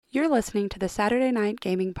You're listening to the Saturday Night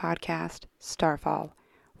Gaming Podcast, Starfall,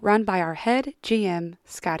 run by our head GM,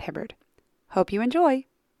 Scott Hibbard. Hope you enjoy!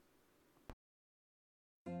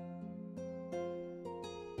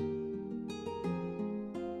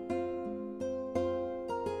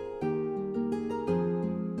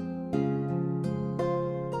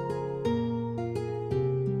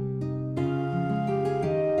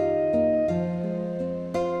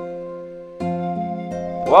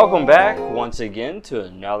 Welcome back once again to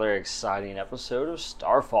another exciting episode of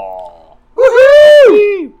Starfall.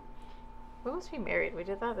 Woohoo! We must be married. We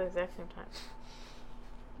did that at the exact same time.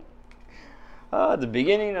 The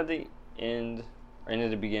beginning of the end, or end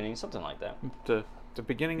of the beginning, something like that. The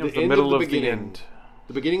beginning of the middle of the end.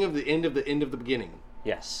 The beginning of the end of the end of the beginning.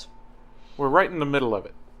 Yes. We're right in the middle of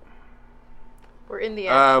it. We're in the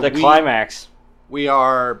end. The climax. We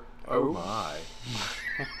are... Oh my.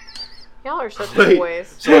 Y'all are such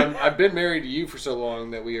boys. So I've been married to you for so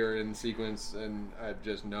long that we are in sequence, and I've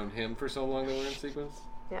just known him for so long that we're in sequence.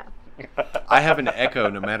 Yeah. I have an echo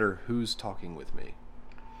no matter who's talking with me.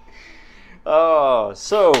 Oh,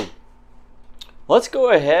 so let's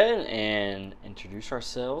go ahead and introduce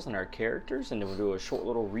ourselves and our characters, and then we'll do a short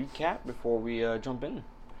little recap before we jump in.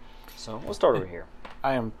 So we'll start over here.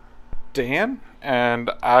 I am Dan,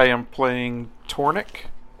 and I am playing Tornik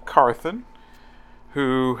Carthen,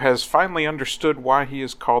 who has finally understood why he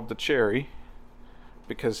is called the Cherry,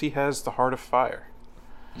 because he has the heart of fire.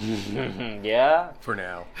 Yeah. For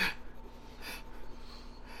now.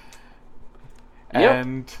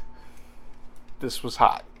 And this was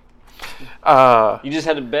hot. You just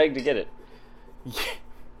had to beg to get it.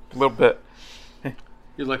 A little bit.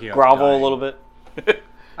 You're lucky I was Grovel dying. a little bit.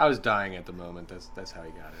 I was dying at the moment. That's how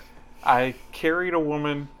you got it. I carried a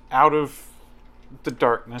woman out of the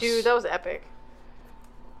darkness. Dude, that was epic.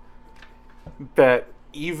 That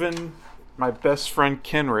even my best friend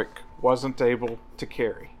Kenrick wasn't able to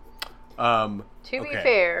carry. To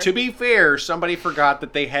be fair, somebody forgot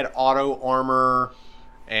that they had auto armor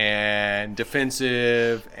and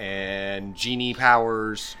defensive and genie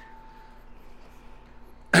powers.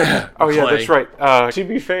 Oh yeah, that's right. To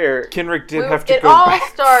be fair, Kenrick did Well, have to it go all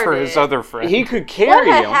back started- for his other friend. he could What carry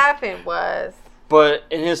had him, happened was but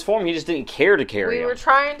in his form, he just didn't care to carry we him. were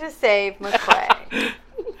trying to save McClay.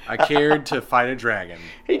 I cared to fight a dragon.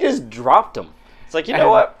 He just dropped him. It's like, you know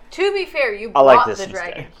what? To be fair, you I like brought this the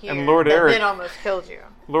instead. dragon here And Lord that Eric- then almost killed you.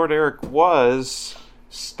 Lord Eric was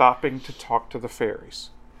stopping to talk to the fairies.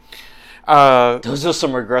 Those are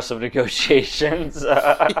some aggressive negotiations.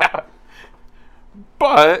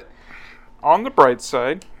 But on the bright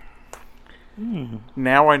side,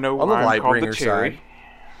 now I know On the why I'm called the Lightbringer Cherry. side.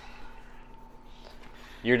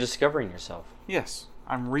 You're discovering yourself. Yes,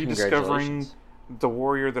 I'm rediscovering Congratulations. the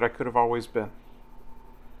warrior that I could have always been.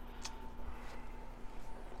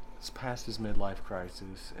 He's past his midlife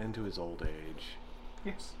crisis, into his old age,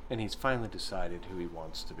 Yes. and he's finally decided who he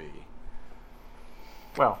wants to be.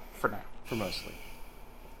 Well, for now. For mostly.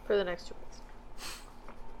 For the next 2 weeks.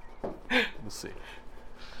 We'll see.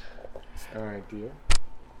 All right, dear.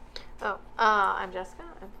 Oh, I'm Jessica.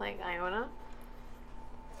 I'm playing Iona.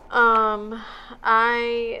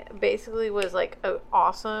 I basically was like an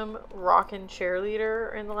awesome rockin'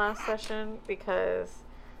 cheerleader in the last session because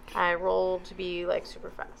I rolled to be like super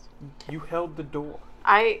fast. You held the door.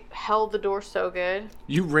 I held the door so good.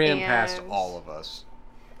 You ran past And- all of us.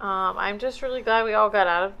 I'm just really glad we all got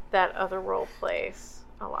out of that other role place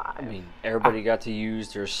alive. I mean, everybody got to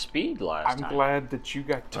use their speed last I'm time. glad that you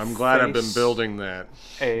got to I'm glad I've been face building that.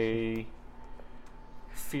 a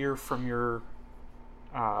fear from your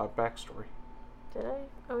backstory. Did I?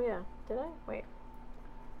 Oh yeah. Did I? Wait.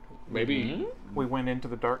 Maybe. Mhm. We went into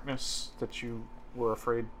the darkness that you were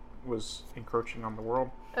afraid was encroaching on the world.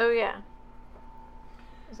 Oh yeah.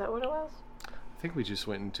 Is that what it was? I think we just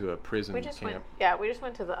went into a prison We just camp. went. Yeah, we just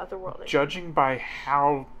went to the other world. Judging by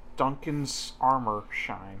how Duncan's armor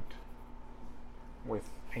shined with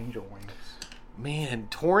angel wings. Man,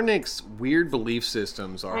 Tornik's weird belief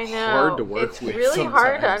systems are I know. hard to work it's with. really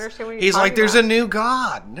hard to sometimes. understand what you're He's like, talking there's about. a new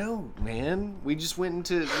god. No, man. We just went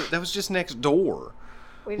into. That was just next door.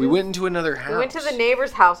 We just- went into another house. We went to the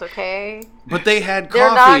neighbor's house, okay? But they had They're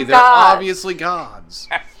coffee. not They're gods. obviously gods.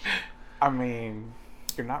 I mean,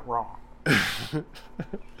 you're not wrong.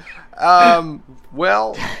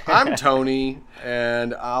 Well, I'm Tony,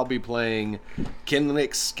 and I'll be playing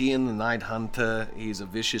Kenrick Skin, the Night Hunter. He's a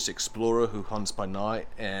vicious explorer who hunts by night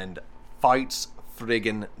and fights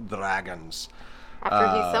friggin' dragons.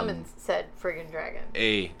 After he summons said friggin' dragon.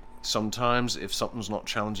 A sometimes, if something's not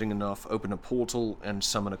challenging enough, open a portal and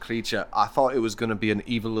summon a creature. I thought it was going to be an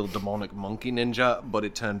evil little demonic monkey ninja, but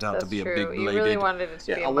it turned out to be true. a big You bladed. really wanted it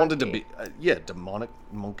to be a I wanted to monkey. be demonic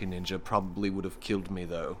monkey ninja probably would have killed me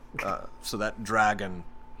though. So that dragon,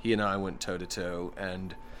 he and I went toe to toe,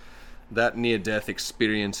 and that near-death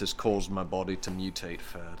experience has caused my body to mutate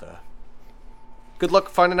further. Good luck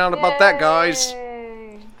finding out about that, guys.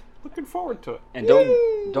 Yay. Looking forward to it. And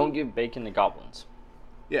don't give bacon to goblins.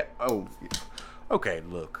 Yeah. Oh. Okay.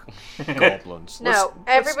 Look, goblins. No,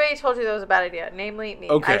 everybody told you that was a bad idea. Namely, me.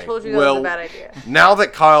 Okay, I told you that well- was a bad idea. Now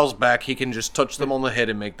that Kyle's back, he can just touch them on the head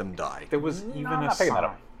and make them die. There was even I'm a not picking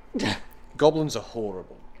that sign. up. Goblins are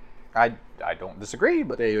horrible. I don't disagree,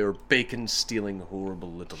 but They are bacon-stealing, horrible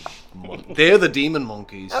little monkeys. They're the demon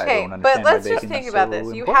monkeys. Okay, don't but understand why let's just bacon think is about so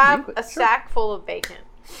this. You important to have you, a but sure. sack full of bacon.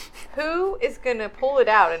 Who is going to pull it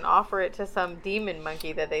out and offer it to some demon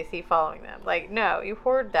monkey that they see following them? Like, no, you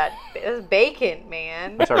hoard that. It's bacon,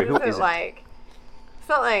 man. I'm sorry, This who isn't is it? like, it's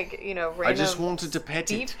not like, random I just wanted to pet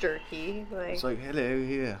beef it. jerky. Like, It's like, hello,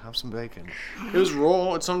 here, have some bacon. It was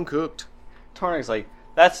raw, it's uncooked. Tornik's like,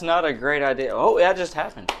 that's not a great idea. Oh, that just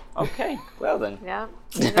happened. Okay, well then. yeah,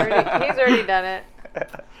 he's already done it.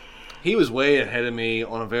 He was way ahead of me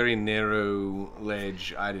on a very narrow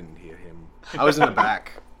ledge. I didn't hear him. I was in the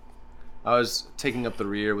back. I was taking up the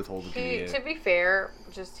rear with all the gear. To be fair,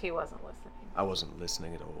 he wasn't listening. I wasn't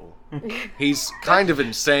listening at all. He's kind of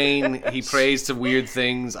insane. He prays to weird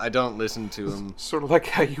things. I don't listen to him. Sort of like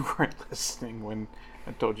how you weren't listening when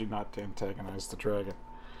I told you not to antagonize the dragon.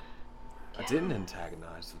 I didn't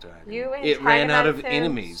antagonize the dragon. You It ran out of antagonized him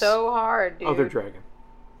enemies. so hard, dude. Other dragon.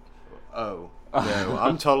 Oh no!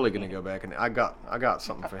 I'm totally gonna go back and I got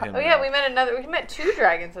something for him. Oh yeah, now. we met 2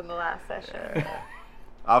 dragons in the last session.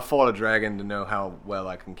 I fought a dragon to know how well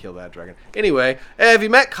I can kill that dragon. Anyway, have you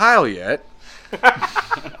met Kyle yet?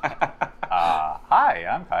 Hi,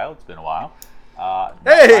 I'm Kyle. It's been a while.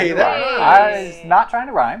 Hey, that I was not trying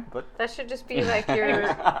to rhyme, but That should just be like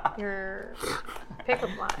your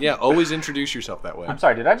pickup line. Yeah, always introduce yourself that way. I'm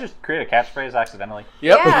sorry. Did I just create a catchphrase accidentally?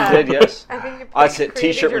 Yep. Yeah. You did, yes. I think you That's it,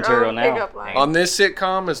 created t-shirt your material own now. pickup line. On this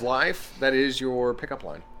sitcom is life. That is your pickup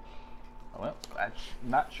line. Well, I'm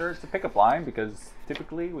not sure it's a pickup line because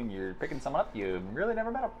typically when you're picking someone up, you really never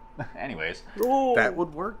met them. Anyways, That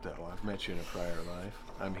would work though. I've met you in a prior life.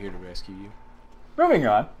 I'm here to rescue you. moving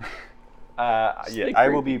on. Yeah, Sneak I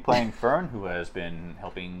will creep. be playing Fern, who has been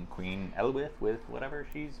helping Queen Elwith with whatever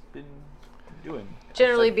she's been doing.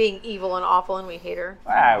 Generally being evil and awful, and we hate her.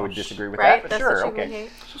 I would disagree with Right? that, but That's sure, the chick we okay.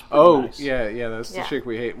 hate. Oh, nice. yeah, that's Yeah. the chick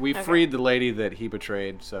we hate. We Okay. freed the lady that he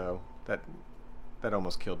betrayed, so that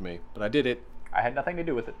almost killed me. But I did it. I had nothing to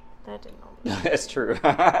do with it. That didn't help. That's true.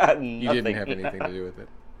 You didn't have anything to do with it.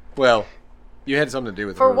 Well, you had something to do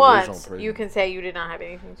with For the original once, prison. you can say you did not have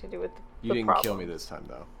anything to do with You the didn't problem. kill me this time,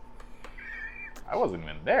 though. I wasn't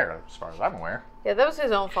even there, as far as I'm aware. Yeah, that was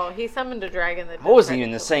his own fault. He summoned a dragon that. I wasn't even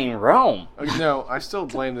in the same realm. No, I still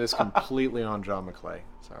blame this completely on John McClay.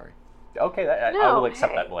 Sorry. Okay, I No, will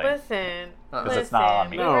accept hey, that blame. Listen, Because it's not on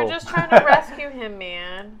me. We were No. just trying to rescue him,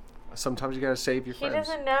 man. Sometimes you gotta save your He friends.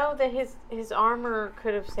 doesn't know that his armor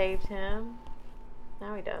could have saved him.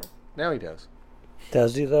 Now he does. Now he does.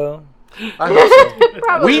 Does he though? I hope so.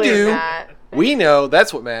 Probably We do. not. We know.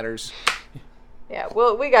 That's what matters. Yeah,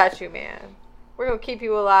 well, we got you, man. We're gonna keep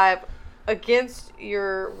you alive against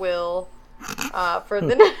your will for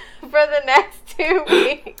the for the next 2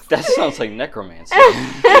 weeks. That sounds like necromancy.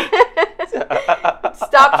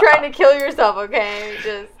 Stop trying to kill yourself, okay?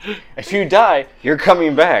 Just If you die, you're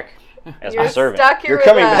coming back. As my you're servant. stuck here You're with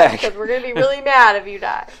coming us back. because we're gonna be really mad if you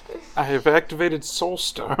die. I have activated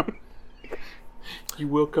Soulstone. You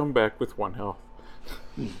will come back with 1 health.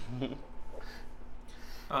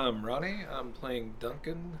 I'm Ronnie. I'm playing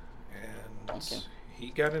Duncan, and Duncan. he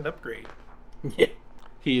got an upgrade. Yeah.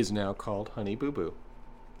 He is now called Honey Boo Boo.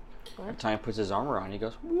 Every time he puts his armor on, he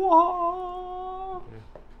goes, whoa.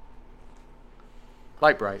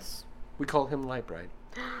 Light Bright. We call him Light Bright.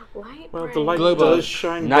 Light Well, bright. the light Glow does bug.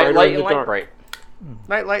 shine Night brighter light in and the light dark. bright.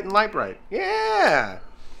 Night Light and Light Bright. Yeah.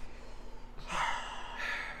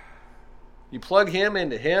 You plug him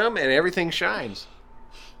into him, and everything shines.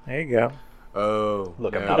 There you go. Oh.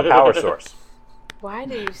 Look, I'm no. not a power source. Why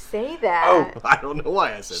do you say that? Oh, I don't know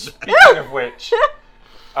why I said that. Speaking of which,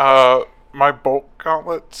 My bolt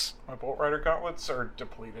rider gauntlets are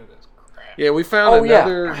depleted as crap. Yeah, we found Oh,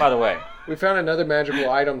 another. yeah. By the way. We found another magical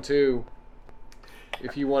item too.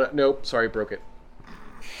 If you want, nope. Sorry, broke it.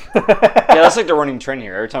 Yeah, that's like the running trend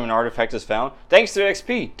here. Every time an artifact is found, thanks to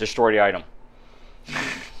XP, destroy the item.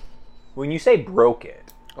 when you say broke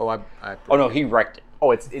it, Oh, I Oh no, he wrecked it.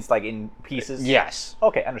 Oh, it's like in pieces? Yes.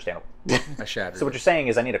 Okay, understandable. I shattered. So what you're saying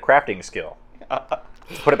is I need a crafting skill to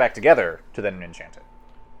put it back together to then enchant it.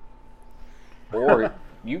 Or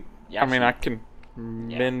you. I mean, I can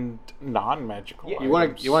mend non-magical. You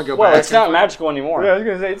want to go Well, back? it's not magical anymore. Yeah, I was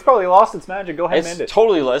going to say, it's probably lost its magic. Go ahead and It's mend it.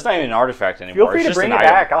 totally. It's not even an artifact anymore. Feel free It's to just bring an it item.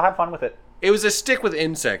 back. I'll have fun with it. It was a stick with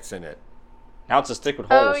insects in it. Now it's a stick with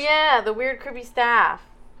holes. Oh yeah, the weird creepy staff.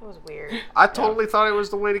 That was weird. I totally thought it was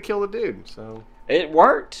the way to kill the dude. So It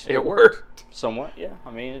worked. It worked. Somewhat, yeah.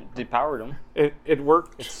 I mean, it depowered him. It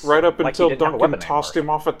worked right up like until he didn't have a Duncan weapon tossed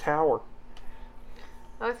anymore. him off a tower.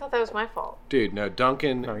 Oh, I thought that was my fault. dude, no,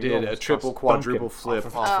 Duncan No, you did a almost triple, tossed quadruple Duncan flip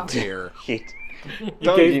off off of of here. He You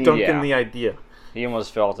gave Duncan yeah. the idea. He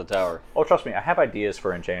almost fell off the tower. Oh, trust me, I have ideas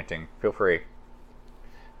for enchanting. Feel free.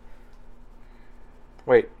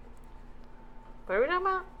 Wait, What are we talking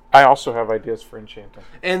about? I also have ideas for enchanting.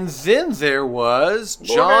 And then there was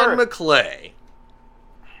John Eric. McClay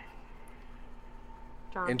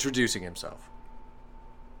John. introducing himself.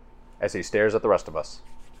 As he stares at the rest of us.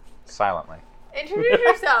 Silently. Introduce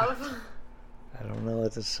yourself. I don't know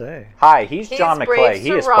what to say. Hi, he's He's John McClay. brave He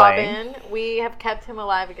Sir is playing. Robin. We have kept him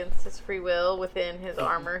alive against his free will within his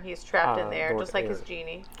armor. He's trapped in there, Lord just like his Eric.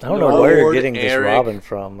 genie. I don't know where you're Lord getting this Eric. Robin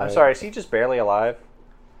from. I'm sorry, is he just barely alive?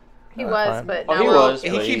 He was, fine. but Oh, now he we're was. He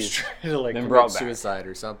But keeps he's trying to like been commit brought back. suicide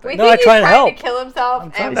or something. We No, think I he's try and trying help. to kill himself,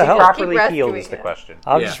 I'm trying and to we help. keep Properly healed rescuing is the him. question.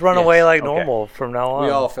 I'll Yeah. just run Yes. away like Okay. normal from now on.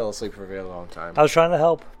 We all fell asleep for a very long time. I was trying to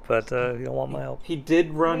help, but you don't want my help. He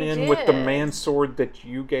did run He in with the did. man sword that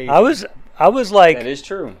you gave. I was like, That is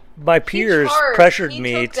true. my peers charged. pressured He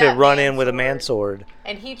me took to that run man in with a sword. man sword.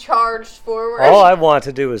 And he charged forward. All I want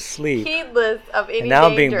to do is sleep. heedless of any And now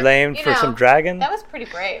I'm being danger. blamed You for know, some dragon. That was pretty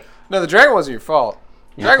brave. No, the dragon wasn't your fault.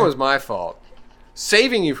 The dragon was my fault.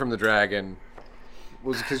 Saving you from the dragon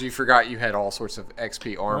was because you forgot you had all sorts of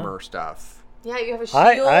XP armor stuff. Yeah, you have a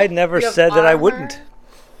shield. I never you have said that I armor. wouldn't.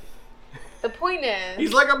 The point is,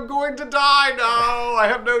 He's like, I'm going to die now. I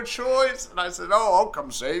have no choice. And I said, oh, I'll come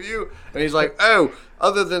save you. And he's like, oh,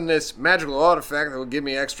 other than this magical artifact that will give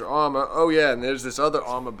me extra armor. Oh, yeah, and there's this other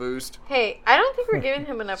armor boost. hey, I don't think we're giving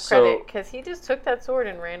him enough So- credit because he just took that sword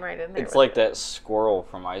and ran right in there. It's with like it. that squirrel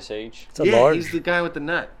from Ice Age. It's a large. he's the guy with the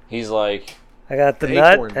nut. He's like, I got the the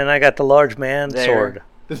nut acorn. and I got the large man There. sword.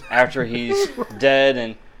 after he's dead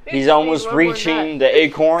and he's Need almost one more reaching nut. the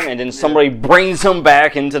acorn, and then somebody brings him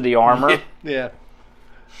back into the armor. Yeah.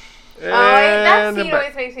 Oh, that And scene back.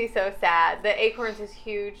 always makes me so sad. The acorn's this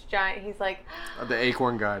huge, giant. He's like, The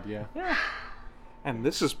acorn god, yeah. And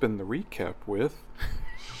this has been the recap with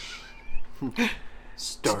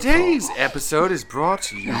Today's episode is brought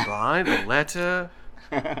to you by the letter.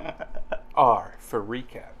 R for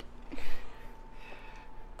recap.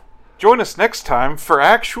 Join us next time for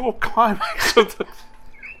actual climax of the.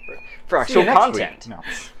 For actual Next week. content.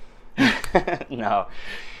 No. No.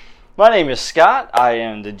 My name is Scott. I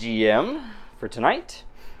am the GM for tonight.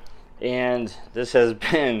 And this has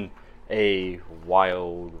been a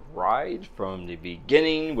wild ride from the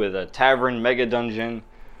beginning with a tavern mega dungeon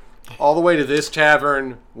All the way to this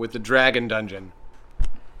tavern with the dragon dungeon.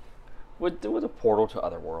 with a portal to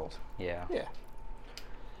Otherworld. Yeah. Yeah.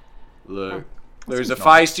 Look, there's a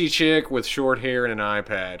feisty chick with short hair and an eye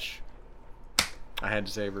patch. I had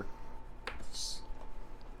to save her.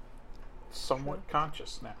 Somewhat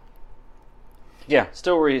conscious now. Yeah,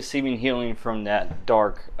 still receiving healing from that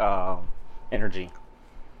dark energy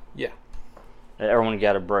Yeah. that everyone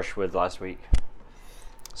got a brush with last week.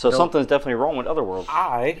 So Don't- something's definitely wrong with Otherworld.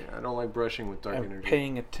 I I don't like brushing with dark am energy.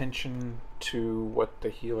 paying attention to what the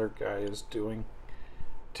healer guy is doing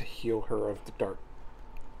to heal her of the dark.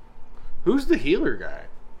 Who's the healer guy?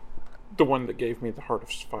 The one that gave me the Heart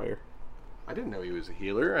of Fire. I didn't know he was a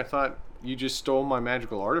healer. I thought you just stole my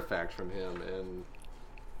magical artifact from him and...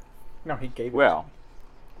 No, he gave it. Well,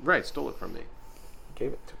 Right, stole it from me. He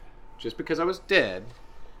gave it to me. Just because I was dead.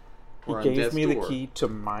 He or on gave death's me the door. key to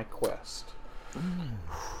my quest.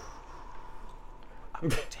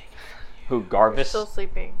 who? Garvis? still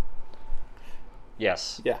sleeping.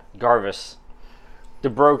 Yes. Yeah. Garvis. The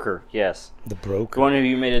broker, yes. The broker. The one who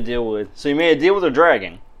you made a deal with. So you made a deal with a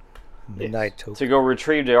dragon Midnight token. to go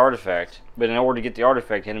retrieve the artifact. But in order to get the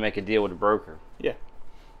artifact, you had to make a deal with a broker. Yeah.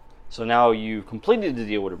 So now you completed the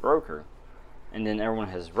deal with a broker. And then everyone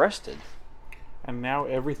has rested. And now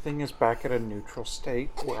everything is back at a neutral state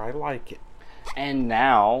where I like it. And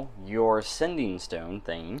now your sending stone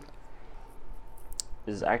thing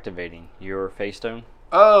is activating. Your face stone.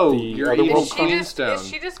 Oh, The your other evil world Is queen she stone.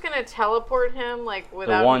 just gonna teleport him like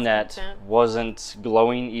without The one his that consent? wasn't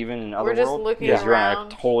glowing even in We're just Otherworld. looking Because you're in a around.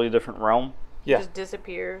 totally different realm. Yeah. Just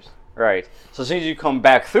disappears. Right. So as soon as you come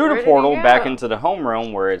back through Where the did portal, he back go? into the home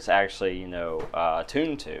realm where it's actually,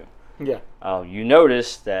 attuned to, Yeah. you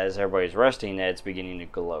notice that as everybody's resting, that it's beginning to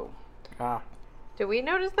glow. Ah. Do we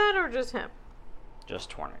notice that or just him? Just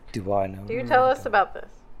Tornik. Do I know? Do you tell us about this?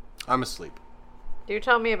 I'm asleep. Do you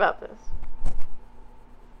tell me about this?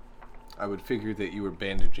 I would figure that you were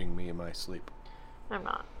bandaging me in my sleep. I'm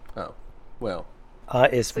not. Oh, well.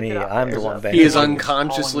 It's Stick me. it out I'm there. the one He bandaging. is Calling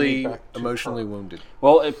unconsciously, me back to emotionally her. wounded.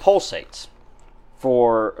 Well, it pulsates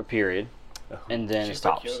for a period, Oh. and then it She's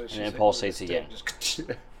stops, like Yoda, and she's then it like, pulsates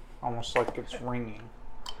again. Almost like it's ringing.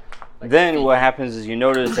 Then what happens is you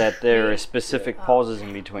notice that there are specific pauses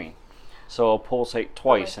in between. So it'll pulsate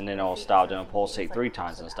twice, and then it'll stop, then it'll pulsate 3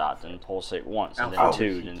 times and stop, then pulsate once, and then Oh.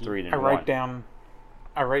 2, then 3, then I 1. write down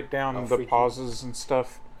the freaky. pauses and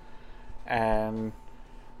stuff, and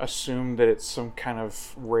assume that it's some kind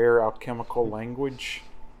of rare alchemical language.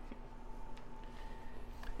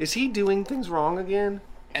 Is he doing things wrong again?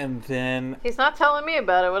 And then He's not telling me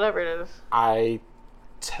about it, whatever it is. I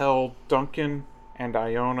tell Duncan and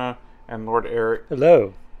Iona and Lord Eric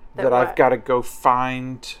Hello. that I've got to go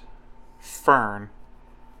find Fern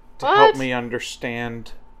to What? help me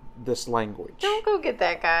understand this language. Don't go get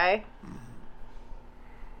that guy.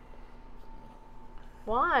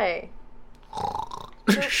 Why?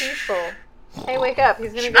 So peaceful. Hey, wake up.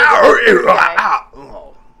 He's gonna go get this guy.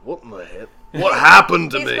 Oh, what in the heck? What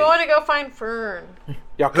happened to He's me? going to go find Fern.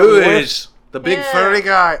 Y'all Who coming with? is the big Yeah. furry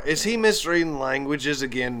guy? Is he misreading languages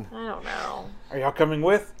again? I don't know. Are y'all coming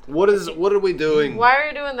with? What are we doing? Why are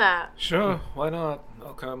you doing that? Sure, why not?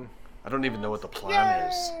 I'll come. I don't even know what the plan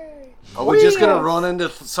is. Are we just gonna run into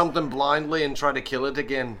something blindly and try to kill it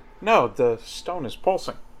again? No, the stone is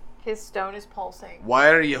pulsing. His stone is pulsing. Why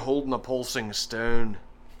are you holding a pulsing stone?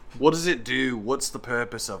 What does it do? What's the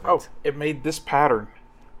purpose of it? Oh, it made this pattern.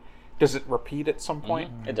 Does it repeat at some point?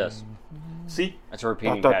 It does. See? It's a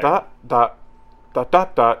repeating Dot, pattern. dot, dot, dot,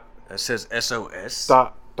 dot, dot, It says SOS.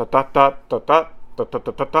 dot, dot, dot, dot, dot, dot, dot, dot,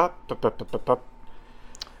 dot, dot, dot, dot, dot, dot.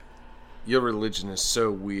 Your religion is so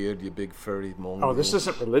weird, you big furry mongrel. Oh, this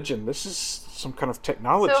isn't religion. This is some kind of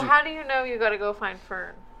technology. So how do you know you gotta go find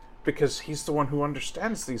Fern? Because he's the one who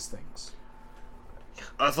understands these things.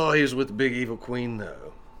 I thought he was with the big evil queen,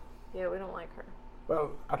 though. Yeah, we don't like her.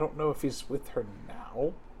 Well, I don't know if he's with her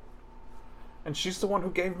now. And she's the one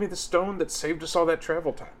who gave me the stone that saved us all that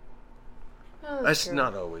travel time. Oh, That's true.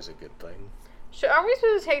 not always a good thing. Aren't we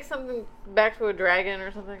supposed to take something back to a dragon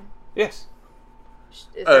or something? Yes.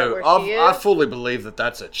 Is that where she I is? fully believe that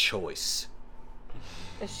that's a choice.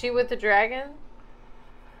 Is she with the dragon?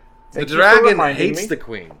 The Thank you for dragon reminding hates me. the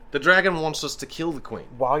queen. The dragon wants us to kill the queen.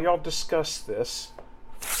 While y'all discuss this,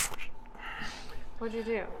 What'd you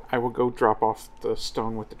do? I will go drop off the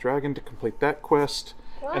stone with the dragon to complete that quest.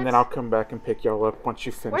 What? And then I'll come back and pick y'all up once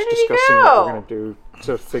you finish Where did he discussing what go? we're going to do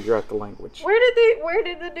to figure out the language. Where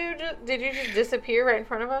did the dude did you just disappear right in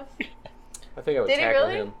front of us? I think I would Did he tackle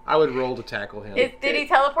really? him. I would roll to tackle him. Did he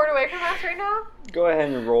teleport away from us right now? Go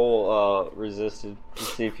ahead and roll resisted to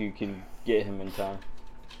see if you can get him in time.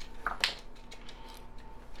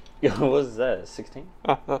 Yo, what was that? 16?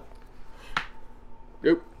 Nope.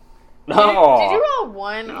 Did you roll a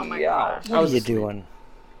 1? Oh my Yeah. gosh. What are you doing?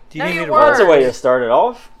 Do you No, need you me to weren't. roll? That's a way to start it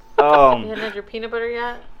off. You hadn't had your peanut butter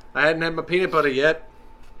yet? I hadn't had my peanut butter yet.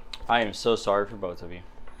 I am so sorry for both of you.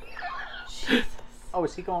 Oh,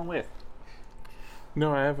 is he going with?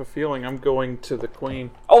 No, I have a feeling I'm going to the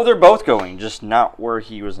queen. Oh, they're both going, just not where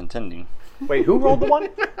he was intending. Wait, who rolled the one?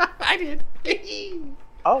 I did.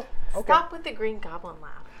 Oh, okay. Stop with the green goblin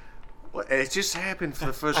laugh. Well, it just happened for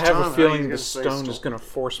the first I time. have How a are feeling you the gonna say stone is going to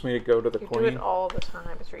force me to go to the You do queen, it all the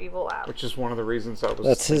time. It's your evil laugh. which is one of the reasons I was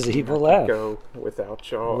That's his thinking evil I could laugh. go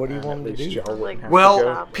without y'all. What do you and want at me to least do? y'all wouldn't have to Well,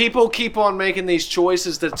 go. people keep on making these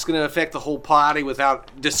choices that's going to affect the whole party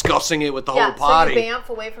without discussing it with the Yeah, whole party. so you bamf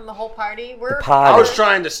away from the whole party. We're I Party. was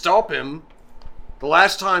trying to stop him. The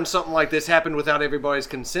last time something like this happened without everybody's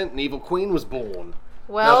consent, an evil queen was born.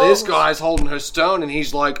 well. Now this guy's holding her stone and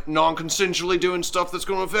he's like non-consensually doing stuff that's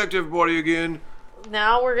going to affect everybody again.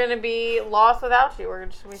 Now we're gonna be lost without you. We're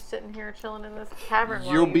just gonna be sitting here chilling in this cavern.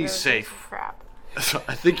 while You'll you be go do safe. some Crap.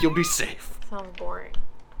 I think you'll be safe. Sounds boring.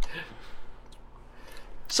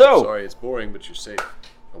 So, Sorry, it's boring, but you're safe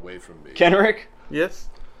away from me. Kenrick, Yes?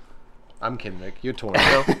 I'm Kenrick. You're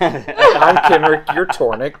Tornado. I'm Kenrick, you're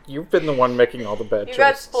Tornik. You've been the one making all the bad You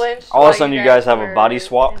got choices. flinched. All of a while sudden you guys have a were body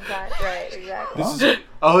swap? inside- Right, exactly.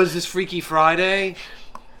 Is this Freaky Friday?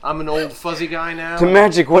 I'm an old fuzzy guy now. the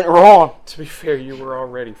magic went wrong. To be fair, you were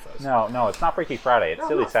already fuzzy. No, it's not Freaky Friday. It's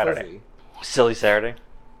Silly Saturday. Silly Saturday.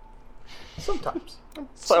 Sometimes.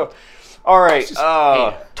 So, all right,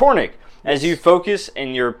 Tornik, As you focus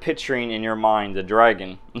and you're picturing in your mind the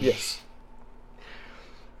dragon, Yes.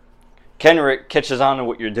 Kenrick catches on to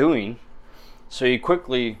what you're doing, so he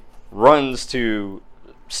quickly runs to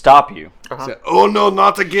stop you, Say, oh no,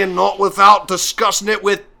 not again, not without discussing it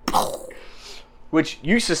with... which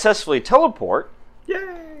you successfully teleport.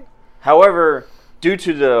 Yay! However, due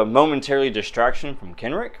to the momentary distraction from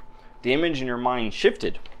Kenrick, the image in your mind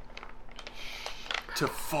shifted. to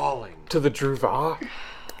falling. To the Druva.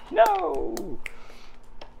 No!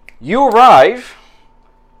 You arrive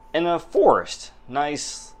in a forest.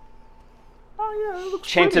 Nice, Oh yeah, it looks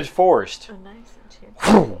enchanted pretty. forest. A nice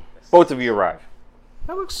enchanted. Both of you arrive.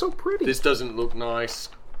 That looks so pretty. This doesn't look nice.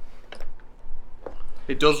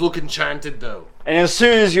 It does look enchanted, though. And as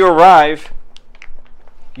soon as you arrive,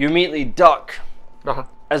 you immediately duck Uh-huh.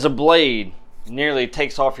 as a blade nearly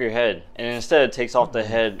takes off your head, and instead it takes off the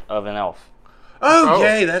head of an elf. Oh, Oh.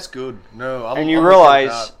 yay, that's good. No, And you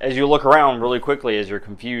realize, as you look around really quickly, as you're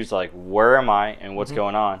confused, like, where am I and what's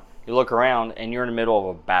going on? You look around, and you're in the middle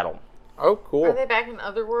of a battle. Oh, cool. Are they back in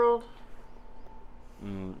Otherworld?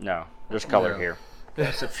 No, there's color No. here.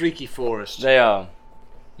 It's a freaky forest. They,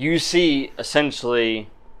 you see, essentially,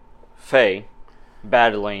 Fae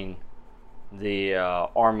battling the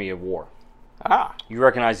army of war. Ah. You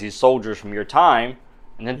recognize these soldiers from your time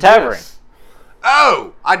in the tavern. Yes.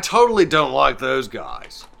 Oh, I totally don't like those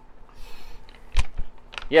guys.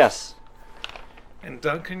 Yes. And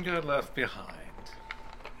Duncan got left behind.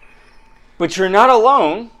 But you're not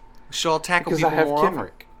alone, Shall I tackle Because I people have more often?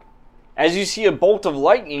 Kenrick. as you see a bolt of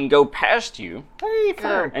lightning go past you Hey,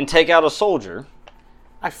 Fern. and take out a soldier.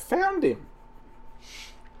 I found him.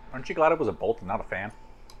 Aren't you glad it was a bolt and not a fan?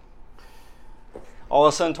 All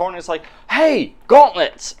of a sudden, Torn's like, hey,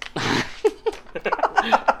 gauntlets!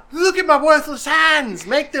 Look at my worthless hands!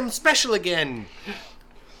 Make them special again!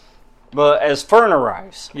 But as Fern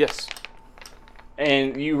arrives, Yes.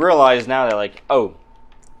 and you realize now that, like, oh,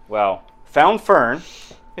 well, found Fern.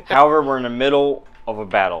 However, we're in the middle of a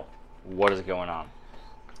battle. What is going on?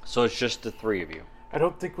 So it's just the three of you. I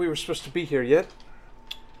don't think we were supposed to be here yet.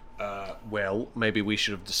 Well, maybe we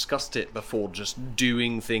should have discussed it before just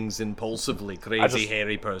doing things impulsively, crazy just-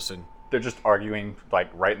 hairy person. They're just arguing like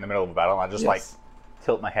right in the middle of a battle, and I just like Yes.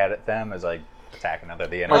 tilt my head at them as I attack another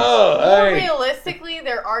the enemy. Or realistically,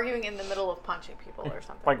 they're arguing in the middle of punching people or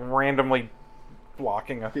something. Like randomly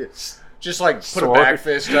blocking a... Just like put Sword. a back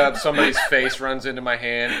fist up, somebody's face runs into my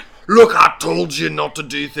hand. Look, I told you not to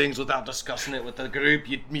do things without discussing it with the group.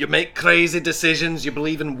 You make crazy decisions, you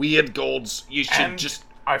believe in weird gods. You should And just...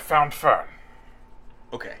 I found Fern.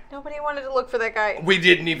 Okay. Nobody wanted to look for that guy. We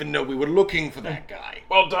didn't even know we were looking for that guy.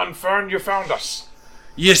 Well done, Fern. You found us.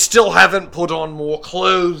 You still haven't put on more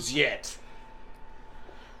clothes yet.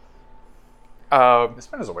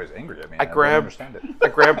 This man is always angry at me. I don't grabbed- understand it. I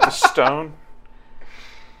grabbed the stone,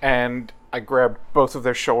 and I grabbed both of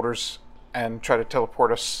their shoulders and tried to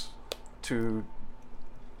teleport us to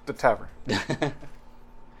the tavern.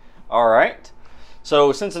 All right.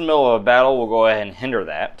 So since in the middle of a battle, we'll go ahead and hinder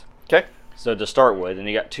that. Okay. So to start with, and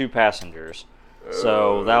you got 2 passengers.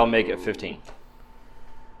 So that'll make it 15.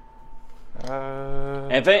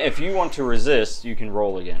 And if you want to resist, you can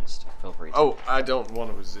roll against. Feel free to. Oh, I don't want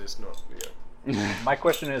to resist. No, yeah. My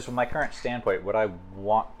question is, from my current standpoint, would I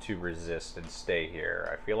want to resist and stay here?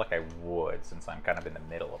 I feel like I would, since I'm kind of in the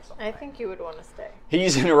middle of something. I think you would want to stay.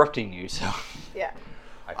 He's interrupting you, so Yeah.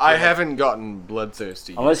 I haven't gotten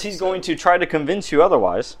bloodthirsty unless yet, he's so- going to try to convince you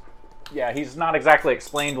otherwise. Yeah, he's not exactly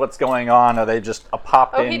explained what's going on, or they just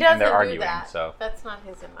popped Oh, in he and doesn't they're do arguing. that. So That's not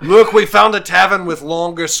his MO. Look, we found a tavern with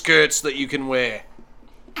longer skirts that you can wear.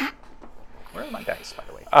 where are my dice, by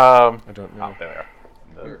the way? I don't Oh, there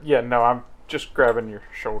they are. Yeah, no, I'm just grabbing your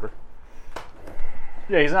shoulder.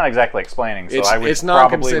 Yeah, he's not exactly explaining, so It's- I would it's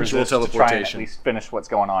probably non-consensual resist to try and at teleportation. least finish what's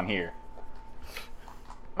going on here.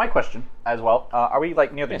 My question, as well, are we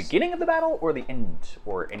like near the beginning of the battle or the end,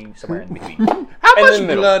 or somewhere in between? How In much the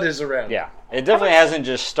middle. blood is around? Yeah, it definitely hasn't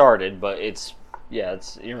just started, but it's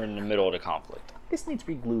you're in the middle of the conflict. This needs to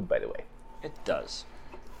be glued, by the way, It does.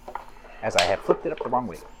 as I have flipped it up the wrong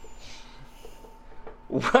way.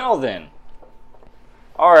 Well then.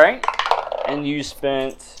 All right, and you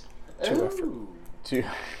spent Ooh. 2.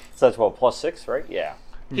 So that's what, +6, right? Yeah.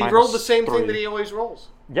 He Minus rolled the same 3. thing that he always rolls.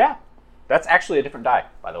 Yeah, that's actually a different die,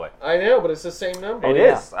 by the way. I know, but it's the same number. It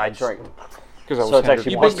yeah. is. I drank. Because I was So it's handed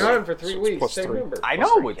actually You've one. been plus gone for 3 weeks. plus Same 3. number. I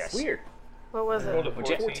know, it's yes. weird. What was Rolled a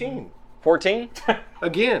it? 14. 14?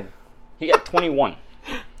 Again. He got 21.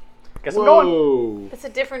 Guess I'm going. Whoa. It's a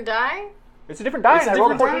different die? It's a different die, It's and a I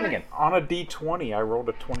rolled a different 14 die? again. On a D20, I rolled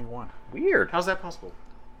a 21. Weird. How's that possible?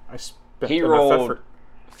 I spent He enough rolled effort.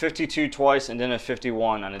 52 twice and then a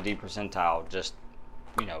 51 on a D percentile just,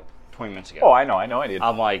 20 minutes ago. Oh, I know. I did.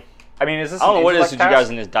 I'm like, I mean, is this? I don't know what it is intellect with you task? guys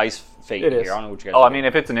in this dice fate It here. is. I don't know what you guys Oh, I do. mean,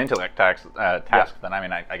 if it's an intellect task, then I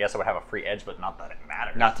mean, I guess I would have a free edge, but not that it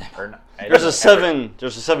matters. Not that- Or not- There's a 7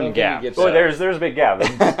 gap. Oh, there's a big gap.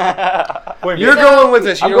 You're going with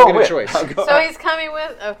this. You I'm don't going get a with- choice. So he's coming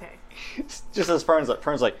with. Okay. Just as Fern's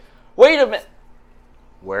like, wait a minute.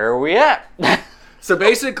 Where are we at? So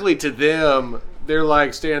basically, to them, they're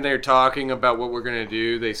like standing there talking about what we're gonna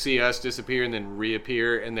do. They see us disappear and then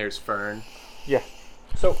reappear, and there's Fern. Yeah.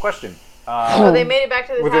 So, question. So they made it back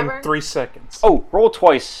to the Within tavern. 3 seconds. Oh, roll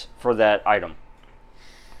twice for that item.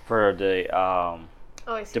 For the Oh,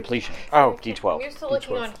 I see. depletion. Oh, D12. I'm used to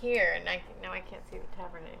looking D12. on here, and now I can't see the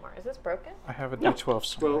tavern anymore. Is this broken? I have a D12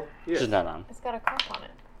 somewhere. Well, yeah. Which is not on. It's got a crop on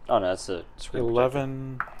it. Oh, no, that's the screen.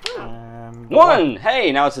 11 and 1!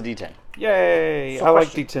 Hey, now it's a D10. Yay! So I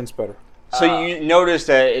like question. D10s better. So you notice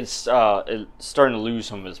that it's starting to lose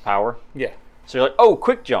some of its power. Yeah. So you're like, oh,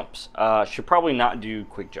 quick jumps. Should probably not do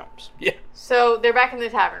quick jumps. Yeah. So they're back in the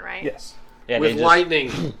tavern, right? Yes. Yeah, With they just-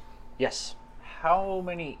 lightning. Yes. How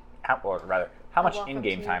much Welcome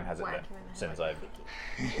in-game to time has it Whack been You in the since Head.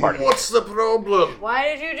 I've... What's the problem?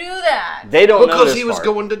 Why did you do that? They don't know Because this he was part.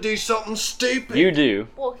 going to do something stupid. You do.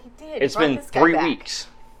 Well, he did. It's Brought been this guy 3 back. weeks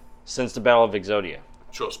since the Battle of Exodia.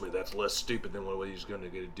 Trust me, that's less stupid than what he's going to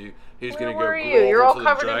do. He's Where going to go were you? grovel You're all to the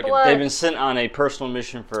covered in dragon. blood. They've been sent on a personal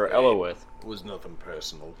mission for Eloith. It was nothing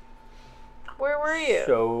personal. Where were you?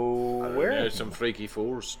 So, Where? where Some freaky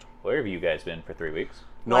forest. have you guys been for 3 weeks?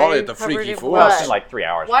 Why Not are at you the covered freaky in forest. Well, it's blood? been like 3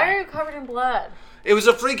 hours. Why for me. are you covered in blood? It was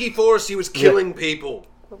a freaky forest. He was killing people.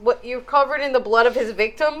 What? You're covered in the blood of his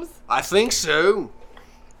victims? I think so.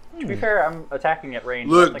 To be fair, I'm attacking at range.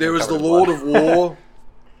 I Look, think there I'm was the covered in Lord blood. of War.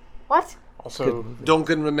 What? Also,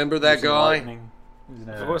 Duncan, remember that using guy? lightning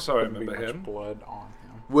Of course I wouldn't be remember much him. blood on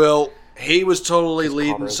him. Well, he was totally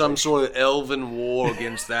leading some cauterization. sort of elven war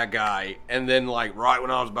against that guy. And then, like, right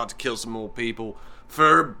when I was about to kill some more people,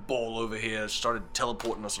 Furball over here started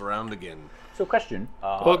teleporting us around again. So, question.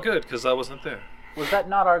 Well, good, because I wasn't there. Was that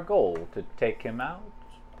not our goal, to take him out?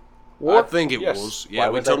 I think it Yes. was. Why Yeah,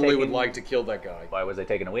 we was I totally would taking- like to kill that guy. Why was I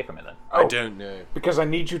taken away from it then? I don't know. Because I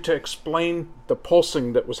need you to explain the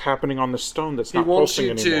pulsing that was happening on the stone that's He not wants pulsing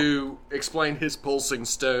you anymore. to explain his pulsing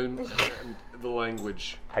stone and the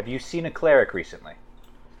language. Have you seen a cleric recently?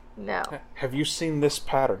 No. Have you seen this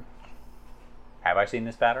pattern? Have I seen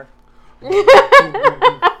this pattern?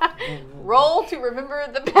 Roll to remember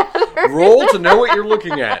the pattern. Roll to know what you're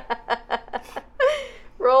looking at.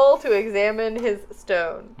 Roll to examine his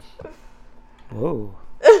stone. Whoa.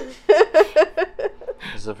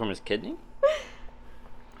 Is it from his kidney?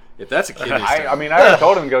 If that's a kidney I stone. mean, I already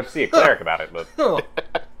told him to go see a cleric about it, but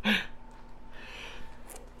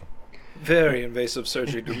Very invasive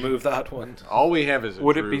surgery to remove that one. all we have is a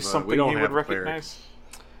Would it be Druva. something we don't he would have a cleric. recognize?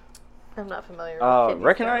 I'm not familiar with kidney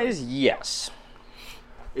Recognize? stones. Yes.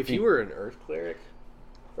 If you were an earth cleric,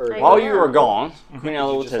 or I While know. you were gone, Mm-hmm. Queen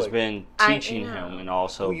Eloith just, has like- been I teaching know. him and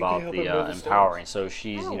also Oh, you can about help the him move the stones. empowering. So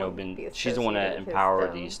she's, I wouldn't be she's the one that associated with his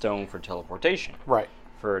empowered the stone. stone for teleportation. Right.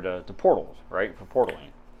 For the portals, right? For portaling.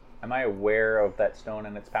 am I aware of that stone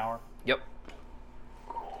and its power? Yep.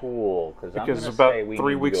 Cool, Because I'm gonna about say we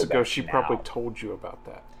 3 need to weeks go ago, back she now. probably told you about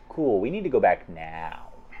that. Cool, we need to go back now.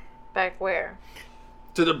 Back where?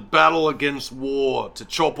 to the battle against war to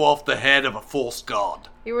chop off the head of a false god.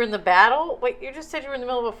 You were in the battle? Wait, you just said you were in the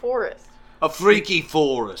middle of a forest. A freaky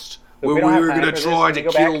forest But where we we don't have were time going for to this. try Can to we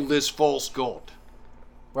go kill back? this false god.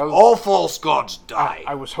 Well, All false gods die.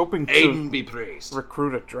 I was hoping to Aiden be praised.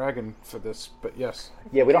 recruit a dragon for this, but yes.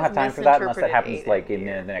 Yeah, we don't have time for that unless that misinterpreted happens like in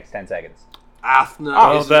Aiden the next 10 seconds. Athna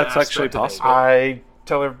Oh, is an that's aspect actually of possible. Aiden. I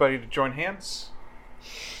tell everybody to join hands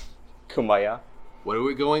Kumbaya. Where are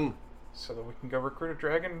we going? so that we can go recruit a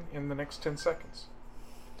dragon in the next 10 seconds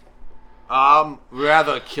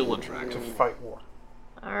Rather kill a to dragon. fight war.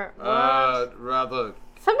 Alright, Rather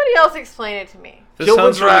somebody else explain it to me. This Kill the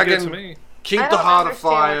sounds really good dragon. to me. keep I the don't heart of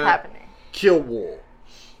understand what's fire. happening. Kill war.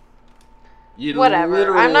 You Whatever.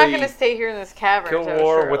 I'm not literally- going to stay here in this cavern. Kill so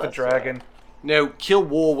war sure, with a let's do it. dragon, No, kill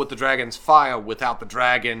war with the dragon's fire without the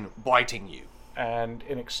dragon biting you. and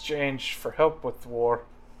in exchange for help with war,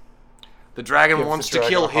 The dragon Give wants the to dragon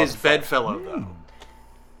kill a heart his of fire. bedfellow, though.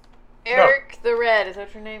 Eric the Red, is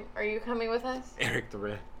that your name? Are you coming with us? Eric the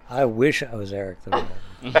Red. I wish I was Eric the Red.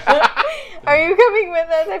 Are you coming with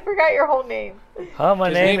us? I forgot your whole name. My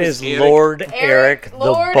His name name is is Eric. Lord Eric the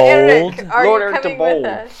Lord Bold. Eric, are Lord you Eric the coming Bold.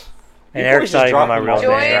 with us? And You Eric's boys just not even my dropped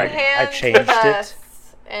real him Join off. name. hands I changed with it. us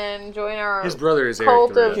and join our His brother is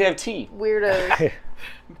cult Eric the of You can Red. have tea. weirdos.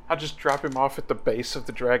 I'll just drop him off at the base of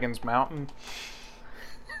the dragon's mountain.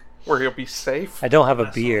 where he'll be safe. I don't have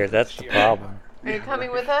a beard. That's the problem. Are you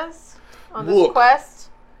coming with us on this Look. quest?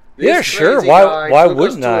 Yeah, This sure. crazy Why guy took us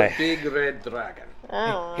wouldn't to I? A big red dragon.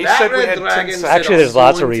 Oh. He That said we red had 10 dragon seconds. said, Actually, "I'm there's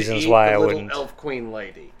lots of going to reasons eat why the I little wouldn't. elf queen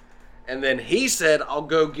lady. And then he said, I'll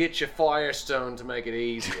go get you Firestone to make it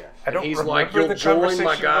easier. I don't and he's remember like, the you'll join my conversation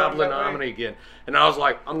going goblin that way. army again. And I was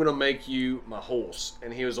like, I'm going to make you my horse.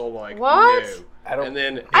 And he was all like, What? no. I don't- And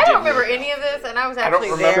then it I don't didn't remember work any out. of this, and I was I don't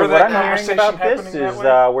actually remember there. that What I'm hearing conversation about this happening is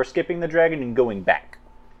that way? we're skipping the dragon and going back.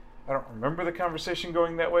 I don't remember the conversation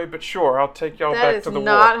going that way, but sure, I'll take y'all That back is to the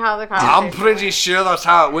not war. how the conversation I'm pretty went. sure that's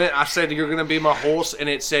how it went. I said, you're going to be my horse. And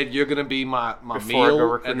it said, you're going to be my Before I go meal.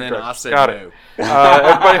 recruit And a then dragon. I said, Got no. it.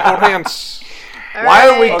 Everybody hold hands. All Why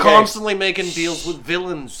are we right. constantly making deals with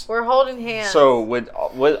villains? We're holding hands. So with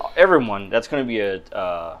everyone, that's going to be a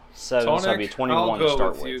 7, so that'll be Tonic, 21 I'll to go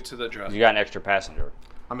start with with. you to the dragon. You got an extra passenger.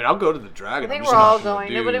 I mean, I'll go to the I dragon. think I'm we're just all not gonna going.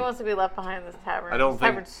 do- Nobody wants to be left behind in this tavern. I don't This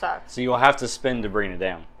think- tavern sucks. So you'll have to spin to bring it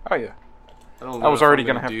down. Oh, yeah. I don't I was know if already I'm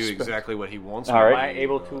gonna gonna have to do spend. exactly what he wants. All me right. to Am I do,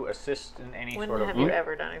 able but, to assist in any When sort of... have you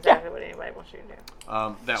ever done exactly what anybody wants you to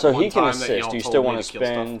do? That So one he can time that assist. y'all Do you told still me want to kill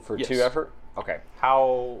stuff. spin for Yes. 2 effort? Okay.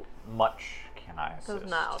 How much can I assist? Those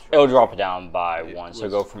not It'll drop it down by It 1, so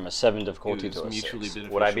was- go from a 7 It difficulty was to a mutually 6.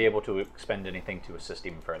 beneficial. Would I be able to expend anything to assist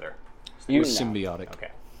even further? It You was know. symbiotic. Okay.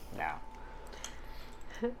 Now.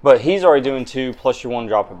 But he's already doing 2, plus your 1,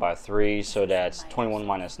 drop it by 3, so that's 21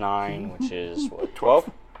 minus 9, which is, what,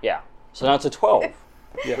 12? Yeah. So now it's a 12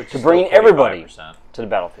 Which to is bring still everybody 45%, to the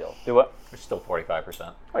battlefield. Do what? Which is still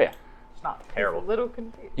 45%. Oh, yeah. It's not A terrible. little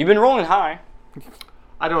confused. You've been rolling high.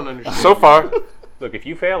 I don't understand. So far, Look, if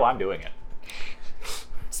you fail, I'm doing it.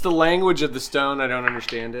 It's the language of the stone. I don't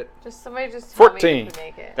understand it. Somebody just tell me 14. if you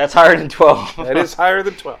make it. That's higher than 12. that is higher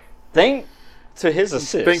than 12. Thanks to his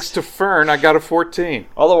assist. Thanks to Fern, I got a 14.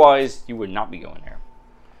 Otherwise, you would not be going there.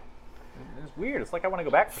 It's weird. It's like I want to go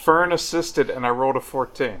back. Fern assisted, and I rolled a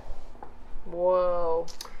 14. Whoa.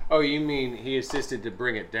 Oh, you mean he assisted to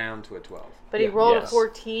bring it down to a 12? But he rolled Yes. a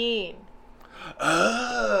 14.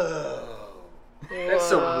 Oh. That's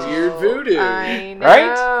some Whoa. weird voodoo. I know.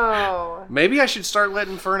 Right? Maybe I should start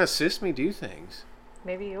letting Fern assist me do things.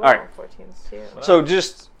 Maybe you All will right. on 14s too. So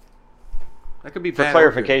just That could be for bad or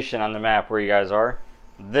clarification on the map where you guys are,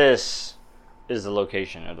 this is the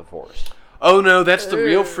location of the forest. good. Oh no, that's the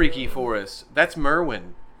real Ooh. freaky forest. That's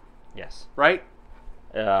Merwin, Yes. right?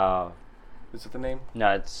 No, Is that the name?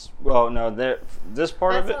 it's this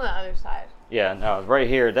part That's of it. on the other side. Yeah, no, right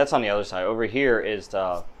here. That's on the other side. Over here is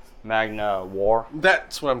the Magna War.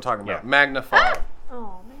 That's what I'm talking about. Yeah. Magnify.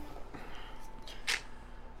 Oh man.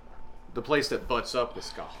 The place that butts up with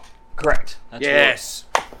Ska. Correct. That's Yes.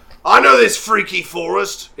 I know this freaky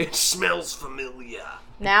forest. It smells familiar.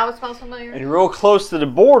 Now it smells familiar. And real close to the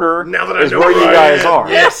border Now that I is know where you I guys am.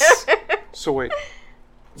 are. Yes. So wait,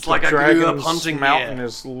 It's like I grew up Dragon's hunting Mountain here.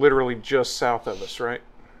 is literally just south of us, right?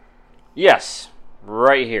 Yes,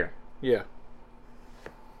 right here. Yeah.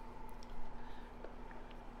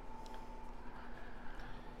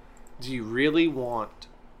 Do you really want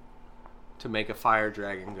to make a fire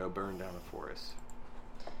dragon go burn down a forest?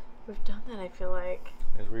 We've done that, I feel like.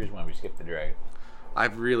 There's a reason why we skipped the dragon. I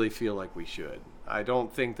really feel like we should. I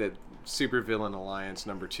don't think that Supervillain Alliance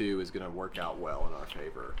number 2 is going to work out well in our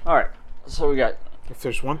favor. All right. So we got If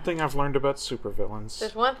there's one thing I've learned about supervillains,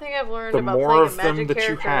 There's one thing I've learned The about more playing of a them magic that you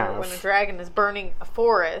character have- when a dragon is burning a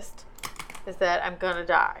forest is that I'm gonna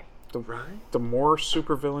die. the more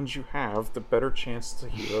supervillains you have, the better chance the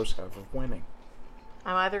heroes have of winning.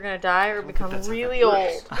 I'm either gonna die or become that's how really that old.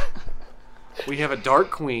 works. We have a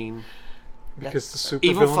Dark Queen. Because the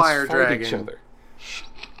Evil supervillains fire fight each dragon. other.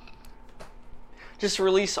 just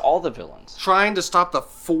release all the villains. Trying to stop the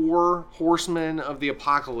 4 horsemen of the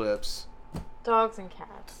apocalypse. Dogs and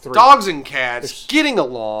cats. 3. Dogs and cats There's- getting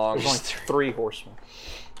along. There's only 3 horsemen.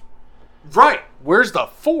 Right. Where's the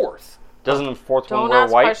 4th? Doesn't the fourth one Don't wear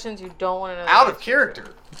ask white? questions you don't want to know. the Out of answer to.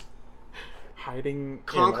 character. Hiding in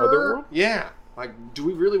Conqueror? Otherworld? Yeah. Like, do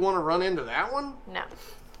we really want to run into that one? No.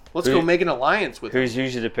 Let's Who- go make an alliance with Who's him.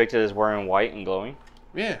 usually depicted as wearing white and glowing?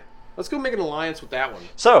 Yeah. Let's go make an alliance with that one.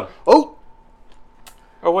 So, Oh!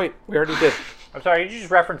 Oh wait, we already did. I'm sorry, did you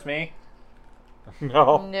just reference me?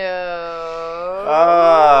 No. No.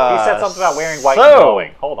 He said something about wearing white and so-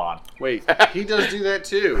 glowing. Hold on. Wait, he does do that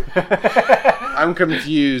too. I'm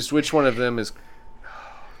confused. Which one of them is...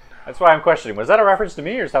 That's why I'm questioning. Was that a reference to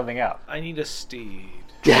me or something else? I need a steed.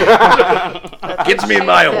 Gets me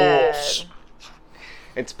my She said. horse.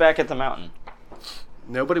 it's back at the mountain.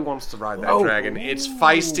 Nobody wants to ride that Oh. dragon. It's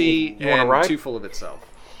feisty You wanna and ride? too full of itself.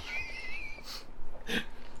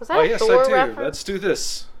 Was that Oh a yes, Thor I do. reference? Let's do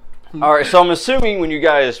this. All right, so I'm assuming when you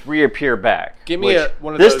guys reappear back, Give me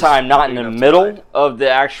one of this those time not in big the enough to middle hide. of the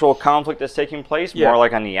actual conflict that's taking place, Yeah. more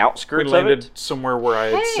like on the We outskirts of landed it. somewhere where I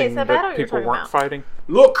had Hey, seen it's that that battle you're people talking weren't about. fighting.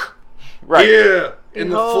 Look! Right. Here, in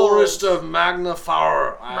the Behold. forest of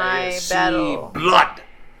Magnafar, I My see battle. blood.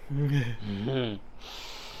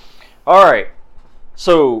 All right.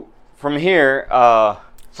 So from here,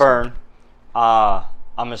 Fern,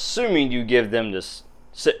 I'm assuming you give them this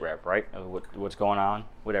sit rep, right? Of what's going on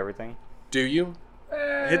with everything, Do you?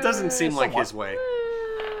 It doesn't seem like his way.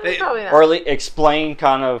 Hey, Probably not. or at least explain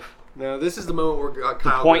kind of. no, this is the moment where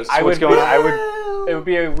Kyle point- goes, what's going on? It would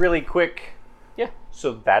be a really quick. Yeah.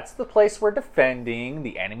 So that's the place we're defending.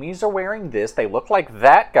 The enemies are wearing this. They look like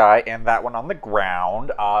that guy and that one on the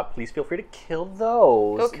ground. Please feel free to kill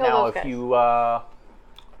those. Go kill now, those if guys. you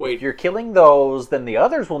Wait. if you're killing those, then the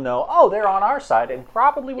others will know. Oh, they're on our side, and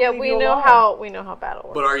probably will Yeah, leave we you know alone. how battle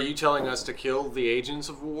works. But are you telling us to kill the agents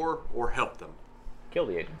of war or help them? Kill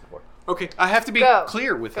the agents of war. Okay, I have to be Go.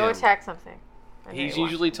 clear with Go him. attack something. I know He's you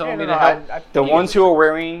want. usually telling me No, to no, help. The ones who are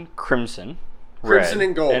wearing crimson, Crimson red,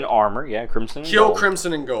 and gold. and armor, yeah, crimson and Kill gold.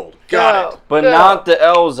 Crimson and Gold. Got it. But Go. not the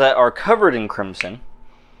elves that are covered in crimson.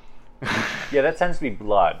 Yeah, that tends to be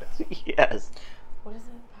blood. Yes. What is it?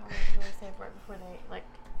 Power Rangers say right before they like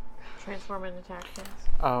transform and attack things?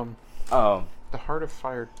 The Heart of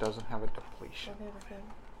Fire doesn't have a depletion. What the other thing?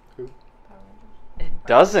 Who? Power Rangers.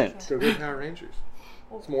 Doesn't. Go get Power Rangers.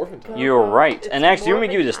 It's morphin' time. You're right. It's And actually, you want me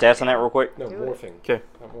to give you the Morphin' stats on that real quick? No, morphing. Okay.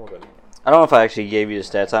 Not Morphin. I don't know if I actually gave you the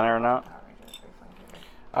stats on it or not.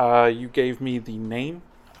 Power Rangers. You gave me the name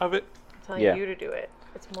of it. I'm telling Yeah. you to do it.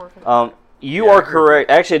 It's more. You are correct.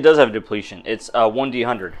 Actually, it does have depletion. It's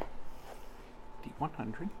 1d100. The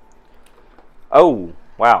 100. Oh,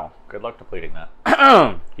 wow. Good luck depleting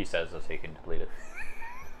that. He says as he can deplete it.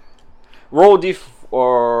 Roll d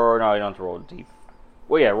or no, you don't have to roll d.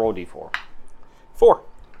 Well, yeah, roll d4. 4.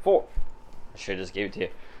 4. I should have just gave it to you.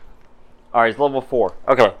 All right, it's level 4.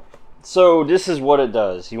 Okay, so this is what it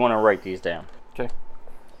does. You want to write these down. Okay.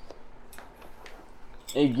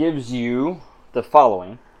 It gives you the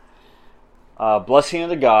following: Blessing of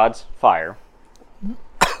the Gods, fire;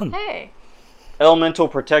 Hey. Elemental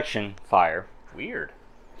Protection, fire; Weird.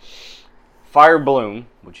 Fire Bloom,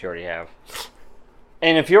 which you already have.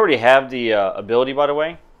 And if you already have the ability, by the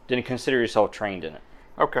way, then consider yourself trained in it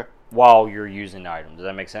Okay. while you're using the item. Does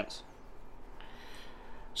that make sense?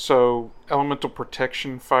 So, Elemental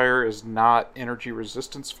Protection Fire is not Energy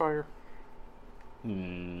Resistance Fire?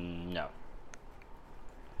 No.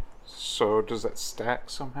 So, does that stack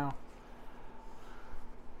somehow?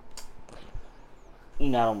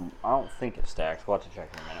 No, I don't think it stacks. We'll have to check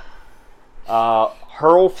in a minute.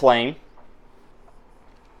 Hurl Flame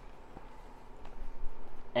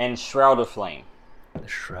and Shroud of Flame. The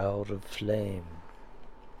Shroud of Flame.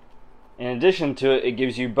 In addition to it, it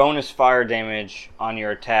gives you bonus fire damage on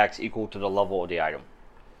your attacks equal to the level of the item.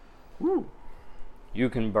 Woo. You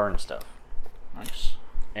can burn stuff. Nice.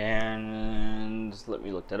 And let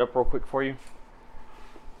me look that up real quick for you.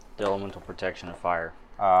 The elemental protection of fire.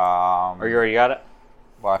 Or you already got it?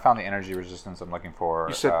 Well, I found the energy resistance I'm looking for.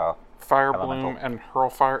 You said Fire elemental. Bloom and Hurl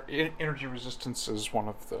Fire. Energy Resistance is one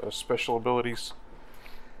of the special abilities.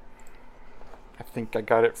 I think I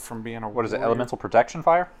got it from being a What is it? warrior. Elemental protection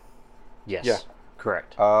fire? Yes. Yeah.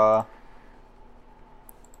 Correct.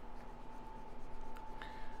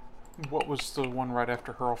 What was the one right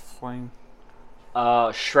after Hurl Flame?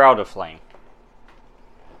 Shroud of Flame.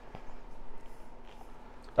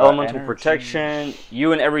 Elemental energy. protection.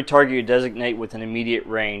 You and every target you designate within immediate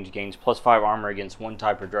range gains +5 armor against one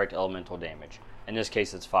type of direct elemental damage. In this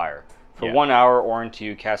case, it's fire. For Yeah. 1 hour or until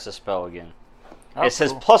you cast a spell again. Oh, It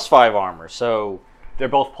says cool. +5 armor, so They're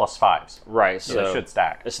both +5s. right. So So they should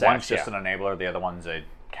stack. it stacks, One's just yeah. an enabler, the other one's a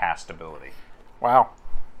cast ability. Wow.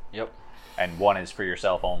 Yep. And one is for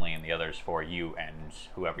yourself only, and the other is for you and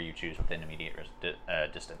whoever you choose within immediate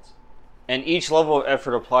distance. And each level of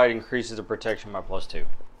effort applied increases the protection by +2.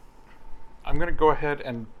 I'm going to go ahead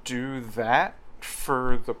and do that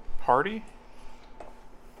for the party.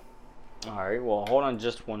 All right. Well, hold on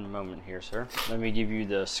just one moment here, sir. Let me give you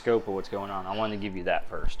the scope of what's going on. I want to give you that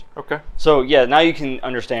first. Okay. So yeah, now you can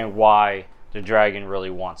understand why the dragon really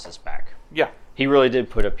wants this back. Yeah. He really did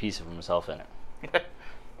put a piece of himself in it.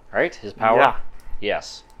 Right? His power? Yeah.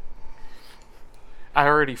 Yes. I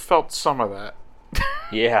already felt some of that.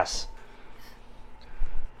 Yes.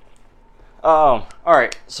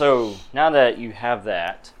 Alright, so now that you have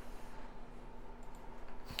that,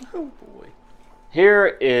 Oh boy.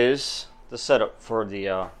 here is the setup for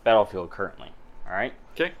the battlefield currently. Alright?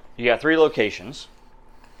 Okay. You got 3 locations.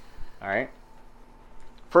 Alright?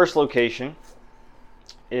 First location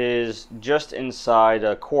is just inside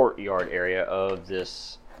a courtyard area of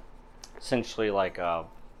this, essentially like a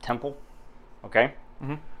temple. Okay.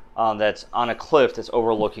 That's on a cliff that's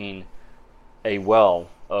overlooking a well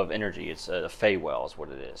of energy. It's a Fey well, is what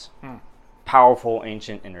it is. Powerful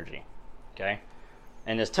ancient energy. Okay.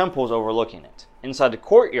 And this temple is overlooking it. Inside the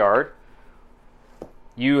courtyard,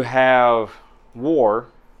 you have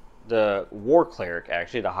the war cleric,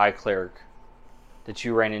 actually, the high cleric that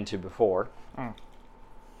you ran into before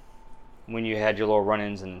when you had your little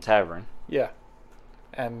run-ins in the tavern. Yeah.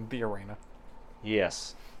 And the arena.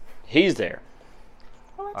 Yes. He's there.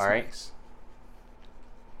 Oh, that's all right. Nice.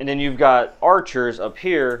 And then you've got archers up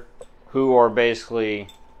here who are basically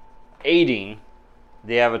aiding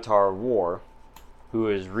the Avatar of War, who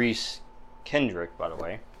is Reese Kendrick, by the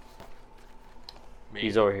way. Me.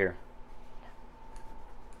 He's over here.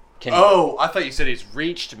 Kendrick. Oh, I thought you said he's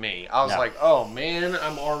reached me. I was No. like, oh man,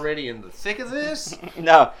 I'm already in the thick of this.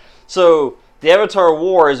 No. So the Avatar of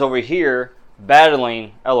War is over here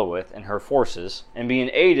battling Elowith and her forces and being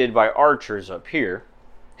aided by archers up here,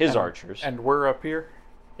 his archers. And we're up here?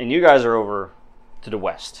 And you guys are over to the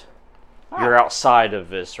west. You're outside of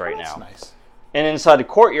this right That's now. nice. And inside the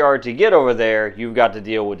courtyard, to get over there, you've got to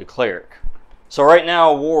deal with the cleric. So right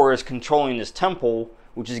now, War is controlling this temple,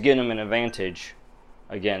 which is giving him an advantage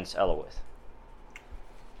against Elowith.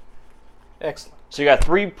 Excellent. So you got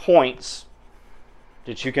 3 points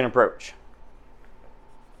that you can approach.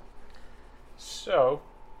 So,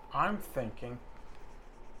 I'm thinking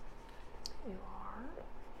You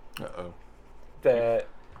are? Uh-oh. that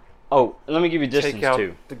Oh, let me give you distance take out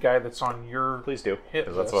too. the guy that's on your Please do, hit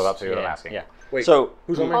because that's list. what I'm asking. Yeah. Wait, So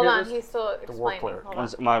who's on my Hold hit on, list? he's still war explaining. cleric.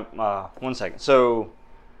 Hold on. 1 second. So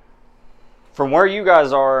from where you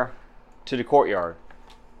guys are to the courtyard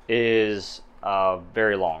is a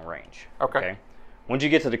very long range. Okay. Once you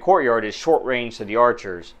get to the courtyard, it's short range to the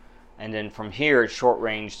archers, and then from here it's short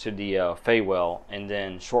range to the Feywell, and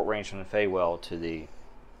then short range from the Feywell to the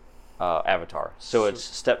Avatar. So it's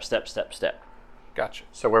step, step, step, step. Gotcha.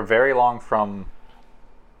 So we're very long from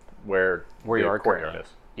where Where the you are courtyard currently.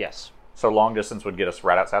 is. Yes. So long distance would get us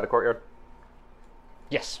right outside the courtyard?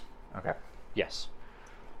 Yes. Okay. Yes.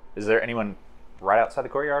 Is there anyone right outside the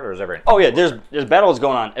courtyard, or is everyone? Oh yeah, there's battles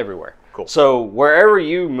going on everywhere. Cool. So wherever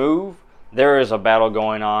you move, there is a battle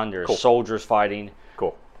going on. There's Cool. soldiers fighting.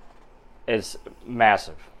 Cool. It's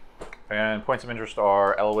massive. And points of interest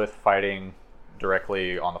are Elwith fighting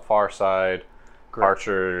directly on the far side,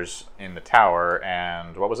 archers in the tower,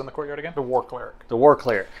 and what was in the courtyard again? The war cleric. The war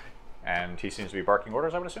cleric. And he seems to be barking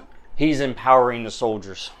orders, I would assume? He's empowering the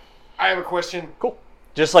soldiers, I have a question. Cool.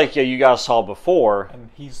 just like you guys saw before. And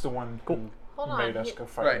he's the one who Hold on, made us he- go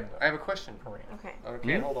fight Right, in the I have a question. arena. Okay. I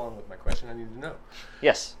can't hold on with my question. I need to know.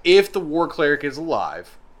 Yes. If the war cleric is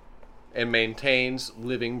alive and maintains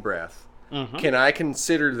living breath, can I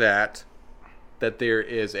consider that there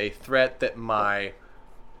is a threat that my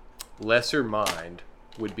lesser mind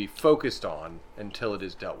would be focused on until it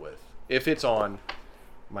is dealt with? If it's on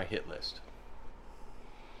my hit list.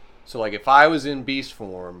 So like if I was in beast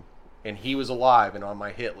form and he was alive and on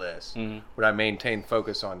my hit list, would I maintain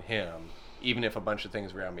focus on him even if a bunch of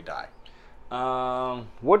things around me die?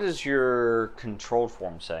 What does your controlled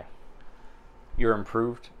form say? You're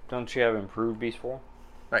improved. Don't you have improved beast form?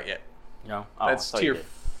 Not yet. No. That's I thought you tier did.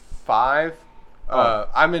 5. Oh.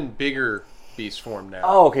 I'm in bigger beast form now.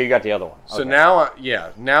 Oh, okay. You got the other one. So Okay. now,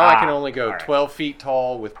 I can only go all right. 12 feet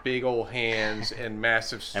tall with big old hands and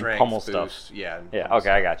massive strength pummel boost. stuff. Yeah. and Yeah. pummel Okay,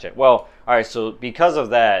 I got you. Well, all right. So because of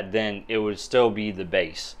that, then it would still be the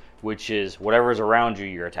base, which is whatever's around you,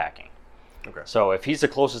 you're attacking. stuff. Okay. So if he's the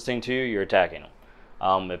closest thing to you, you're attacking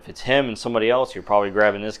him. If it's him and somebody else, you're probably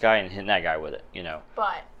grabbing this guy and hitting that guy with it. You know.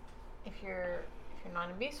 But if you're not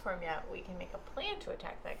in beast form yet, we can make a plan to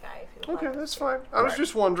attack that guy if you Okay, like. that's fine. I was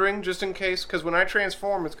just wondering, just in case, because when I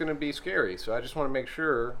transform, it's going to be scary. So I just want to make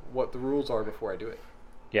sure what the rules are before I do it.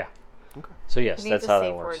 Yeah. Okay. So yes, He that's needs a how that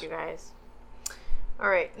safe works. word, you guys. All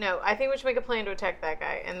right, no, I think we should make a plan to attack that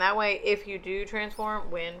guy, and that way, if you do transform,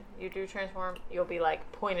 when you do transform, you'll be like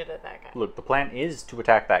pointed at that guy. Look, the plan is to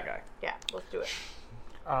attack that guy. Yeah, let's do it.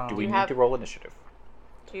 Do we you need have- to roll initiative?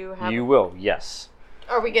 Do you have? You will. Yes.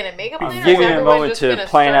 Are we gonna make a plan? I'm or is giving you a everyone moment just to gonna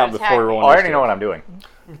plan start out before we attacking? roll Oh, I already know what I'm doing.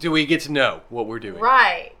 Do we get to know what we're doing?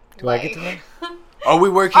 Right. Do I get to know? Are we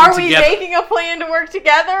working Are we together? making a plan to work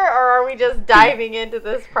together, or are we just diving into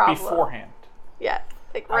this problem? Beforehand. Yeah,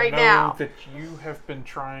 like right I know now. that you have been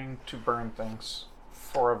trying to burn things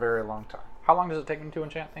for a very long time. How long does it take me to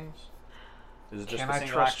enchant things? Is it just Can a I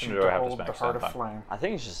single trust action, you or do I to have to hold spend the heart extended of time? flame? I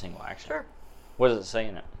think it's just single action. Sure. What does it say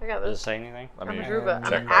in it? I got Does it this. say anything? Let I'm me a Druba. I'm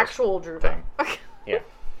check an those actual Druba. thing. Yeah.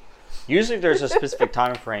 Usually, if there's a specific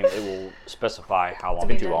time frame, it will specify how long.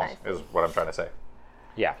 Be it too is. long is what I'm trying to say.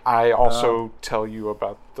 Yeah. I also tell you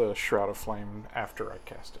about the Shroud of Flame after I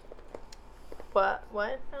cast it. What?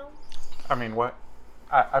 What? No. I mean, what?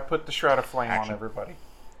 I put the Shroud of Flame on everybody,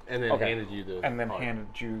 And then Okay. handed you the. and then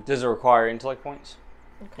handed you. Does it require intellect points?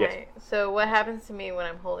 Okay. So what happens to me when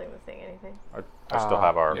I'm holding the thing? Anything? I still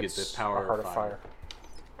have our. get It's the power a Heart of of fire. Fire.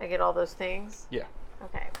 I get all those things? Yeah.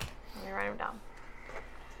 Okay. Let me write them down.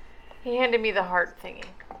 He handed me the heart thingy.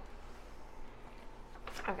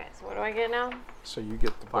 Okay, so what do I get now? So you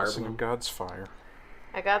get the Fire Blessing Bloom. of God's Fire.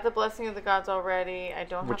 I got the Blessing of the Gods already. I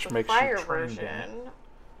don't Which have the makes you fire trained version. in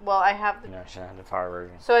Well, I have the... No, she had the fire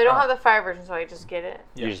version. So I don't have the fire version, so I just get it?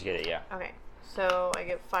 You just get it, yeah. Okay. So I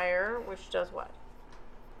get fire, which does what?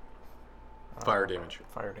 Fire damage.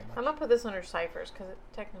 Fire damage. I'm going to put this under ciphers, because it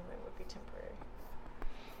technically would be temporary.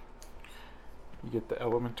 You get the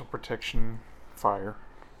Elemental Protection Fire.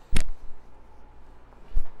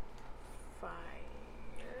 Fire...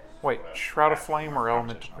 Wait, Shroud of Flame or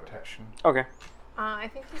Elemental Protection? Okay. I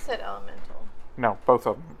think he said elemental. No, both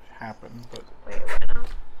of them happen, but Wait, what now?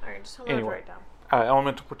 Alright, just tell me what to Anyway. write down.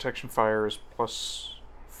 Elemental Protection Fire is plus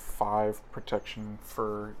 5 protection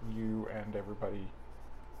for you and everybody.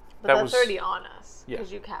 But that that's was- already on us, Yeah.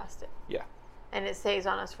 because you cast it. Yeah. And it stays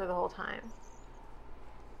on us for the whole time.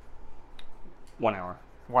 1 hour.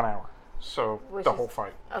 1 hour. So Which the is- whole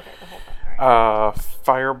fight. Okay, the whole thing. Alright.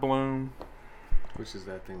 Fire Bloom, Which is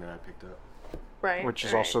that thing that I picked up. Right. which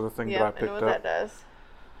is right. also the thing Yep, that I I know picked what up. that does.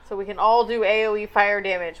 So we can all do AoE fire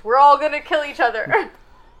damage. We're all gonna kill each other.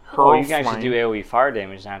 Hurl Well, you can actually Flame. do AoE fire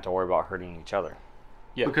damage and not have to worry about hurting each other.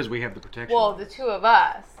 Yeah. Because we have the protection. well, on the us. two of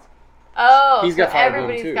us. Oh, He's so got fire bloom,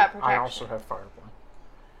 everybody's too. got protection. I also have Fire Bloom.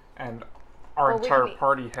 And our Well, we entire can-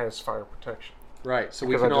 party has fire protection. Right, so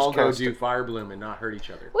we Because I can just all go cast do it. Fire Bloom and not hurt each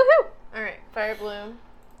other. Woohoo! Alright, fire bloom.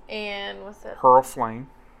 And what's that? Hurl Flame.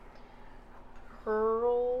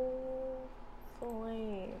 Hurl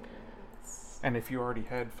flames. And if you already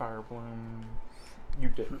had Fire Bloom, you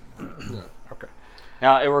did. No. Okay.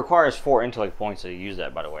 Now, it requires 4 intellect points to use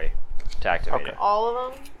that, by the way, to activate Okay. it. All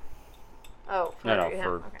of them? Oh, for No, him.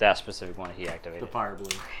 for Okay. that specific one he activated. The Fire Bloom.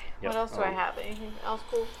 Yep. What else do I have? Anything else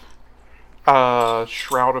cool?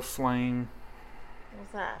 Shroud of Flame.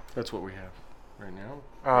 What's that? That's what we have right now.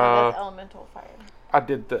 No, that's elemental fire. I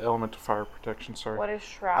did the Elemental Fire Protection, sorry. What is I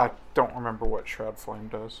shroud? don't remember what Shroud Flame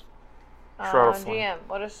does. Shroud of Flame. GM,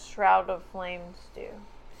 what does Shroud of Flames do?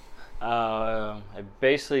 It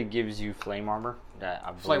basically gives you flame armor that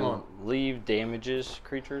I Flame on. believe damages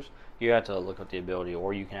creatures. You have to look up the ability,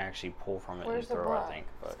 or you can actually pull from it Where's the and throw, book? I think.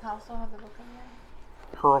 But... Does Kyle still have the book in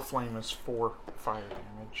there? Hurl Flame is 4 fire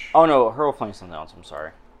damage. Oh no, Hurl Flame's something else, I'm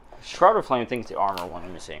sorry. Shroud of Flame thinks the armor one,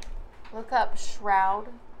 let me see. Look up Shroud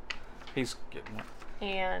He's getting it.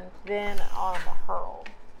 and then on the Hurl.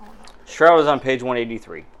 Oh no. Shroud is on page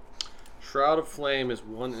 183. Shroud of Flame is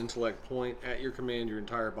 1 intellect point. At your command, your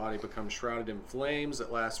entire body becomes shrouded in flames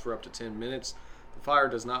that last for up to 10 minutes. The fire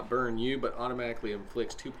does not burn you, but automatically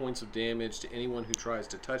inflicts 2 points of damage to anyone who tries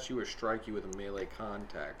to touch you or strike you with a melee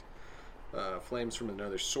contact. Flames from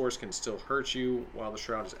another source can still hurt you. While the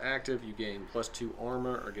shroud is active, you gain +2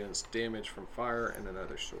 armor against damage from fire and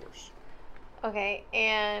another source. Okay,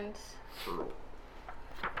 and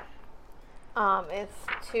it's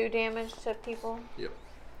 2 damage to people. Yep.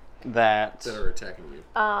 That That are attacking you.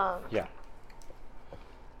 yeah.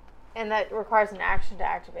 And that requires an action to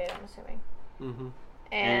activate, I'm assuming. Mm-hmm.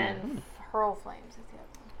 And Hurl Flames is the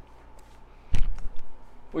other one.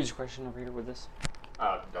 What was your question over here with this?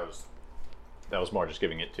 That was more just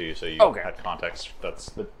giving it to you so you Okay. had context. That's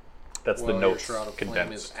the While your notes Shroud of Flame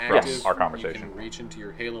is condensed active, from our you conversation can reach into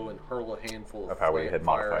your halo and hurl a handful of how we flame had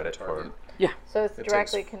fire modified at it the for. target. So it's It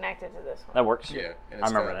directly takes- connected to this one. That works. Yeah, and I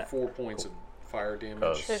it's remember got that. 4 points of fire damage.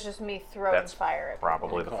 Because So it's just me throwing That's fire at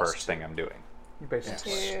probably the Cost first thing I'm doing. You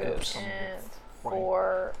basically 2 stab someone and with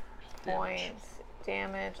 4 Damage. points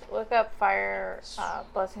damage. Look up fire,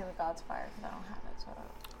 Blessing of the Gods fire, because I don't have it. So I don't.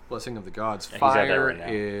 Blessing of the Gods Yeah, he's got that fire right now.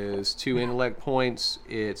 is 2 intellect points.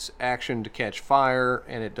 It's action to catch fire,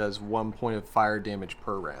 and it does 1 point of fire damage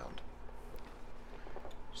per round.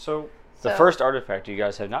 So, the So- first artifact you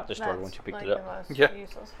guys have not destroyed That's once you picked like it the up. most Yeah.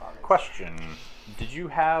 useless fodder. Question: did you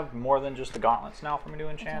have more than just the gauntlets now for me to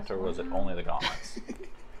enchant, or was it only the gauntlets?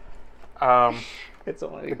 It's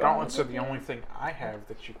only The gauntlets are the only thing I have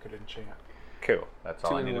that you could enchant. Cool. That's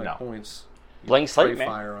all 2 I need to intellect know. points. You Blank spray slate, man.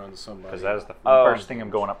 fire on somebody. Because that is the Oh. first thing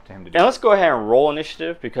I'm going up to him to do. Now let's go ahead and roll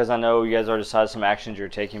initiative, because I know you guys already decided some actions you're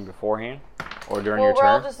taking beforehand or during Well, your we're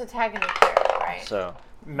all turn. just attacking each other, right? So,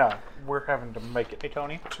 No, we're having to make it Hey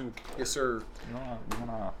Tony, to. Yes, sir. you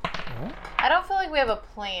wanna I don't feel like we have a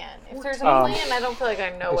plan. If there's a plan, I don't feel like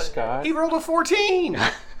I know what it is. He rolled a 14!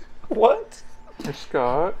 What? Hey,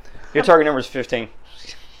 Scott. Your target number is 15.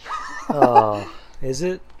 Oh, is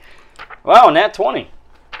it? Wow, nat 20.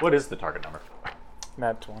 What is the target number?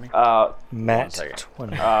 Nat 20. Matt second.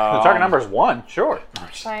 20. The target number is 1. Sure.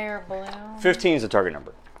 Fire balloon. 15 is the target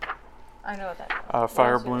number. I know what that is.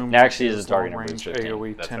 Fire bloom. Actually, is the target long number. range, 15.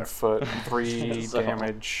 AoE, That's 10 fair. foot, 3 So-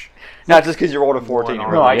 damage. Not just because you rolled a 14. One you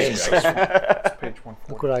armor. rolled No, I a get six. It's page 140.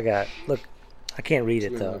 Look what I got. Look, I can't read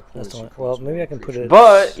it though. That's the one. Well, maybe I can put it.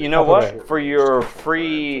 But you know I'll put what? For your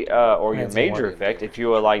free or your That's major one. effect, if you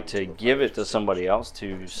would like to give it to somebody else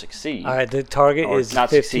to succeed, All right, the target or is not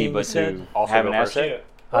 15. succeed, You but said. to Also have go an first. asset,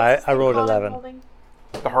 I rolled 11.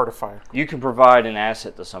 The Heart of Fire. you can provide an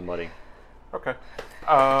asset to somebody. Okay.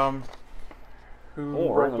 Who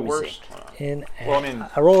Or rolled let the me worst? see. In Well, I mean,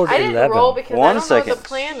 I rolled I didn't 11. roll because I 1 don't know second. what the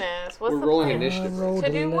plan is. What's We're the rolling plan? initiative. I rolled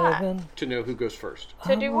To do what? 11. To know who goes first.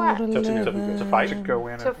 To do what? to fight? To go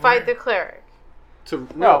in To and fight the cleric.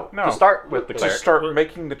 No. To start with the to cleric. start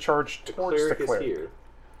making the charge towards the Cleric is cleric. here.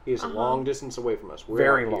 He's a long distance away from us. We're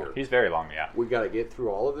Very out long. here. He's very long, yeah. We got to get through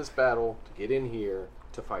all of this battle to get in here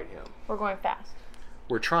to fight him. We're going fast.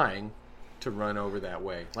 We're trying to run over that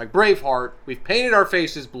way. Like Braveheart, we've painted our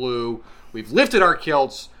faces blue, we've lifted our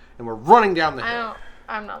kilts, and we're running down the hill.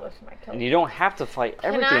 I'm not lifting my kill. And you don't have to fight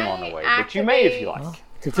everything on the way, but you may if you like.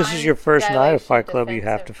 If this is your first night of Fight Club, you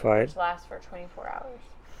have to fight. Which lasts for 24 hours.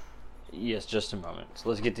 Yes, just a moment. So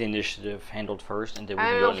let's get the initiative handled first, and then we I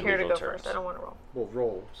can go don't into care to go individual turns. first. I don't want to roll. We'll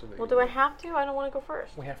roll. So that Well, you do I have to? I don't want to go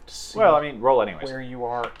first. We have to see Well, I mean, roll anyways. where you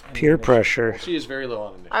are. in Peer the pressure. She is very low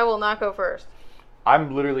on initiative. I will not go first.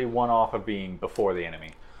 I'm literally 1 off of being before the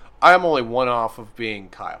enemy. I am only 1 off of being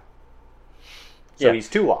Kyle. So Yeah. he's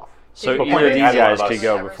 2 off. So But either of point these is, guys neither could of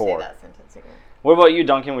go us Ever say before. that sentence again. What about you,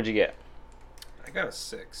 Duncan? What'd you get? I got a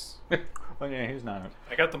 6. Well, yeah, he's not.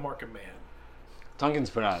 I got the mark of man.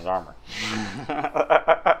 Duncan's put on his armor.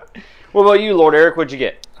 What about you, Lord Eric? What'd you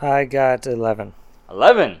get? I got 11.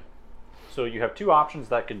 11. So you have 2 options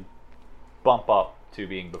that could bump up to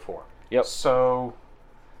being before, Yep. So,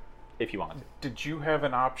 if you wanted to. did you have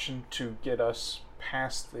an option to get us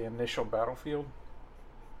past the initial battlefield?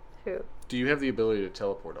 Who? Do you have the ability to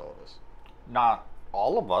teleport all of us? Not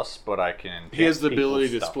all of us, but I can. He has the get people's ability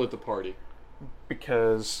to stuff. split the party.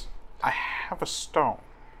 Because I have a stone.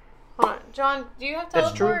 Hold on. John, do you have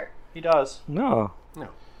That's true. teleport? He does. No. No.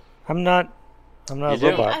 I'm not a You do.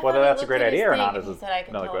 robot. I Whether thought he that's a looked great at his idea or thing not and is he said I could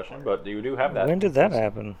another teleport. question. But you do have that. When did that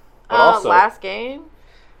happen? But also- Last game?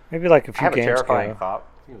 Maybe like a I few have a games terrifying ago. thought.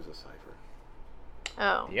 He was a cipher.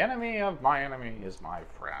 Oh. The enemy of my enemy is my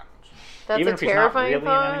friend. That's Even a if he's not terrifying really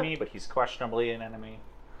thought? an enemy, but he's questionably an enemy.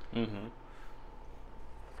 Mm-hmm.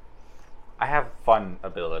 I have fun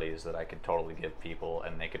abilities that I could totally give people,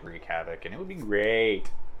 and they could wreak havoc, and it would be great.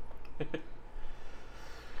 You're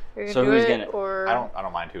gonna So do who's it, gonna- or I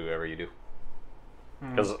don't mind whoever you do,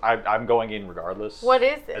 because I'm going in regardless. what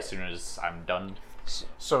is it? As soon as I'm done.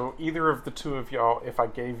 So, either of the two of y'all, if I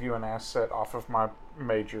gave you an asset off of my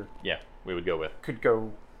major, Yeah, we would go with could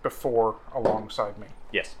go before alongside me.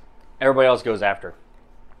 yes. Everybody else goes after.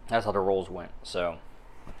 That's how the rolls went. So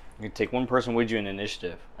you take one person with you in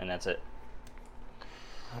initiative, and that's it.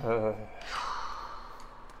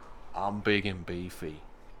 I'm big and beefy.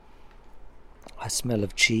 I smell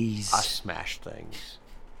of cheese. I smash things.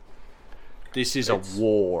 This is a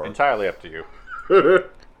war. Entirely up to you.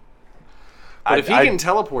 But if he can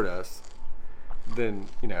teleport us, then,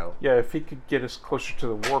 you know. Yeah, if he could get us closer to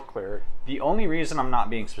the war cleric. The only reason I'm not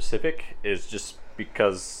being specific is just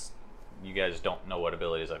because you guys don't know what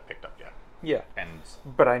abilities I've picked up yet. Yeah, And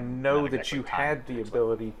but I know Not that exactly you time, had the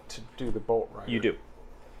ability to do the bolt rider. you do.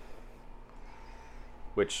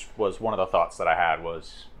 Which was one of the thoughts that I had,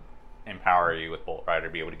 was empower you with Bolt Rider,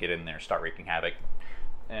 be able to get in there, start wreaking havoc,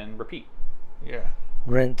 and repeat. Yeah.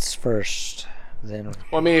 Rinse first, then.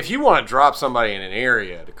 Well, I mean, if you want to drop somebody in an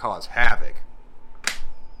area to cause havoc.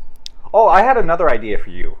 Oh, I had another idea for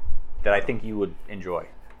you that I think you would enjoy.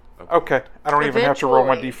 Okay, I don't even have to roll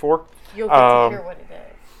my Eventually. d4. You'll get to hear what it is.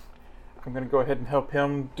 I'm going to go ahead and help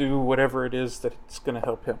him do whatever it is that's going to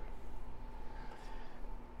help him.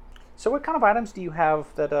 So what kind of items do you have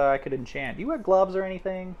that I could enchant? Do you have gloves or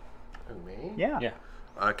anything? Who, me? Yeah. Yeah.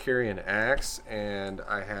 I carry an axe, and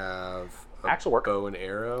I have a Axe will work. bow and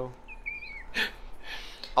arrow.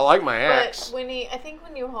 I like my axe. But I think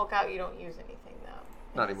when you Hulk out, you don't use anything though.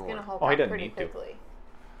 Not He's anymore. gonna Hulk Oh, he out doesn't pretty need to. quickly.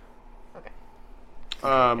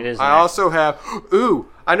 Okay. It is an I axe. also have. Ooh,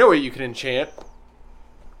 I know what you can enchant.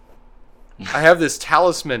 I have this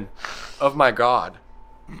talisman of my god.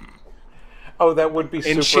 Oh, that would be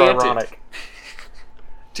super Enchanted. ironic.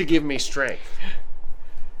 to give me strength.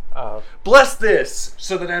 Bless this,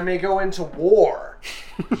 so that I may go into war.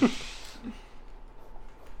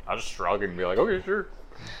 I'll just shrug and be like, okay, sure.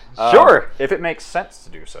 Sure. If it makes sense to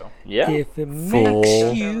do so. Yeah. If it makes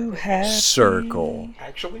you happy. Circle.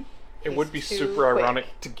 Actually, it He's would be too super quick. ironic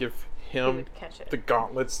to give He him would catch it. the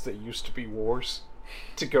gauntlets that used to be wars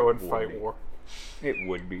to go and fight war. It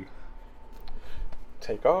would be.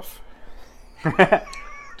 Take off.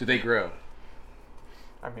 Do they grow?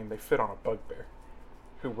 I mean, they fit on a bugbear,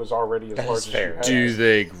 who was already as That large is as fair. you had. Do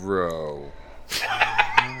they grow?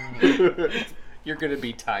 You're gonna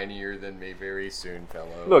be tinier than me very soon,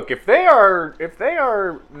 fellow. Look, if they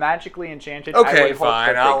are magically enchanted, I Okay, would hope fine.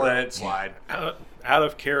 that they I'll grow. let it slide. Out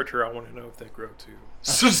of character, I want to know if they grow too.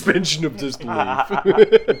 Suspension of disbelief.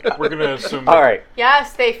 We're gonna assume. All right.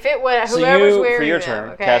 Yes, they fit So whoever's you, wearing for your them, turn,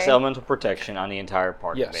 okay? cast elemental protection on the entire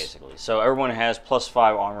party, Yes. basically. So everyone has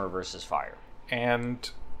 +5 armor versus fire. And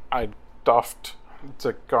I doffed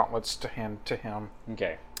the gauntlets to hand to him.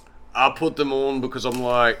 Okay. I put them on because I'm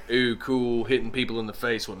like, ooh, cool, hitting people in the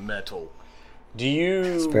face with metal. Do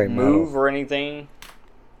you very move metal. or anything?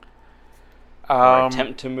 Or Um,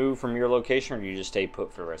 attempt to move from your location, or do you just stay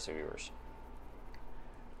put for the rest of yours?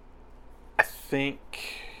 I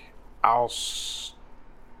think I'll.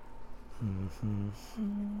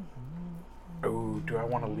 Oh, do I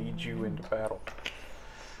want to lead you into battle?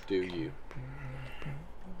 Do you?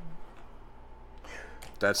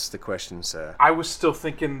 That's the question, sir. I was still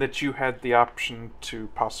thinking that you had the option to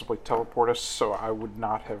possibly teleport us, so I would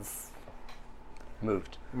not have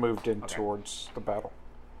Moved. moved in towards the battle.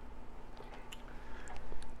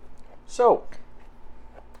 So,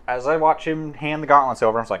 as I watch him hand the gauntlets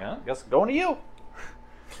over, I'm just like, I guess going to you.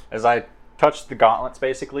 As I touch the gauntlets,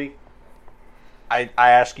 basically, I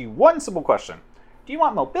ask you one simple question. Do you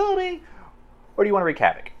want mobility, or do you want to wreak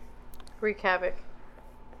havoc? Wreak havoc.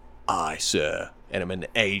 I, sir, and I'm an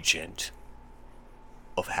agent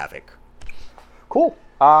of havoc. Cool.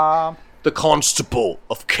 The constable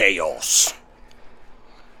of chaos.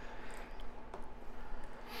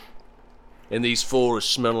 And these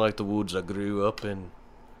forests smell like the woods I grew up in.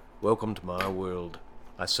 Welcome to my world,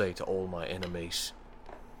 I say to all my enemies.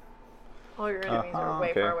 All your enemies are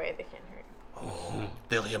way okay. far away. They can't hear you. Oh,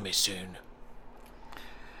 they'll hear me soon.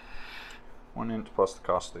 1 int plus the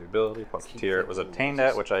cost of the ability plus the tier it was obtained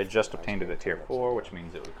at, which I just obtained it at tier 4, which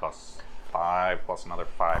means it would cost 5 plus another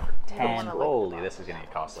 5 for 10. wanna look Holy, at this is gonna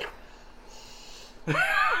get costly.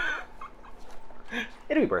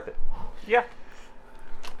 It'll be worth it. Yeah.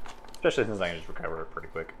 Especially since I can just recover it pretty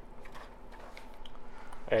quick.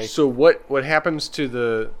 Hey, So what happens to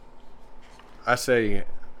the... I say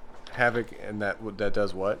havoc, and that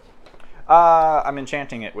does what? I'm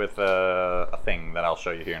enchanting it with a thing that I'll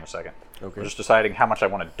show you here in a second. Okay. We're just deciding how much I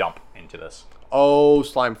want to dump into this. Oh,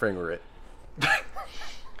 slime finger it.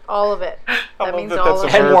 All of it. That means that all that's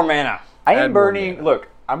of a it. 10 more mana. I Add am more burning. mana. Look,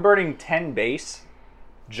 I'm burning 10 base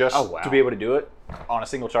just Oh, wow. to be able to do it on a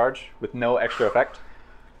single charge with no extra effect.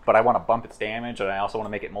 But I want to bump its damage, and I also want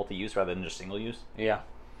to make it multi-use rather than just single use. Yeah.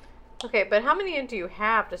 Okay, but how many do you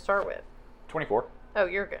have to start with? 24. Oh,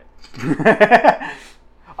 you're good.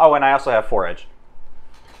 Oh, and I also have 4 edge.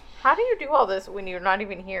 How do you do all this when you're not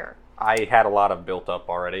even here? I had a lot of built up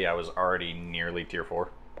already. I was already nearly tier 4.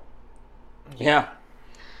 Yeah.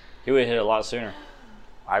 He would hit a lot sooner.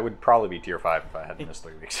 I would probably be tier 5 if I hadn't missed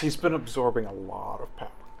 3 weeks. he's been absorbing a lot of power.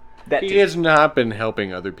 That He too. has not been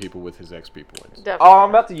helping other people with his XP points. Definitely. Oh, I'm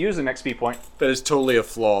about to use an XP point. That is totally a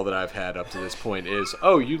flaw that I've had up to this point is,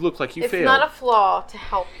 oh, you look like you It's failed. not a flaw to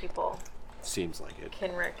help people, Seems like it.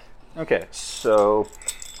 Kenrick. Okay, so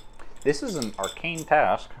this is an arcane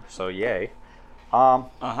task, so yay.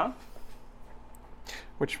 Uh-huh.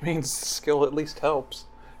 Which means skill at least helps.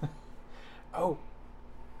 Oh.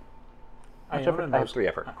 I have 3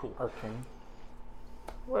 effort. Cool. Arcane.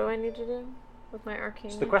 What do I need to do with my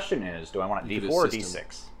arcane? So the question is, do I want You D4 could or assist him.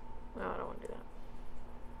 D6? No, I don't want to do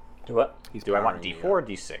that. Do what? He's Do I want powering D4 you or up.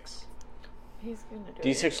 D6? He's gonna do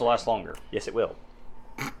it. D6 will last longer. Yes, it will.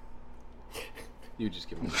 You just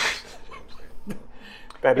give him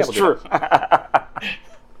That is we'll do true.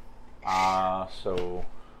 So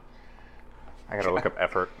I gotta look up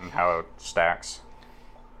effort and how it stacks.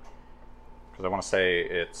 Because I want to say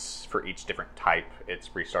it's for each different type, it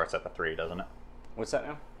restarts at the 3, doesn't it? What's that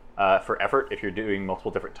now? For effort, if you're doing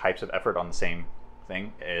multiple different types of effort on the same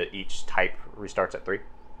thing, each type restarts at 3,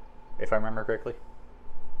 if I remember correctly.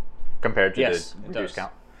 Compared to Yes, the it reduced does.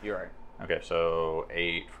 count. You're right. Okay, so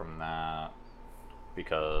 8 from that,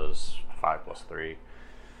 because 5 plus 3,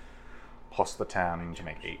 plus the 10 to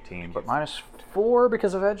make 18, but minus 4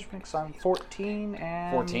 because of edge makes 14,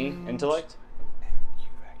 and... 14 intellect?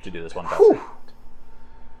 to do this one test.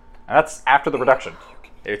 And that's after the reduction.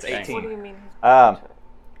 It's 18. What do you mean?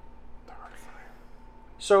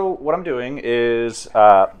 So what I'm doing is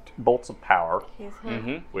bolts of power, He's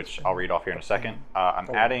him. which I'll read off here in a second. I'm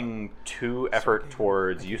adding 2 effort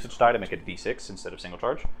towards usage die to make it d6 instead of single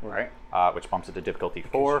charge, Right. which bumps it to difficulty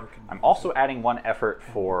 4. I'm also adding 1 effort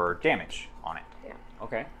for damage on it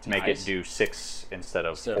Okay. to make it do 6 instead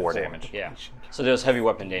of 4 damage. Yeah. So there's heavy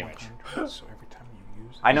weapon damage. So every time you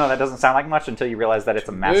use I know that doesn't sound like much until you realize that it's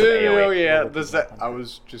a massive Oh AoE. yeah, does that? I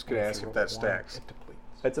was just gonna ask if that stacks.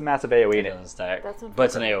 It's a massive AoE. It And doesn't stack, That's but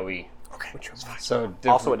it's an AoE. So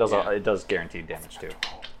also, it different- does guaranteed damage too,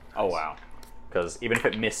 Oh wow. because even if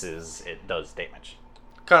it misses, it does damage.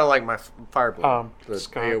 Kind of like my fire blade, the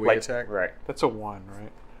Scott, AoE like- attack. Right. That's a 1,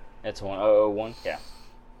 right? It's 1/001. Yeah.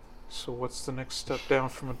 So what's the next step down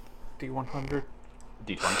from a D100?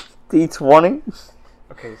 D20. D20.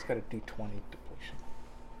 Okay, it's got a D20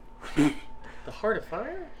 depletion. The Heart of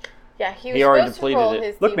Fire. Yeah, he was He already supposed to depleted roll it.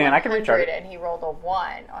 his Look, man, I can D100 recharge it. and he rolled a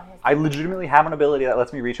 1 on his. I legitimately have an ability that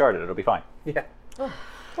lets me recharge it. It'll be fine. Yeah.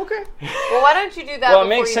 Okay. Well, why don't you do that? Well, it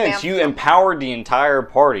before makes sense. vamp You someone? empowered the entire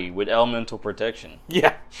party with elemental protection.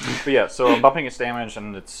 Yeah. But yeah, so I'm bumping its damage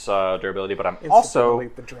and its durability, but I'm also Incidentally,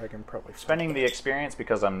 the dragon probably spending the experience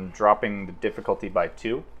because I'm dropping the difficulty by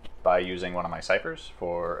 2 by using one of my ciphers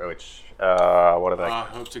for which what are they?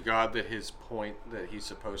 Hope to God that his point that he's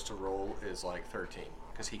supposed to roll is like 13,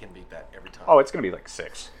 because he can beat that every time. Oh, it's gonna be like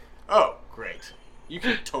 6. Oh, great. You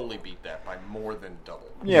can totally beat that by more than double.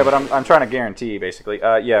 Yeah, but I'm trying to guarantee basically.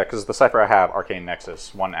 Yeah, because the cipher I have, Arcane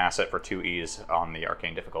Nexus, 1 asset for 2 E's on the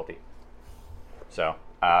arcane difficulty. So,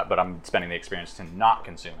 but I'm spending the experience to not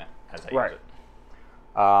consume it as I use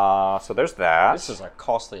it. So there's that. This is a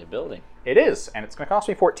costly ability. It is, and it's going to cost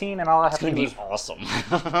me 14, and all I have It's to gonna do be is, awesome.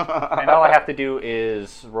 and all I have to do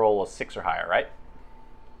is roll a 6 or higher, right?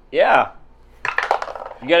 Yeah.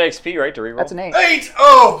 You got XP, right, to reroll? That's an 8. 8!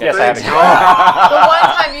 Oh! Yes, I have thank it. God. The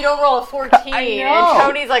one time you don't roll a 14, I know. and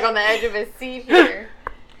Tony's like on the edge of his seat here.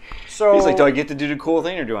 So He's like, do I get to do the cool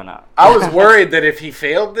thing or do I not? I was worried that if he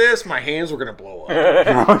failed this, my hands were going to blow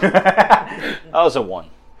up. That was a 1.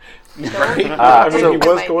 I mean, so he that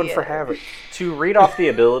was might going be for it. havoc. to read off the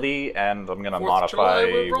ability, and I'm going to 4th of July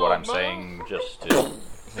modify went what wrong, I'm Mom. saying just to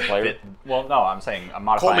fit. Well, no, I'm saying I'm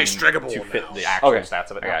Call modifying me Strigable to fit now. the actual Okay. stats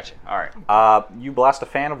of it. I got you. All right. You blast a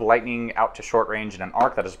fan of lightning out to short range in an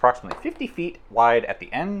arc that is approximately 50 feet wide at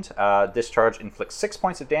the end. Discharge inflicts 6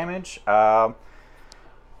 points of damage,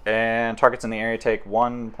 and targets in the area take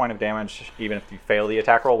 1 point of damage even if you fail the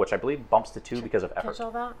attack roll, which I believe bumps to 2 because of effort. Catch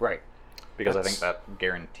all that? Right. Because I think that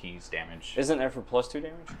guarantees damage. Isn't effort plus 2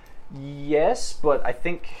 damage? Yes, but I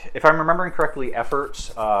think if I'm remembering correctly, effort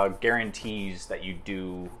guarantees that you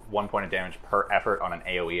do 1 point of damage per effort on an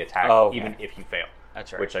AoE attack, Oh, okay. even if you fail.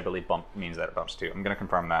 That's right. Which I believe means that it bumps 2. I'm going to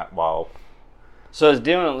confirm that while. So it's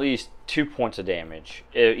dealing at least 2 points of damage,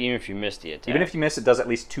 even if you miss the attack. Even if you miss, it does at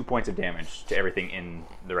least 2 points of damage to everything in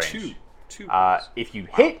the range. Two. If you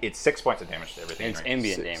hit, it's 6 points of damage to everything. And it's in range.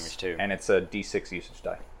 ambient 6. damage too. And it's a D6 usage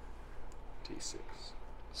die. D6.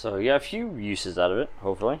 So you got a few uses out of it,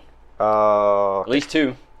 hopefully. At At least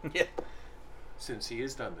 2. Yeah. Since he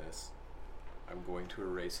has done this, I'm going to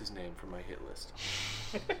erase his name from my hit list.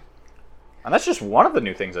 And that's just one of the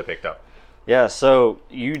new things I picked up. Yeah, so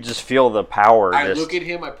you just feel the power. I just- look at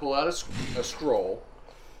him, I pull out a scroll.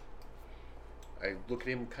 I look at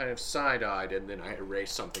him kind of side-eyed, and then I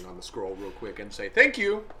erase something on the scroll real quick and say, "Thank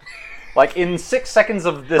you." Like in 6 seconds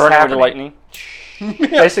of this burn it with happening, the lightning.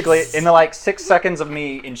 basically in the 6 seconds of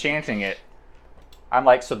me enchanting it, I'm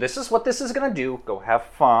like, so this is what this is gonna do. Go have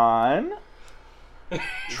fun.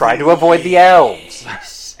 Try to avoid the elves.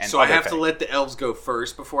 And So I other have to things. let the elves go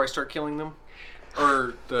first before I start killing them,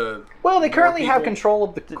 or the. Well, they more currently have people? control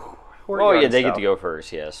of the. Oh yeah, they get to go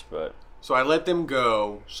first, yes, but So I let them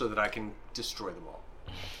go so that I can destroy them all.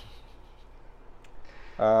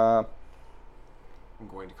 I'm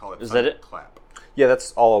going to call it. Is that it? Clap. Yeah,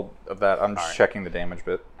 that's all of that. I'm just Alright. checking the damage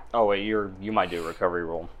bit. oh wait, you might do a recovery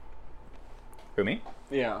roll. Who, me?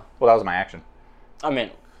 Yeah, Well, that was my action. I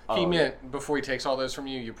meant He meant before he takes all those from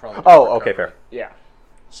you, you probably. Oh, do okay, recovery. fair. yeah.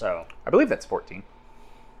 So I believe that's 14.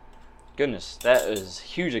 goodness, that is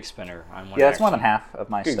huge expender. On one Yeah, that's more action. than half of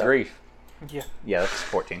my Good stuff. grief! Yeah, that's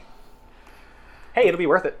 14. Hey, it'll be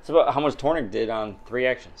worth it. It's about how much Tornik did on 3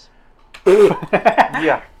 actions.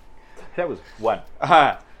 Yeah. That was 1.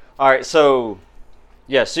 All right, so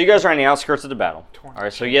yeah, so you guys are on the outskirts of the battle. All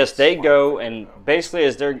right, so yes, they go, and basically,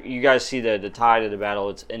 as you guys see the tide of the battle,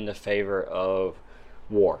 it's in the favor of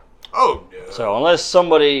war. Oh no. So unless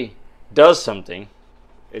somebody does something,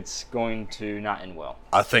 it's going to not end well.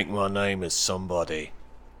 I think my name is somebody.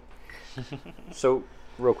 So,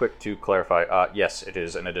 real quick to clarify, yes, it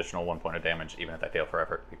is an additional 1 point of damage, even if I fail for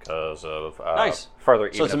effort, because of Nice.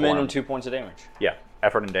 further. So it's a minimum 2 points of damage. Yeah,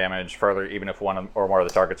 effort and damage. Further, even if one or more of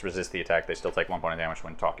the targets resist the attack, they still take 1 point of damage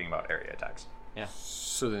when talking about area attacks. Yeah.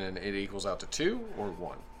 So then it equals out to 2 or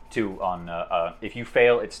 1? 2 on. If you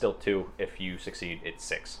fail, it's still 2. If you succeed, it's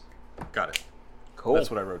 6. Got it. Cool.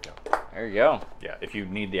 That's what I wrote down. There you go. Yeah, if you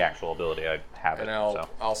need the actual ability, I have it. And so.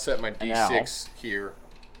 I'll set my now- D6 here.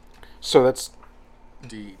 So that's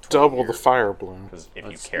D20 double here. the fire balloon. Because if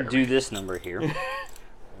Let's you care. do this number here. 1,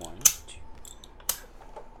 2.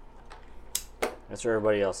 That's where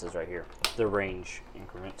everybody else is right here. The range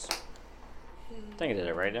increments. I think I did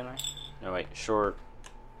it right, didn't I? No, wait. Short.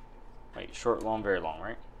 Wait, short, long, very long,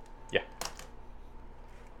 right? Yeah,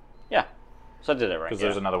 Yeah. So I did it right. because Yeah.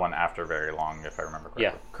 there's another one after very long, if I remember correctly.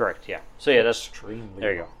 Yeah, correct. Yeah. So yeah, that's Extremely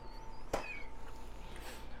there you go.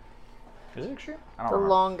 Is it extreme? I The don't remember.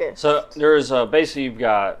 longest. So there's basically you've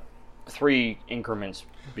got 3 increments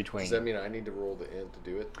between. Does that mean I need to roll the end to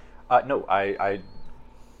do it? No, I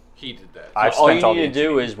He did that. I've all spent you all need the to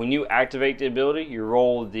do HP. is when you activate the ability, you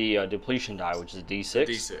roll the depletion die, which is a D6.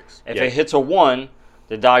 D6. If Yeah. it hits a 1,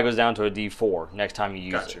 the die goes down to a D4 next time you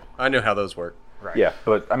use Gotcha. it. I know how those work. Right. Yeah,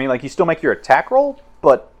 but I mean, like you still make your attack roll,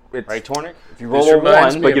 but it's Right, Tornik? If you This roll a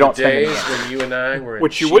reminds 1, me but of you don't the spend any days when you and I were in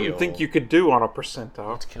Which you wouldn't Shield. think you could do on a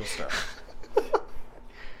percentile. Kill stuff.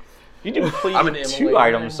 you deplete I'm an 2 Emily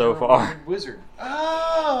items so far. Wizard.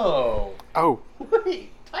 Oh. Oh,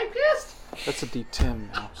 Wait. Typecast? that's a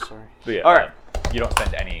D10 now. Sorry. but yeah, All right. you don't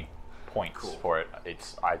spend any points for it.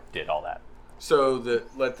 I did all that. So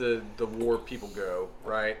let the war people go,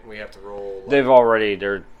 right? We have to roll.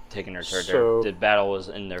 They're taking their turn. So- The battle is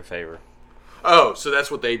in their favor. Oh, so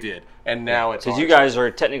that's what they did, and now it's Because our you guys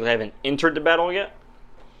are technically haven't entered the battle yet.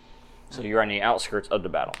 So you're on the outskirts of the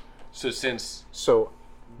battle. turn. So since So,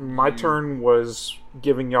 my turn was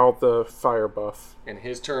giving y'all the fire buff. and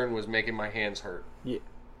his turn was making my hands hurt. Yeah.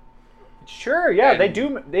 Sure, yeah, And-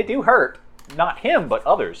 they do hurt. Not him, but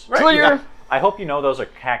others. Clear. Yeah. I hope you know those are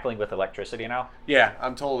cackling with electricity now. Yeah,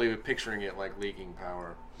 I'm totally picturing it like leaking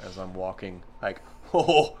power. As I'm walking, like,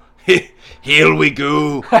 oh, here we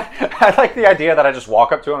go. I like the idea that I just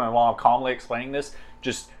walk up to him and while I'm calmly explaining this,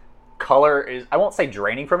 just color is, I won't say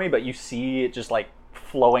draining from me, but you see it just like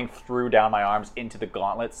flowing through down my arms into the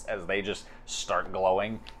gauntlets as they just start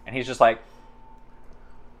glowing. And he's just like,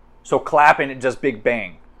 so clap and it just big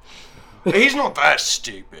bang. He's not that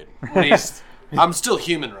stupid. I'm still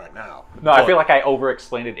human right now. No, I feel like I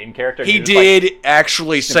over-explained it in character. He You're just like, did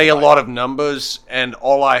actually say a lot of numbers, and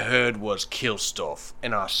all I heard was kill stuff,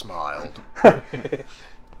 and I smiled.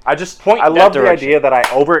 I just Point I that love the direction. idea that I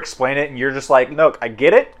over-explain it and you're just like, look, I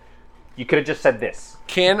get it. You could have just said this.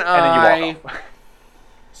 Can And I? then you walk off.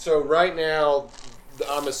 So right now,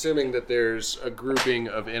 I'm assuming that there's a grouping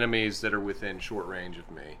of enemies that are within short range of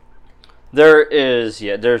me. There's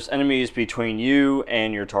enemies between you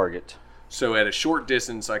and your target. So at a short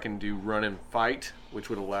distance, I can do run and fight, which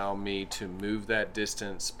would allow me to move that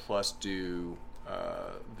distance plus do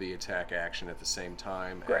the attack action at the same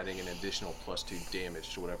time, adding an additional +2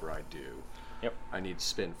 damage to whatever I do. Yep. I need to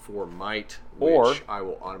spend 4 might, Or- which I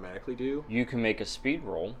will automatically do. You can make a speed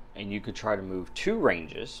roll, and you could try to move 2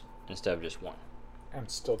 ranges instead of just 1. And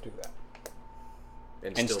still do that.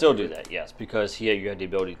 And still do that, yes, because you have the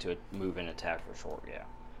ability to move and attack for short, yeah.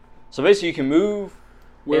 So basically, you can move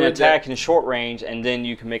Where and would attack that- in short range, and then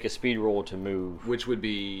you can make a speed roll to move. Which would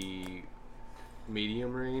be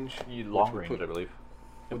medium range. Long Which range, would I believe.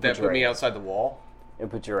 Would that put me outside the wall? It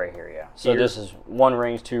puts you right here, yeah. So Here? this is 1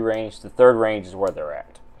 range, 2 range. The 3rd range is where they're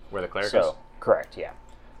at. Where the cleric is? So correct, yeah.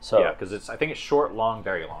 So Yeah, because I think it's short, long,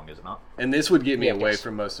 very long, is it not? And this would get me Yeah, away yes.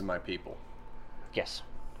 from most of my people. yes,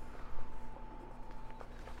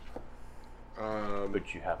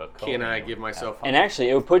 But you have a cone Can I and give you myself? and actually,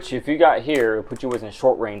 it would put you if you got here. It would put you within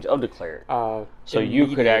short range of the cleric. So you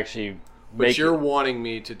could immediate- actually But make. you're wanting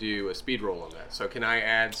me to do a speed roll on that. So can I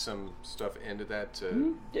add some stuff into that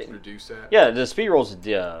to reduce that? Yeah, the speed rolls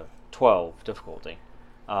is 12 difficulty,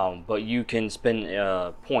 but you can spend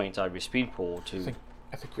points out of your speed pool to.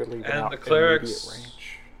 I think you're leaving And out the clerics- immediate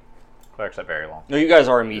range. Cleric's at very long. No, you guys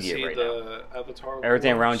are Is immediate he right now. the avatar? of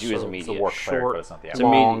Everything war? around you is So It's the immediate. war cleric, Short, but it's not the It's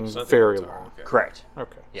avatar. immediate. long, It's not the very avatar, long. okay. Correct.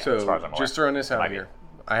 Okay. Yeah. So as far as I'm aware. just throwing this Might out be. here,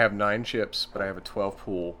 I have 9 chips, but I have a 12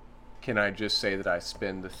 pool. Can I just say that I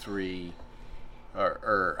spend the 3,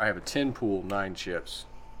 or I have a 10 pool, 9 chips?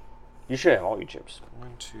 You should have all your chips.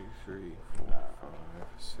 1, 2, 3, 4, 5,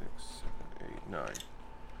 6, 7, 8, 9.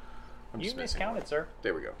 I'm You just missing miscounted, one. sir.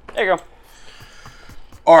 There we go. There you go.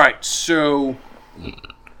 All right, so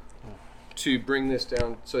to bring this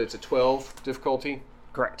down, so it's a 12 difficulty.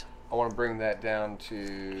 Correct. I want to bring that down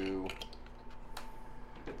to...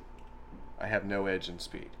 I have no edge in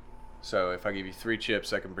speed. So if I give you 3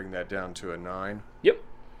 chips, I can bring that down to a 9. Yep.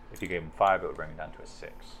 If you gave him 5, it would bring it down to a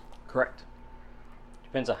 6. Correct.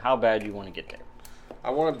 Depends on how bad you want to get there. I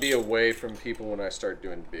want to be away from people when I start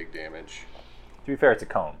doing big damage. To be fair, it's a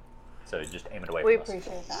cone, so just aim it away We from us.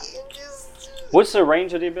 appreciate that. What's the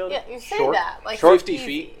range of the ability? Yeah, you say Short. that. Like 50 easy.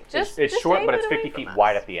 feet. It's Just short, aim but it it's away 50 from feet us.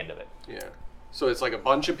 wide at the end of it. Yeah. So it's like a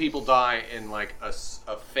bunch of people die in like a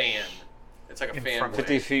fan. It's like a In fan. front-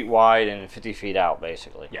 50 feet wide and 50 feet out,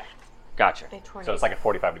 basically. Yeah. Gotcha. A tornado. So it's like a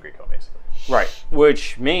 45-degree cone, basically. Right.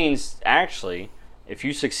 Which means, actually, if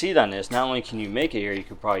you succeed on this, not only can you make it here, you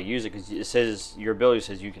could probably use it, because it says, your ability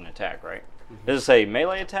says you can attack, right? Does it say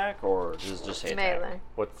melee attack, or does it just say attack? Melee.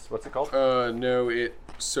 What's it called? No,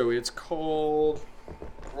 it's called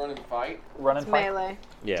Run and Fight. Run and fight. Melee.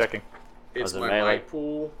 Yeah. Checking. It's it my melee? right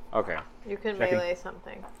pool. Okay. You can Checking. melee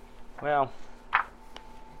something. Well,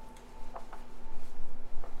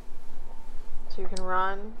 So you can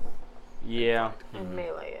run yeah. and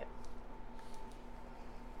melee it.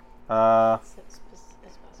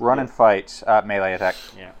 Run and fight. Melee attack.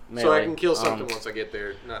 Yeah. So I Melee. can kill something once I get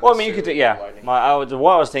there. Not Well, I mean, you could do, necessarily yeah. lightning.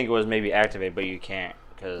 What I was thinking was maybe activate, but you can't,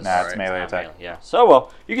 because Nah, it's Alright. melee attack. Yeah. So,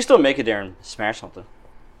 well, you can still make it there and smash something.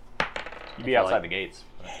 You'd be outside the gates.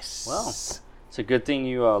 Well, it's a good thing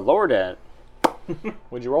you lowered that.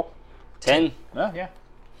 What'd you roll? 10. Oh, yeah.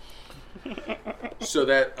 So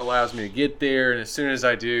that allows me to get there, and as soon as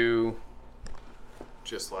I do,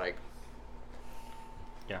 just like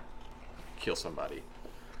Yeah. kill somebody.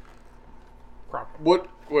 Proper. What?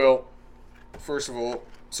 Well, first of all,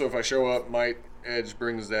 so if I show up, my edge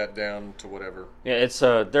brings that down to whatever. Yeah, it's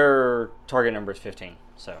their target number is 15,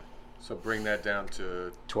 so So bring that down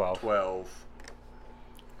to 12. 12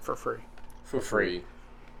 For free. for free.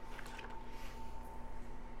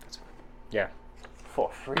 Yeah. For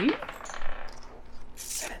free?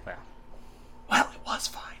 Well, Well, it was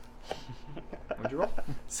fine. What'd you roll?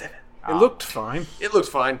 7. It looked fine. It looks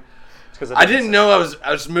fine. Because I didn't know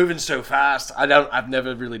I was moving so fast. I've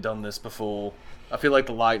never really done this before. I feel like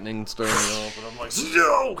the lightning's throwing me off, and I'm like,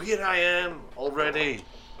 no, here I am already.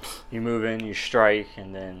 you move in, you strike,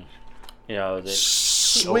 and then, the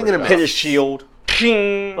Swinging him hit his shield.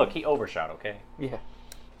 Ping! Look, he overshot, okay? Yeah.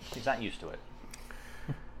 He's not used to it.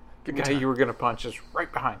 The guy you were going to punch is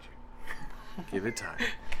right behind you. Give it time.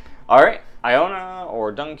 All right, Iona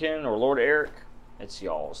or Duncan or Lord Eric, it's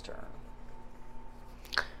y'all's turn.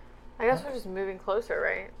 I guess we're just moving closer,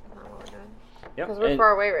 right? Is that what we're doing? Yep. Because we're and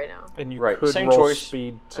far away right now. And you Right, could same roll choice.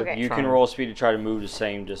 speed to Okay. You try can and- roll speed to try to move the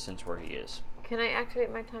same distance where he is. Can I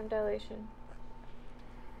activate my time dilation?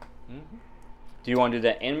 Do you want to do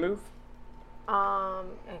that and move? Can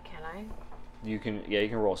I? You can. Yeah, you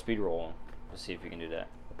can roll a speed roll to see if you can do that.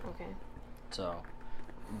 Okay. So,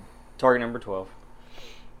 target number 12.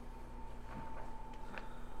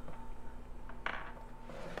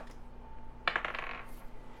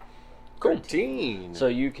 Cool. 13. So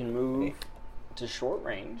you can move to short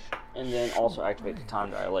range and then also activate the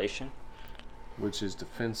time dilation. Which is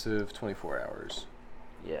defensive 24 hours.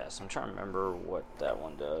 Yes, I'm trying to remember what that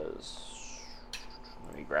one does.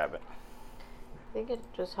 Let me grab it. I think it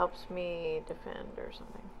just helps me defend or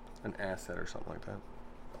something. An asset or something like that.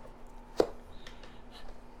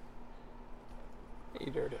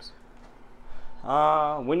 There it is.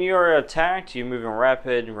 When you are attacked, you move in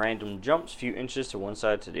rapid, random jumps, few inches to one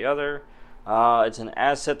side to the other. It's an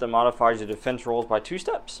asset that modifies your defense rolls by 2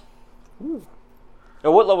 steps. Ooh.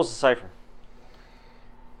 Oh, what level's the cipher?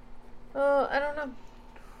 I don't know.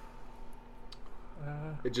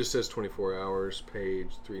 It just says 24 hours, page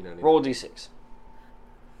 390. Roll a d6.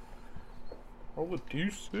 Roll a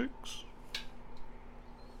d6.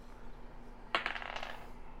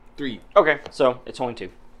 3. Okay, so it's only 2.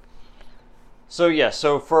 So yeah,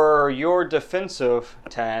 so for your defensive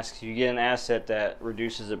tasks, you get an asset that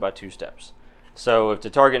reduces it by 2 steps. So if the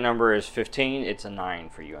target number is 15, it's a 9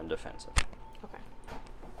 for you on defensive. Okay.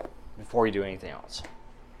 Before you do anything else.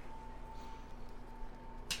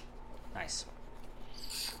 Nice.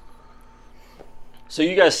 So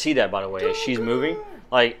you guys see that, by the way, as she's moving.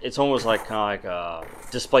 Like, it's almost like kind of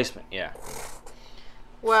like displacement, yeah.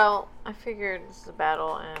 Well, I figured this is a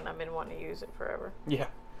battle and I've been wanting to use it forever. Yeah.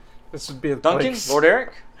 This would be a Duncan, place. Lord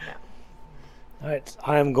Eric? All right,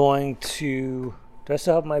 I'm going to. Do I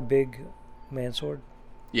still have my big man sword?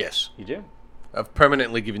 Yes. You do. I've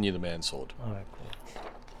permanently given you the man sword. All right,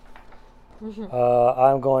 cool.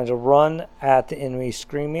 I'm going to run at the enemy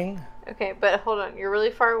screaming. Okay, but hold on. You're really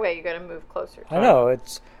far away. You got to move closer. I know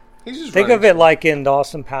it's. He's just Think running of it like in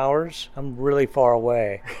Austin Powers. I'm really far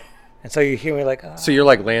away. And so you hear me like, So you're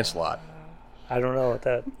like Lancelot, I don't know what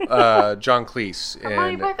that. John Cleese, A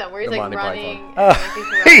Monty and Python, where he's the like Monty running, Python.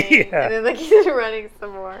 and then he's running, Yeah. and then like he's running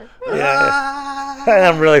some more. Yeah. And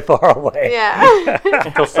I'm really far away. Yeah.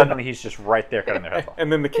 Until suddenly he's just right there cutting their head off.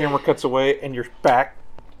 And then the camera cuts away, and you're back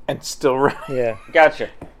and still running. Yeah. Gotcha.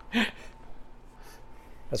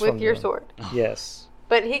 That's what With I'm your doing. sword. Yes.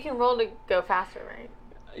 But he can roll to go faster, right?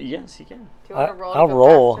 Yes, you can. Do you want to roll I'll to go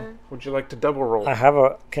roll. faster? Would you like to double roll?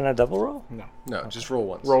 Can I double roll? No, just roll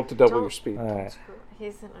once. Roll to double Don't- your speed. All right. He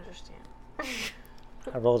doesn't understand.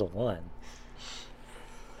 I rolled a 1.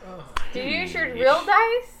 Did you use your real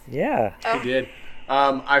dice? Yeah. He did.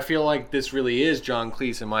 I feel like this really is John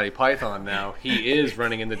Cleese and Monty Python now. He is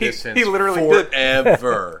running in the distance he literally did.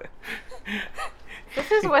 forever. This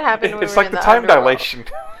is what happened when It's we were like in the the time underworld. dilation.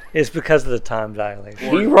 It's because of the time dilation.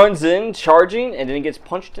 He runs in, charging, and then he gets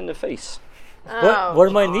punched in the face. Oh, What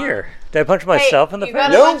am I God. near? Did I punch myself in the you face? got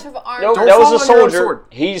a No, bunch of armor. no, Don't that was fall a on your own soldier. sword.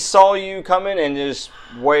 He saw you coming and just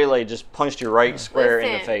waylaid, just punched you right square in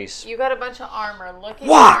the Listen, face. You got a bunch of armor. Look at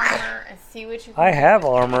Whack! your armor and see what you can I do have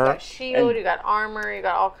with it. armor. You got shield, you got armor, you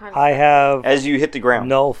got all kinds I of have As you hit the ground.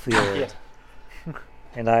 null field.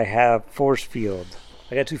 And I have force field.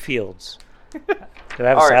 I got 2 fields. Do I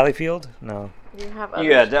have a All right. Sally field? No. You have other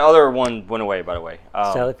Yeah, the other one went away, by the way.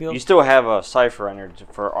 Sally field? You still have a cipher under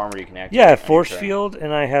for armor you can activate. Yeah, I have on your force turn. field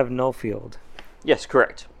and I have null field. Yes,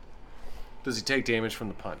 correct. Does he take damage from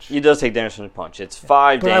the punch? He does take damage from the punch. It's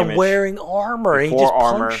 5 But damage. I'm wearing armor and he Before just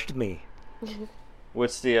armor. punched me.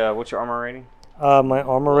 What's your armor rating? My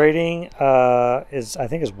armor rating is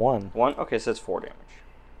 1. 1? Okay, so that's 4 damage.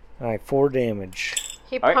 Alright, 4 damage.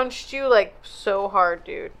 He All right. punched you like so hard,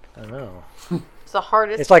 dude. I know. It's the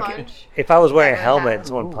hardest It's like punch. if I was wearing a ever helmet had. and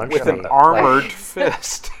someone punched With me. an armored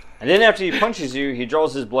fist. And then after he punches you, he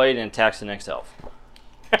draws his blade and attacks the next elf.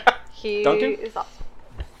 He Duncan? is awesome.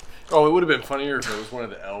 Oh, it would have been funnier if it was one of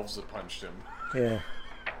the elves that punched him. Yeah.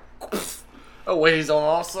 Oh, wait, he's on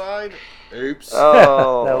our side? Oops.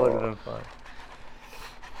 Oh. That would have been fun.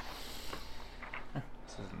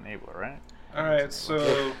 This is enabler, right? Alright,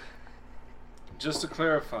 so just to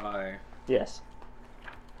clarify, Yes.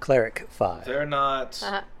 Cleric 5. they're not.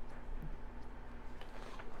 Uh-huh.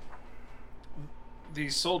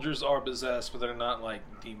 These soldiers are possessed, but they're not like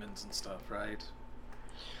demons and stuff, right?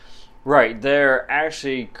 Right, they're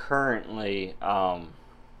actually currently, not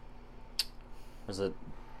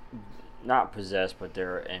possessed, but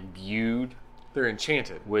they're imbued They're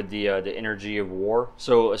enchanted. with the energy of war.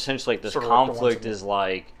 So essentially, like, this Sort of like the ones conflict in- is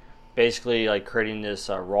like basically like creating this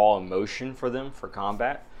raw emotion for them for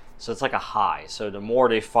combat. So it's like a high. So the more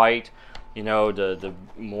they fight, the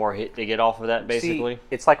more hit they get off of that. Basically, See,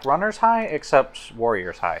 it's like runner's high, except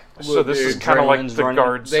warrior's high. So this is Dude, kind of like adrenaline's the running.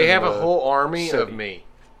 guards. They in have a the whole army of city. me.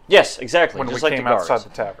 yes, exactly. When just we like came the guards. outside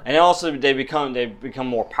the tavern. And also they become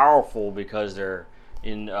more powerful because they're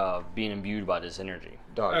being imbued by this energy.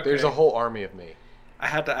 Dog, Okay. there's a whole army of me. I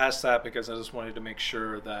had to ask that because I just wanted to make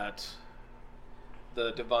sure that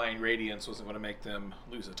the divine radiance wasn't going to make them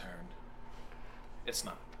lose a turn. It's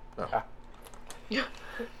not.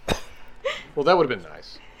 Well, that would have been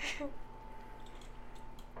nice.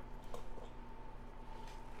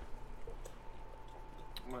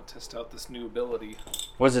 I'm going to test out this new ability.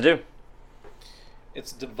 What does it do?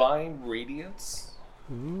 It's divine radiance.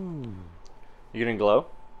 Ooh. You gonna glow?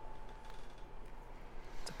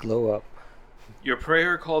 To glow up. Your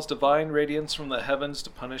prayer calls divine radiance from the heavens to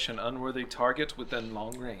punish an unworthy target within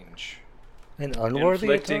long range, An unworthy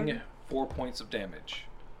inflicting target? 4 points of damage.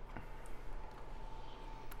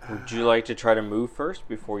 Would you like to try to move first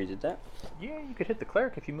before you did that? Yeah, you could hit the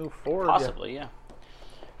cleric if you move forward. Possibly, yeah.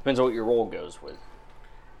 Depends on what your roll goes with.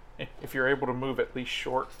 If you're able to move at least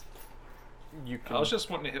short, you can. I was just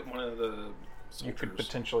wanting to hit one of the soldiers. You could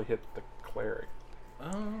potentially hit the cleric.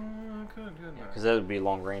 Good. Because that would be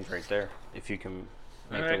long range right there. If you can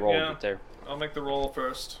make Alright, the roll yeah. get there. I'll make the roll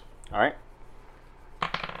first. All right.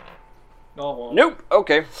 No, I won't. Nope.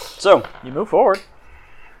 Okay. So. You move forward.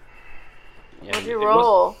 Yeah, What'd you- you It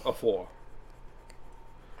roll? was a 4.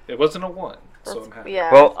 It wasn't a 1, so I'm happy.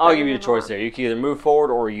 Yeah. Well, it's I'll better give you a than choice one. there. You can either move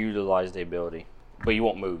forward or utilize the ability. But you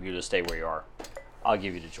won't move. You just stay where you are. I'll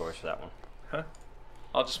give you the choice for that one.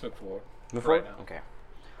 I'll just move forward. Move Right forward? now. Okay.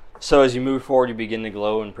 So as you move forward, you begin to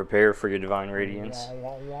glow and prepare for your divine radiance.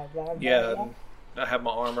 Yeah, and I have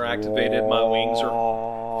my armor activated. My wings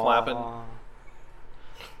are flapping.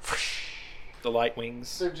 The light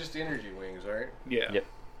wings. They're just energy wings, right? Yeah. Yep.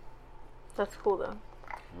 That's cool though.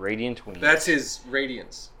 Radiant wings. That's his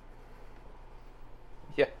radiance.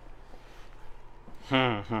 Yeah.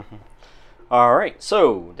 All right.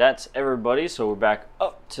 So that's everybody. So we're back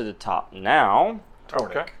up to the top now.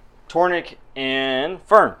 Okay. Tornik and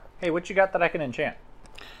Fern. Hey, what you got that I can enchant?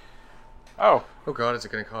 Oh, Oh god, is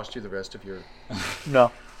it going to cost you the rest of your...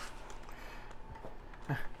 No.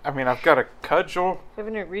 I mean, I've got a cudgel. We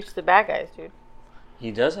haven't even reached the bad guys, dude. He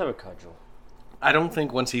does have a cudgel. I don't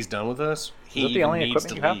think once he's done with us, he that the even only needs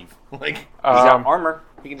to equipment leave. Like, He's got Um, armor.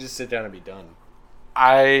 he can just sit down and be done.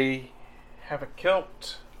 I have a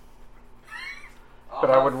kilt. But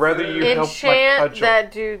I would rather you help my Enchant cudgel.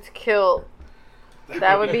 that dude's kilt.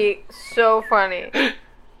 That would be so funny.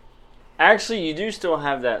 Actually, you do still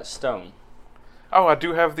have that stone. Oh, I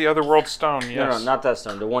do have the Otherworld stone, yes. No, not that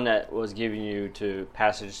stone. The one that was giving you to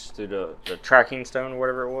passage through the tracking stone,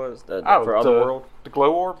 whatever it was. For Otherworld. The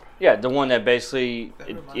glow orb? Yeah, the one that basically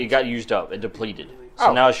it got used up. It depleted.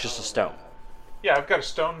 So now it's just a stone. Yeah, I've got a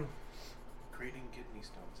stone. Creating kidney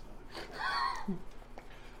stones.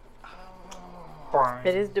 Fine.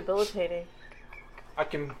 It is debilitating. I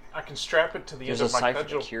can strap it to the There's end a of my cipher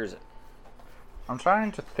cudgel. that cures it. I'm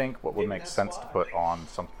trying to think what would make sense to put on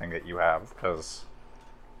something that you have, because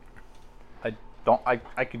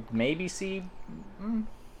I could maybe see.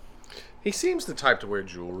 He seems the type to wear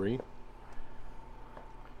jewelry.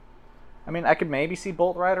 I mean, I could maybe see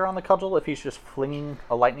Bolt Rider on the cudgel if he's just flinging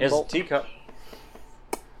a lightning It's a bolt. teacup.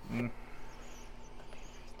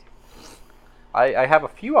 I have a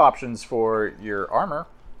few options for your armor.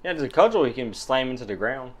 Yeah, the cudgel he can slam into the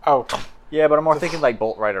ground. Oh, Yeah, but I'm more thinking like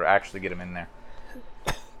Bolt Rider actually get him in there.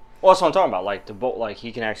 Well, that's what I'm talking about. Like the bolt, like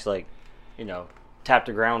he can actually, tap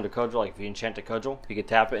the ground with the cudgel. Like if you enchant the cudgel, he could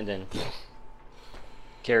tap it and then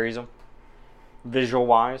carries him. Visual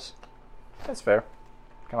wise, That's fair.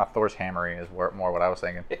 Kind of Thor's hammery is more what I was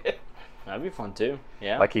thinking. that'd be fun too.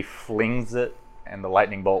 Yeah. Like he flings it, and the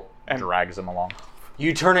lightning bolt drags him along.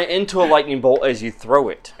 You turn it into a lightning bolt as you throw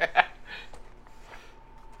it.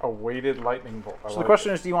 a weighted lightning bolt. So the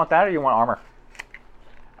question is, do you want that or you want armor?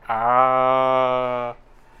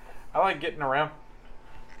 I like getting around.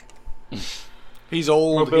 He's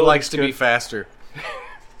old. He Mobility's likes to be good. faster.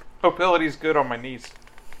 Mobility's good on my knees.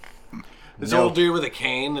 This old dude with a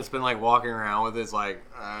cane that's been like walking around with his like,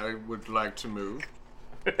 I would like to move.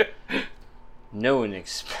 No one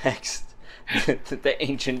expects the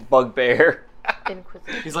ancient bugbear.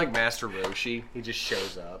 Inquisitive. He's like Master Roshi. He just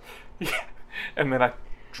shows up. And then I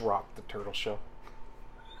drop the turtle shell.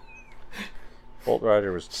 Bolt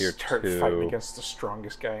Rider was tier Start 2. fighting against the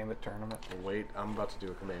strongest guy in the tournament. Wait, I'm about to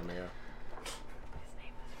do a Kamehameha.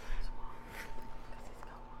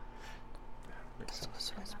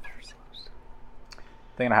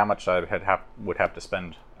 Thinking of how much I would have to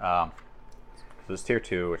spend. So it's tier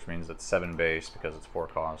 2, which means it's 7 base because it's 4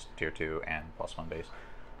 cost, tier 2, and +1 base.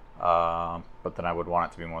 But then I would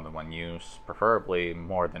want it to be more than 1 use, preferably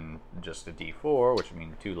more than just a D4, which would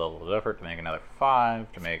mean 2 levels of effort to make another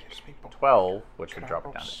 5, to make 12, which would drop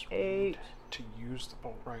it down to 8. To use the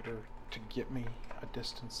Bolt Rider to get me a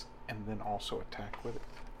distance and then also attack with it.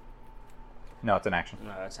 No, it's an action. No,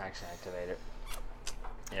 that's actually activated.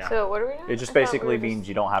 Yeah. So what are we doing? It just I thought we basically were means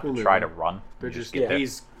you don't have to We're try to moving. run. They're You just get there.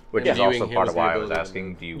 he's Which is imbuing also him part with of the why I was ability to asking,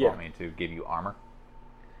 move. do you Yeah. want me to give you armor?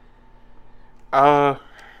 I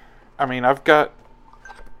mean, I've got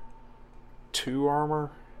 2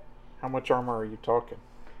 armor. How much armor are you talking?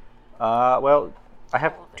 Well, I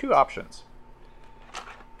have 2 options.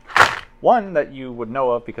 One that you would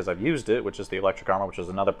know of because I've used it, which is the electric armor, which is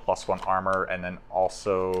another +1 armor, and then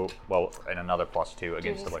also, and another +2 Dude,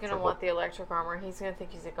 against he's gonna electric, want the electric armor. He's gonna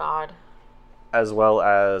think he's a god. as well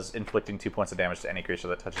as inflicting 2 points of damage to any creature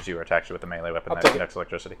that touches you or attacks you with a melee weapon that take it. conducts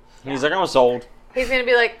electricity. He's like, I'm sold. He's gonna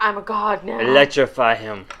be like, I'm a god now. Electrify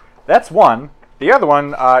him. That's one. The other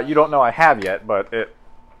one, you don't know I have yet, but it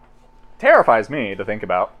terrifies me to think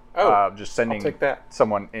about. Just sending take that.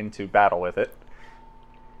 someone into battle with it.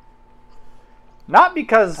 Not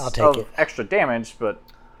because I'll take of it. extra damage, but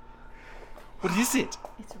What is it?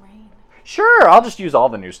 It's rain. sure, I'll just use all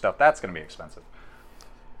the new stuff. That's going to be expensive.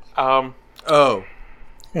 Oh.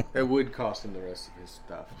 It would cost him the rest of his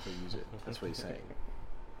stuff to use it. That's what he's saying.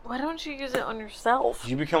 Why don't you use it on yourself?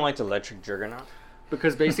 You become like the electric juggernaut.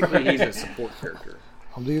 Because basically he's a support character.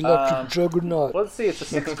 I'm the electric juggernaut. Let's see, it's a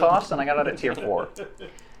 6 cost, and I got it at tier 4.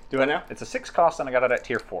 Do I now? It's a 6 cost, and I got it at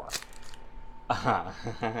tier 4.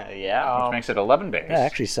 Yeah. Which makes it 11 base. That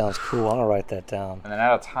actually sounds cool. I'm gonna write that down. And then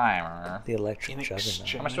out of timer. The electric In juggernaut.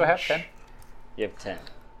 exchange- How much do I have? 10? You have 10.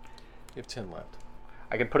 You have 10 left.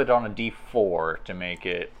 I could put it on a D4 to make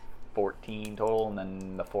it 14 total, and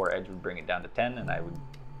then the 4 edge would bring it down to 10, and I would...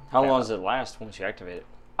 How long does it last once you activate it?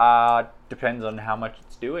 Depends on how much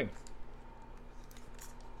it's doing.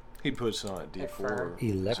 He puts on a D4.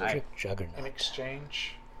 Electric In juggernaut.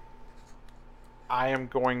 exchange, I am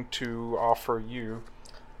going to offer you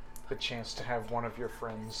the chance to have one of your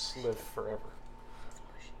friends live forever.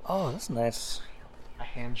 Oh, that's nice. I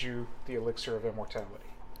hand you the elixir of immortality.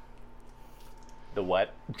 The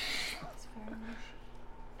what?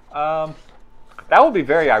 That would be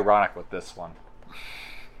very ironic with this one.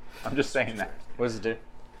 I'm just saying that. What does it do?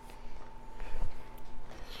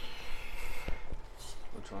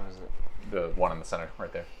 Which one is it? The one in the center,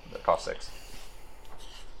 right there. That costs 6.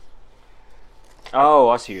 Oh,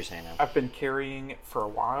 I see what you're saying now. I've been carrying it for a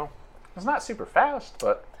while. It's not super fast,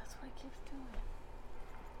 but That's what it keeps doing.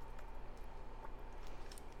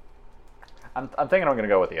 I'm thinking I'm going to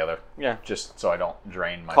go with the other. Yeah. Just so I don't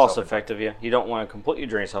drain myself. Cost effective, yeah. You don't want to completely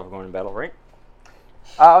drain yourself going to battle, right?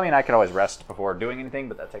 I mean, I could always rest before doing anything,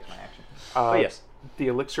 but that takes my action. But yes. The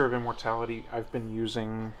elixir of immortality I've been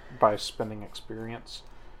using by spending experience,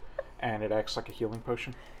 and it acts like a healing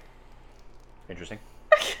potion Interesting.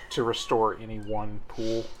 to restore any one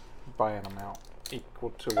pool by an amount equal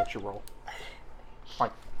to what you roll.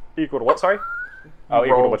 Like, Equal to what, sorry? Oh,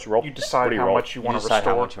 equal to what you roll? You What decide do you how roll? much you want to decide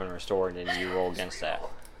restore. how much you want to restore, and then you roll against that.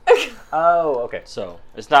 Oh, okay. So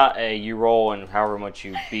it's not a you roll and however much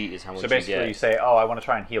you beat is how much So basically you you get. say, oh, I want to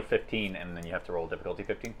try and heal 15, and then you have to roll difficulty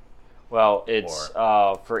 15? Well, it's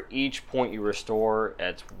for each point you restore,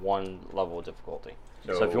 it's 1 level of difficulty.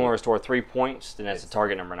 So if you want to restore 3 points, then that's the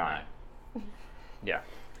target number 9. Yeah.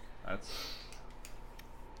 That's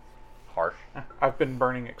harsh. I've been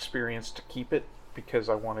burning experience to keep it because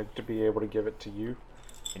I wanted to be able to give it to you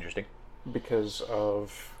Interesting. because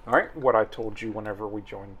of All right. what I told you whenever we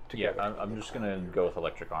joined Yeah, together. I'm just going to go with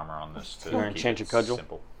electric armor on this to You're gonna keep enchant it your cudgel?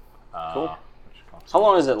 simple. Cool. Which costs- How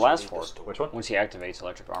long does it last for? Which one? Once he activates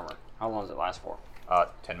electric armor, how long does it last for?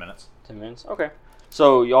 10 minutes. 10 minutes? Okay.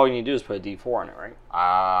 So all you need to do is put a D4 on it, right?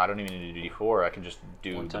 I don't even need to do D4. I can just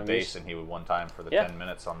do the One-time base use? and heal one time for the Yeah. 10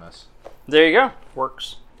 minutes on this. There you go.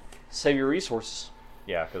 Works. Save your resources.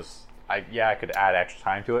 Yeah, because I could add extra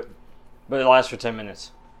time to it. But it lasts for 10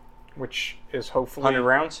 minutes. Which is hopefully 100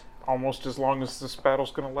 rounds? almost as long as this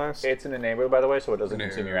battle's going to last. It's in a neighborhood, by the way, so it doesn't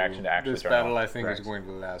consume your action to actually This turn battle, off. I think, is Correct. going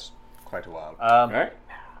to last quite a while. All right.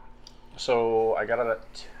 So I got it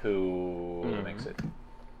at 2. Mhm. That makes it.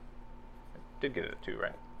 I did get it at 2,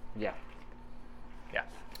 right? Yeah. Yeah,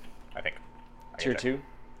 I think. I Tier can check. 2?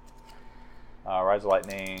 Rise of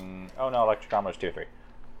Lightning. Oh no, Electric Armor is tier 3.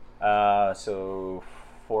 So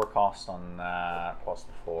 4 costs on that, plus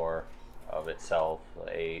the 4 of itself,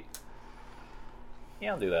 8.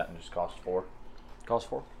 Yeah, I'll do that and just cost 4. Cost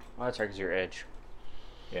 4? Oh, that's right, because you're edge.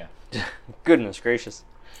 Yeah. Goodness gracious.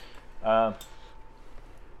 Um,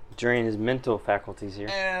 Drain his mental faculties here.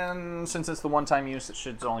 and since it's the one-time use, it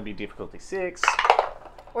should only be difficulty 6.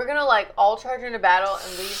 We're gonna like all charge into battle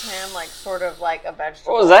and leave him like sort of like a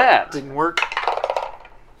vegetable. What was that? Didn't work.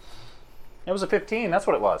 It was a 15. That's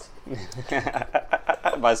what it was.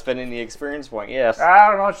 By spending the experience point, yes. I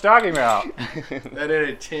don't know what you're talking about. That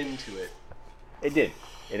added 10 to it. It did.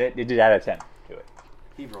 It did add a 10 to it.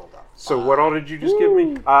 He rolled up. So what all did you just give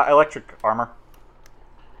me? Electric armor.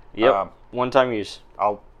 Yep. One-time use.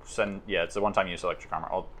 I'll send. Yeah, it's a one-time use electric armor.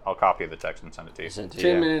 I'll copy the text and send it to you. Sent to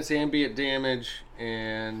 10 you. minutes ambient damage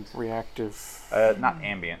and Reactive. Not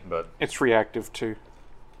ambient, but It's reactive too.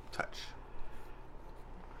 touch.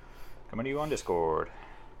 coming to you on Discord.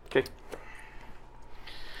 Okay.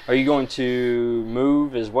 Are you going to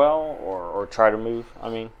move as well, or try to move? I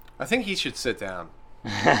mean, I think he should sit down.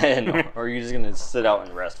 no. Or are you just going to sit out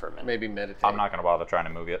and rest for a minute? Maybe meditate. I'm not going to bother trying to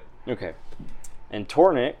move yet. Okay. And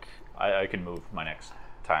Tornik, I can move my next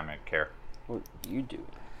time I care. what are you doing?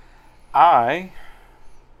 I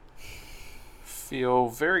feel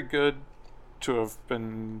very good to have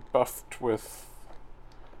been buffed with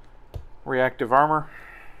reactive armor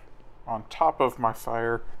on top of my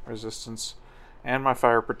fire resistance and my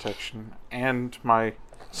fire protection and my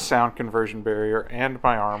sound conversion barrier and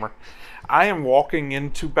my armor. I am walking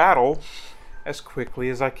into battle as quickly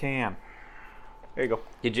as I can. There you go.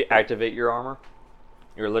 Did you activate your armor?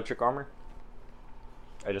 Your electric armor?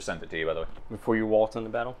 I just sent it to you, by the way. Before you walked into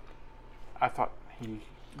battle? I thought he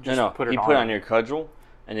just No, put it he on. put it on your cudgel,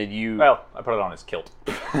 and then you... Well, I put it on his kilt.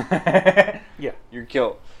 Yeah. Your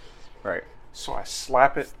kilt. Right. So I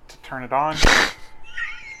slap it to turn it on.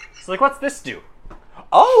 It's like, what's this do?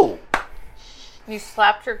 Oh! You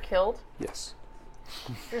slapped your killed? Yes.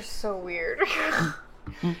 You're so weird.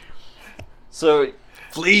 So,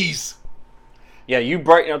 Please. yeah, you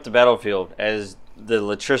brighten up the battlefield as the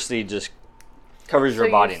electricity just covers So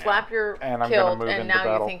your body you now. slap your And I'm gonna killed, move and into now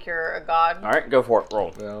battle. you think you're a god. All right, go for it.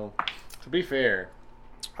 Roll. Well, to be fair,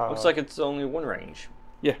 Looks like it's only one range.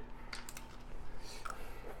 Yeah.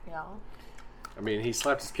 Yeah. I mean, he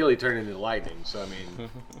slapped his kill, he turned into lightning, so I mean,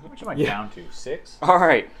 Which am I Yeah. down to? 6? All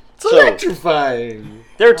right. So, Electrifying.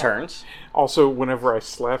 their turns. Also, whenever I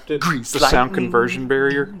slapped it, the sound conversion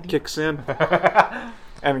barrier kicks in,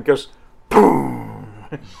 and it goes boom.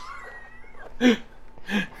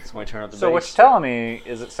 It's my turn at the So base. what you're telling me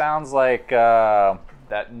is it sounds like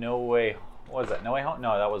that No Way... What was that? No Way Home?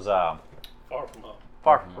 No, that was Far from home.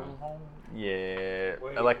 Far From Home? Yeah.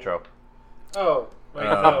 Wait. Electro. Oh, wait,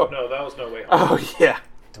 no, that was No Way Home. Oh yeah.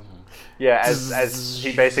 Yeah, as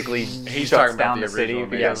he basically He's shuts talking down about the the city original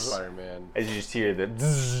because Spider-Man. as you just hear the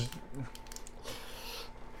zzz.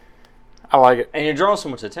 I like it. And you're drawing so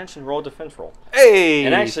much attention, roll a defense roll. Hey.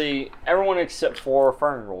 And actually, everyone except for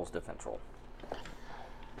Fern rolls defense roll.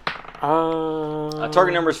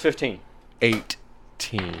 Target number is 15.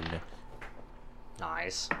 18.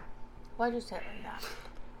 Nice. Why'd you say it like that?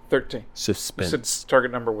 13. Suspense. Since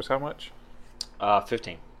target number was how much?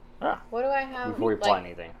 15. What do I have? Before you apply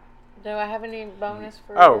anything. Do I have any bonus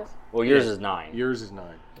for Oh. this? Well, yours is 9. Yours is 9.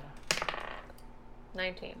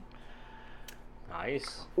 19.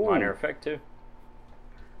 Nice. Minor effect, too.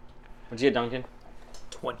 What'd you get, Duncan?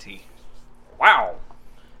 20. Wow.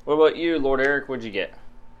 What about you, Lord Eric? What'd you get?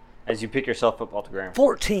 As you pick yourself up off the ground.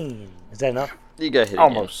 14. Is that enough? You got hit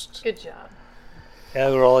Almost. Good job. Can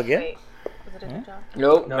I roll again? Wait, was it a good job? again.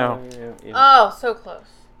 Nope. No. Oh, so close.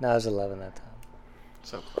 No, it was 11 that time.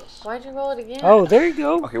 So close. Why'd you roll it again? Oh, there you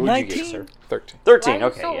go. Okay, what'd 19. you get, sir? 13. 13, Why are you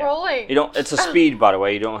okay, still yeah. rolling? You don't. It's a speed, by the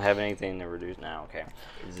way. You don't have anything to reduce now, okay.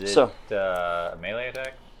 Is it So- a melee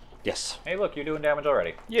attack? Yes. Hey, look, you're doing damage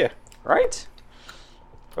already. Yeah, Right?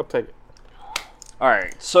 I'll take it.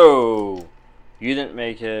 Alright, so... You didn't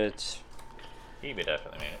make it. He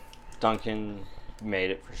definitely made it. Duncan made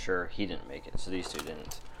it for sure. He didn't make it, so these two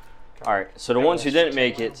didn't. Alright, so the ones who didn't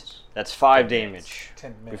make it, that's 5 damage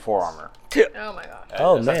 10 minutes. before armor. Oh my god.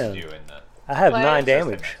 Oh, That's man. You, in the, I have Play. 9 Says 10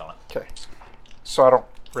 damage. minutes on it. Okay. So I don't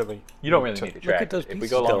really. You don't really need to track. at those If we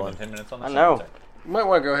pieces go longer going. than 10 minutes on I this, know. it's okay. You might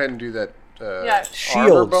want to go ahead and do that Yeah. armor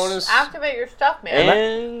Shields. bonus. Activate your stuff, man.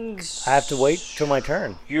 And... I have to wait till my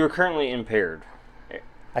turn. You're currently impaired.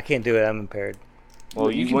 I can't do it. I'm impaired. Well,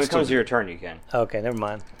 when it comes to your turn, you can. Okay, never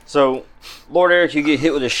mind. So, Lord Eric, you get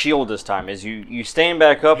hit with a shield this time. As you stand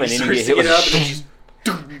back up, and then you get hit with a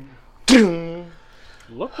shield.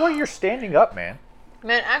 Look where you're standing up, man.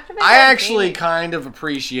 Man, activate I that actually beam. kind of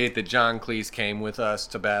appreciate that John Cleese came with us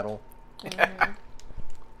to battle.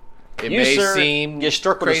 It You, may sir, seem get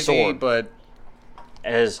struck with a crazy, sword. but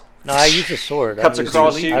As No, I use a sword. cuts I don't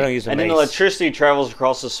across use, you, I don't use a and then mace. electricity travels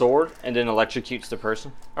across the sword, and then electrocutes the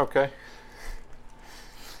person. Okay.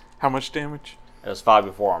 How much damage? It was 5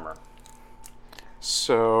 before armor.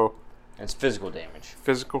 So It's physical damage.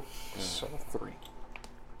 physical. So 3.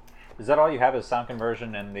 Is that all you have is sound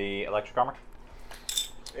conversion and the electric armor?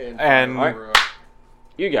 And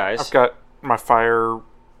You guys, I've got my fire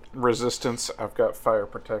resistance. I've got fire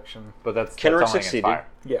protection. But that's Kenrick only against succeeded. fire.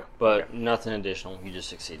 Yeah. but nothing additional. You just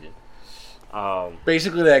succeed.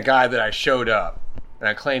 basically that guy that I showed up and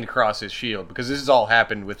I clanged across his shield, because this has all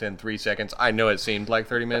happened within 3 seconds. I know it seemed like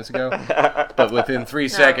 30 minutes ago, but within 3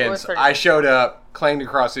 was seconds, 30 I showed up, clanged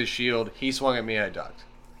across his shield, he swung at me, and I ducked.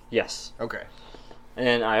 Yes. Okay.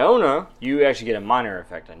 And Iona, you actually get a minor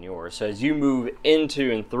effect on yours. So as you move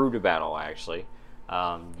into and through the battle, actually,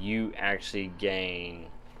 you actually gain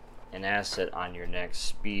an asset on your next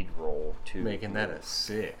speed roll to Making that a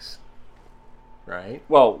 6. Right?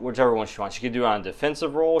 well, whichever one she wants. She can do it on a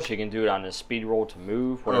defensive roll. She can do it on a speed roll to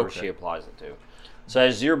move, whatever Okay. she applies it to. So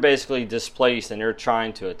as you're basically displaced and they're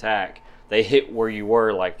trying to attack, they hit where you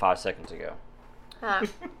were like 5 seconds ago. Huh.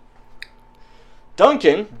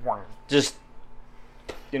 Duncan, just,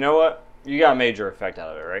 you know what? You got a major effect out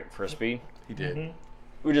of it, right? For a speed. He did.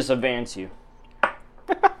 We just advance you.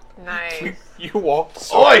 Nice. You walk.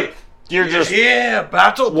 So, Oi! You're just Yeah,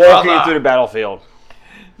 battle walking brother! through the battlefield.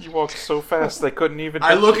 you walk so fast they couldn't even.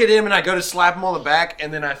 I look at him and I go to slap him on the back,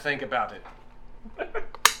 and then I think about it.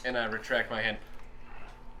 And I retract my hand.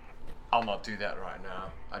 I'll not do that right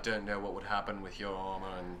now. I don't know what would happen with your armor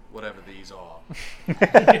and whatever these are.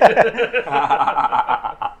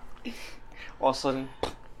 All of a sudden,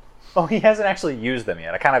 Oh, he hasn't actually used them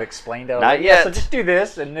yet. I kind of explained it. I was Not like, yeah, so yet. just do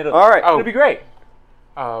this, and it'll, All right. it'll be great.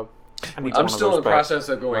 I need I'm one still in of the those back. process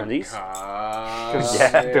of One going. of these? Because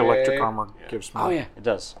Yeah. the electric armor gives me it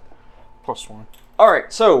does. +1. All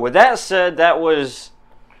right. So with that said, that was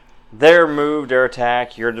their move, their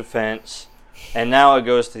attack, your defense, and now it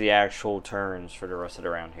goes to the actual turns for the rest of the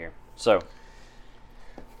round here. So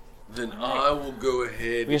Then I will go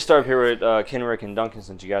ahead. we can start up here with Kenrick and Duncan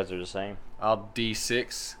since you guys are the same. I'll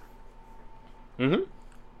D6. Mm-hmm.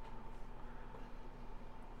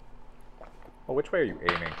 Well, which way are you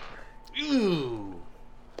aiming? Ooh.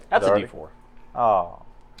 That's a Already? D4. Oh.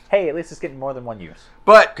 hey, at least it's getting more than one use.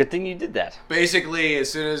 But Good thing you did that. basically,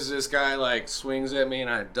 as soon as this guy like swings at me and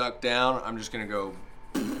I duck down, I'm just gonna go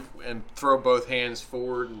and throw both hands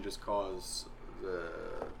forward and just cause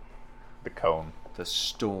The cone. the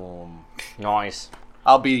storm. Nice.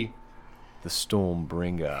 I'll be the storm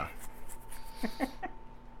bringer.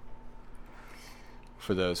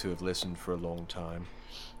 For those who have listened for a long time.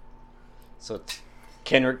 So,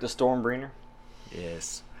 Kenrick the Stormbringer.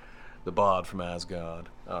 Yes. The bard from Asgard.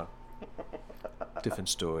 Different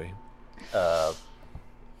story.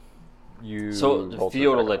 You So the rolled to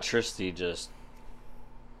field of attack on electricity just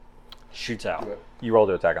shoots out. that. You rolled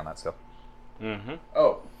to attack on that still. Mm-hmm.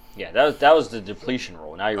 Oh. Yeah, that was the depletion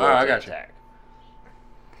roll. Now you roll I to got you. attack.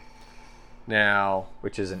 Now,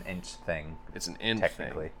 Which is an inch thing, it's an end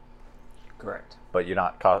technically. thing. Correct. But you're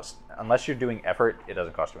not cost... Unless you're doing effort, it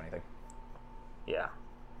doesn't cost you anything. Yeah.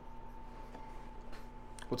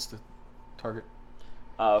 What's the target?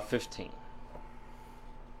 15.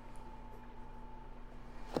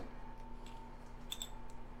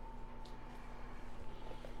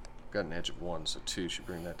 Got an edge of 1, so 2 should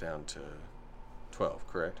bring that down to 12,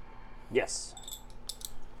 correct? Yes.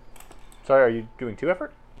 Sorry, are you doing 2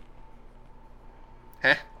 effort?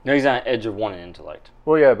 Huh? No, he's on edge of 1 in intellect.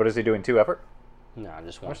 Well, yeah, but is he doing 2 effort? No,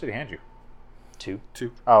 just How 1. much did he hand you? 2.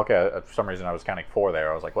 2. Oh, okay. For some reason, I was counting 4 there.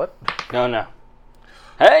 I was like, what? No.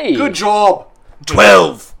 Hey! Good job!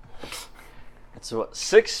 12! That's what,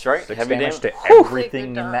 6, right? 6 Heavy damage damage? to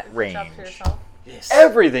everything in that Good range. job to yourself.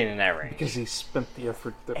 Everything in that range. Because he spent the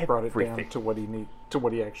effort that brought it Everything. down to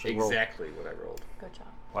what he actually rolled. Exactly what I rolled. Good job.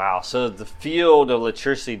 Wow, so the field of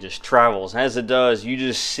electricity just travels. And as it does, you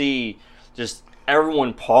just see just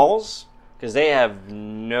everyone pause because they have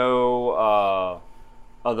no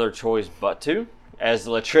other choice but to. As the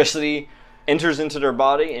electricity enters into their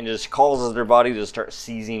body and just causes their body to start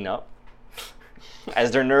seizing up. As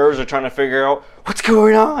their nerves are trying to figure out, what's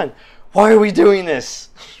going on? Why are we doing this?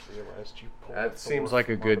 That seems like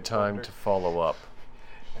a good time to follow up.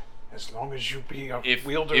 As long as you be a If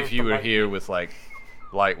wielder if of you the were light- here with, like,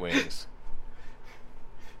 light wings.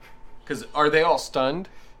 Because are they all stunned?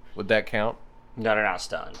 Would that count? No, they're not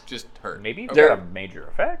stunned. Just hurt. Maybe it's They're- got a major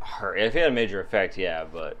effect. Hurt. If it had a major effect, yeah,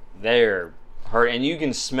 but they're hurt. And you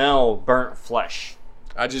can smell burnt flesh.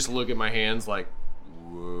 I just look at my hands like,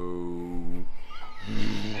 whoa.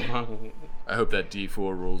 I hope that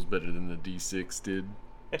D4 rolls better than the D6 did.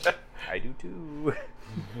 I do too.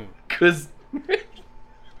 Because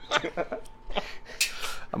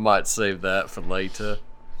I might save that for later.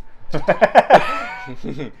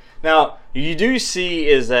 Now, you do see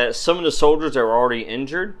is that some of the soldiers that were already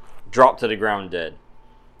injured dropped to the ground dead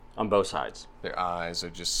on both sides. Their eyes are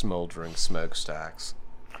just smoldering smokestacks.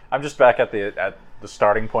 I'm just back at the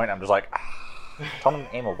starting point. I'm just like, tell them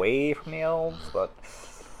to aim away from the elves, but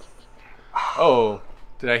Oh,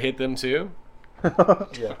 did I hit them too?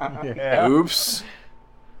 yeah. Oops.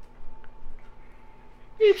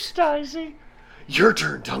 Oops, Daisy. Your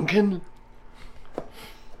turn, Duncan.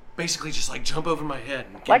 Basically, just like jump over my head.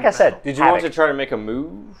 And get Like in I said, battle. Did you want to Havoc. try to make a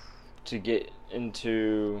move to get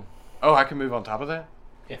into... Oh, I can move on top of that?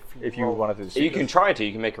 If you wanted to, You can try to.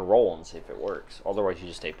 You can make a roll and see if it works. Otherwise, you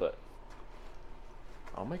just stay put.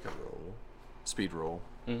 I'll make a roll. Speed roll.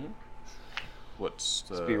 Mm-hmm. What's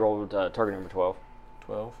the... Speed roll target number 12.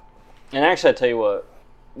 12? And actually, I tell you what...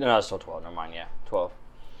 No, it's still 12. Never mind. Yeah, 12.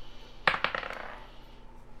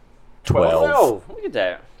 12. Oh, look at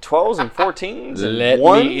that. 12s and 14s and Let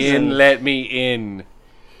 1s me in, and... let me in.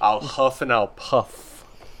 I'll huff and I'll puff.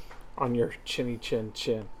 on your chinny chin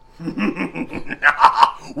chin.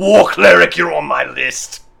 War cleric, you're on my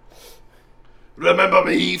list. Remember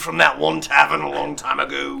me from that one tavern a long time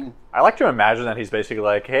ago? I like to imagine that he's basically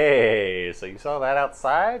like, hey, so you saw that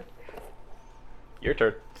outside? Your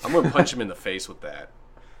turn. I'm gonna punch him in the face with that.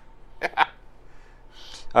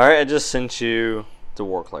 Alright, I just sent you the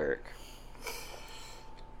War Cleric.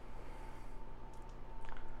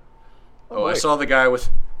 Oh, I saw the guy with...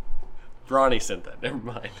 Ronnie sent that. Never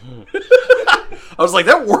mind. I was like,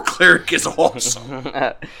 that war cleric is awesome.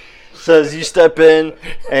 So as you step in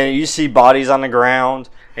and you see bodies on the ground,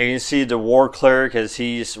 and you see the War Cleric as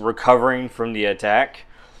he's recovering from the attack,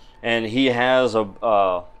 and he has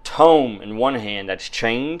a tome in one hand that's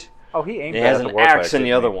chained. Oh, he aimed He that has at the an war axe clerk, in the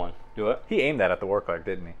didn't other he? one. Do it. He aimed that at the war clerk,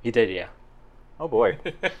 didn't he? He did, yeah. Oh boy.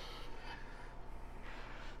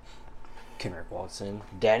 Kenrick walks in.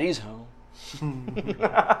 Daddy's home.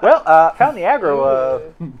 Well, found the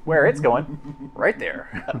aggro where it's going. Right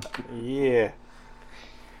there. Yeah.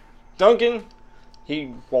 Duncan,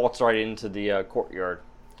 he walks right into the courtyard.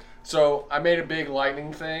 So I made a big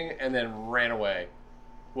lightning thing and then ran away.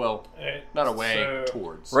 Well, Alright, not away, so-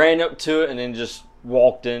 towards. Ran up to it and then just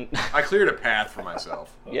walked in. I cleared a path for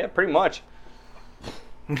myself. Yeah, pretty much.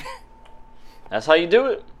 That's how you do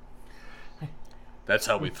it. That's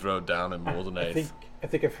how we throw down in more than eighth. I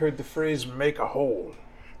think I've heard the phrase "make a hole."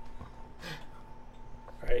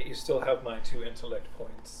 Alright, you still have my 2 intellect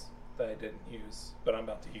points that I didn't use, but I'm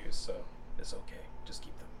about to use, so it's okay. Just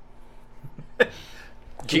keep them.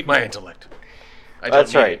 Keep my intellect. I don't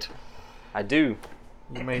That's need right. it. I do.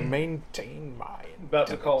 You may maintain mine. About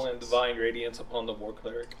to call in Divine Radiance upon the War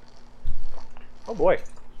Cleric. Oh boy.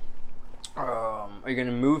 Are you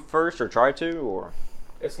gonna move first or try to, or?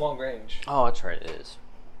 It's long range. Oh, that's right. It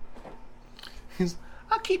is.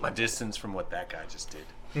 I'll keep my distance from what that guy just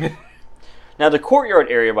did. Now the courtyard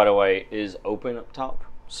area, by the way, is open up top.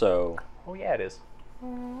 So Oh yeah, it is.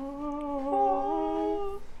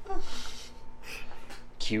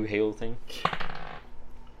 cue hail thing.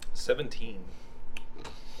 17.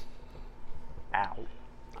 Ow.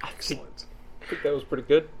 Excellent. I think that was pretty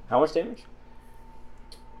good. How much damage?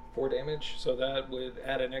 4 damage, so that would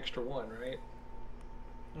add an extra 1, right?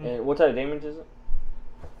 And what type of damage is it?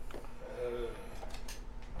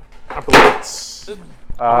 I believe it's.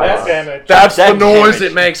 That damage. That's That the noise damage.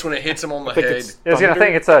 it makes when it hits him on the I think head. it's I was gonna thunder.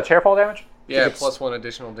 think it's chairfall damage. Yeah, it's- plus 1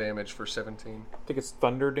 additional damage for 17. I think it's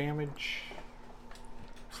thunder damage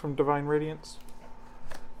from Divine Radiance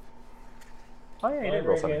Oh yeah, you My did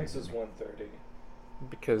roll radiance 17. is 130.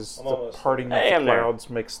 because I'm the almost parting there. Hey, of I'm the there. clouds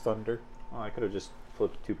makes thunder. Oh, I could have just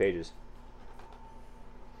flipped 2 pages.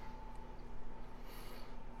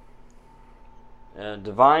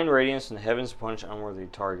 Divine Radiance and Heaven's Punch unworthy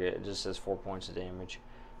target. It just says 4 points of damage.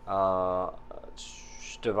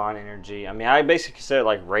 Divine Energy. I mean, I basically said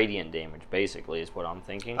like radiant damage, basically, is what I'm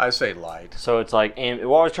thinking. I say light. So it's like,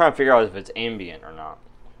 well, I was trying to figure out if it's ambient or not.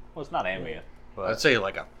 Well, it's not ambient, but I'd say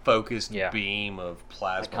like a focused Yeah. beam of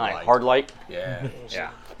plasma Kind light. of hard light. Yeah.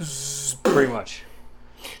 yeah. Pretty much.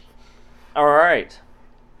 All right.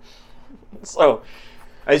 So,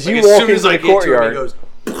 as you Like, as walk soon as into I the get to him, courtyard,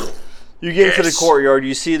 he goes, you get into the Yes. courtyard.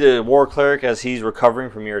 You see the war cleric as he's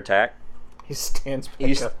recovering from your attack. He stands back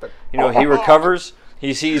He's- up. And, You know, he recovers.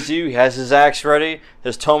 He sees you. He has his axe ready.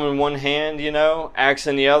 His tome in one hand. You know, axe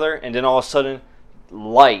in the other, and then all of a sudden,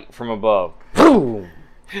 light from above, boom,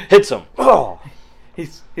 hits him. Oh.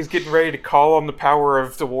 he's getting ready to call on the power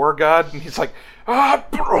of the war god, and he's like,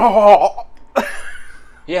 bro.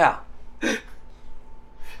 Yeah.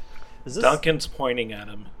 Is this Duncan's pointing at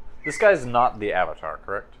him. this guy's not the Avatar,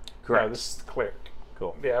 correct? Correct. No, this is the cleric.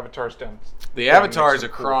 Cool. The avatar's down. the down avatar next is to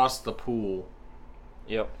the pool. across the pool.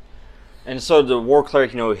 Yep. And so the war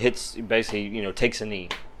cleric, you know, hits, basically, you know, takes a knee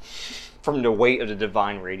from the weight of the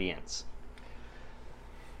divine radiance.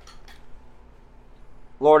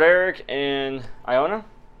 Lord Eric and Iona.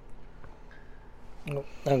 I'm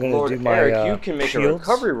gonna Lord do my Eric, you can make a shields.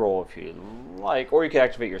 recovery roll if you like, or you can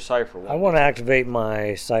activate your cipher. I want to activate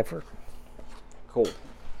my cipher. Cool.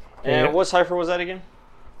 And Yeah. what cipher was that again?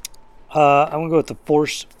 I'm gonna go with the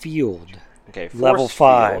force field, Okay, force level field.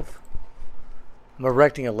 5. I'm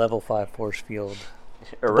erecting a level 5 force field.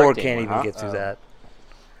 The board Erecting can't one, even huh? get through that.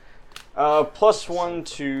 +1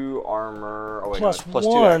 to armor. Oh, wait, Plus no, it's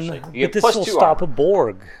 +2 1, actually. You but get this +2 will stop armor. a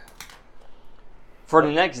Borg. For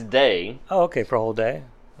the next day. Oh, okay, for a whole day.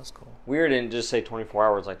 That's cool. Weird didn't just say 24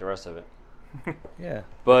 hours like the rest of it. Yeah.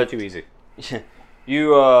 But Too easy.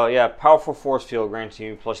 you, powerful force field grants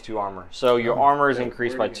you +2 armor. So your armor is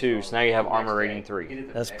increased by 2, so now you have armor rating 3.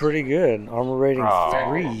 That's pretty good. Armor rating Oh.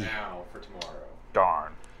 3. Now for tomorrow.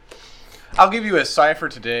 Darn. I'll give you a cipher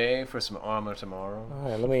today for some armor tomorrow. All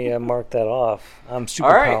right, let me mark that off. I'm super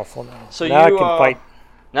All right. powerful now. So now you, I can fight.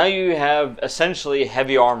 Now you have essentially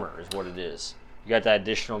heavy armor is what it is. You got that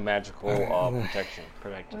additional magical protection,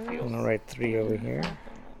 protective I'm field. gonna write 3 over here.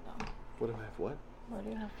 What do I have? What? Why do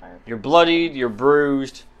you have fire? You're bloodied, you're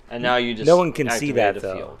bruised, and now you just No one can see activated that, the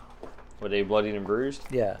though. field. Were they bloodied and bruised?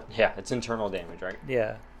 Yeah, Yeah, it's internal damage, right?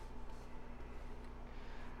 yeah.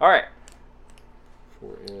 All right.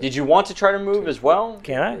 Did you want to try to move as well?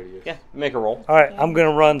 Can I? Yeah, make a roll. All right, I'm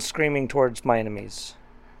gonna run screaming towards my enemies.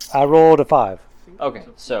 I rolled a 5. Okay,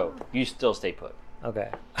 so you still stay put. Okay.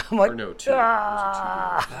 I'm like, Or no, 2.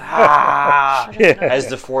 yeah, As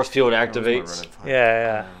the force field activates.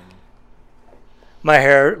 yeah. My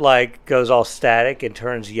hair like goes all static and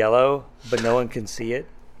turns yellow, but no one can see it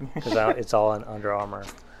because it's all in Under Armour.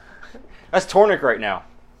 That's Tornik right now.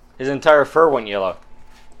 His entire fur went yellow.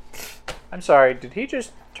 I'm sorry, did he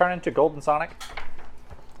just turn into Golden Sonic?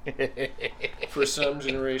 For some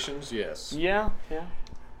generations, yes. Yeah.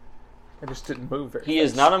 I just didn't move very He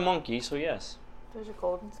is fast. not a monkey, so yes. There's a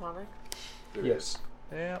golden Sonic. There Yes.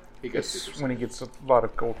 Yeah. He gets It's when he gets a lot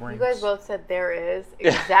of gold You rings. guys both said there is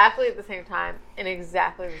exactly at the same time in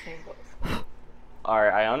exactly the same place. All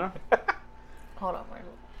right, Iona. Hold on, wait.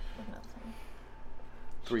 Looking up something.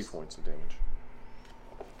 3 points of damage.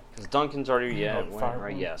 Because Duncan's already went, fire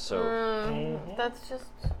right? one. Yeah. So That's just.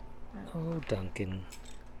 Oh, Duncan.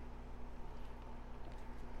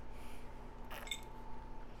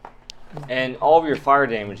 and all of your fire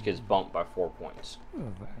damage gets bumped by 4 points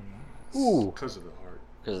Ooh. Because of the heart.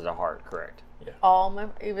 because of the heart. Correct. All my,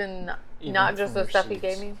 even not just from the your stuff he seeds.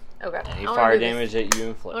 gave me. Okay. Any I wanna fire do this- damage that you I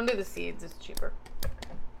inflict. want to do the seeds. It's cheaper.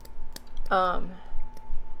 And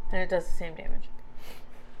it does the same damage.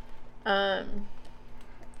 All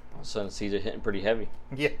of a sudden, seeds are hitting pretty heavy.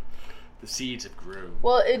 Yeah. The seeds have grown.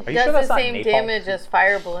 Well, it Are you does sure the that's not same napalm? damage as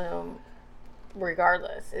Fire Bloom,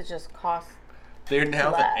 regardless. It just costs. They're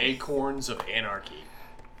now Less. the acorns of anarchy.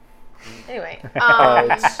 Anyway.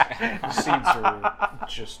 The seeds are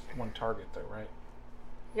just one target, though, right?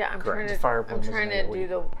 Yeah, I'm Correct. trying to. The Fire Bloom I'm is an trying to AoE. do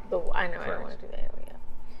the. I know I Correct. don't want to do the AoE yet.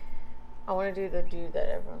 I want to do the dude that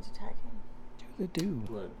everyone's attacking. The dude.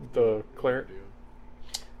 What? The cleric.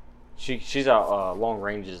 She's out long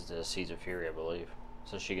ranges to Seeds of Fury, I believe,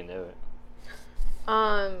 so she can do it.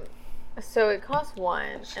 So it costs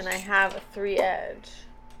 1, and I have a 3 edge.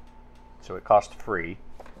 So it costs 3.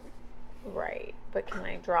 Right, but can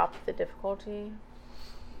I drop the difficulty?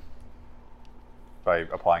 By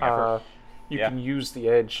applying effort. You Yeah. can use the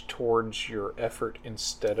edge towards your effort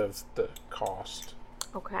instead of the cost.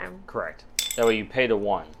 Okay, Correct. That way you pay the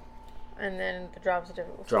 1. and then it drops the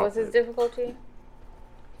difficulty. So Drop what's his it. difficulty?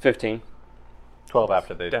 15. 12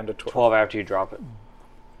 after the... Down to 12. 12 after you drop it.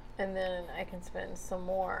 And then I can spend some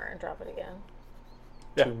more and drop it again.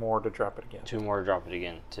 Yeah. 2 more to drop it again. 2 more to drop it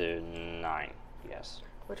again to 9. Yes.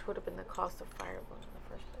 Which would have been the cost of Fire Bloom in the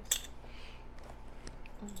first place.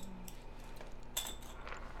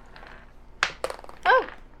 Oh!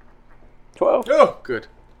 12. Oh, good.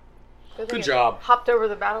 Thing Good it job. Hopped over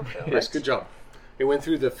the battlefield. Yes, good job. It went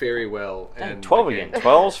through the fairy well. And 12 again.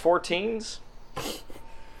 12s, 14s, 20s,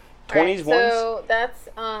 Alright, 1s. so that's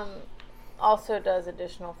also does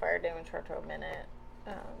additional fire damage for up to a minute.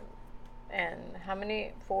 And how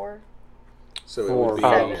many? 4? So it Four. would be...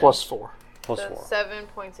 Seven. Plus 4. Plus So 4. 7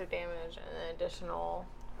 points of damage and an additional.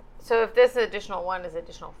 So if this additional 1 is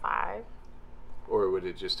additional 5, Or would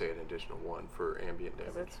it just take an additional 1 for ambient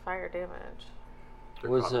because damage? it's fire damage.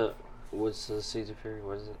 What's the Seeds of Fury?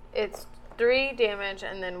 What is it? It's 3 damage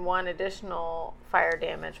and then 1 additional fire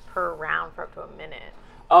damage per round for up to a minute.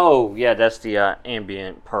 Oh, yeah, that's the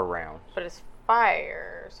ambient per round. But it's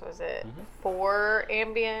fire, so is it 4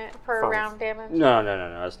 ambient per 5. round damage?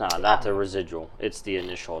 No, it's not. Not the residual. It's the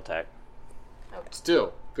initial attack.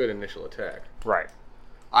 Still, good initial attack. Right.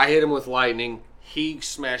 I hit him with lightning. He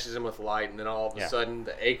smashes him with light, and then all of a Yeah. sudden,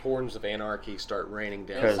 the acorns of anarchy start raining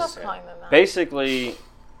down. You're his still head. calling them that. Basically,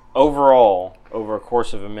 overall, over a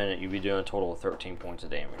course of a minute, you'd be doing a total of 13 points of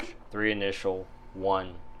damage. 3 initial,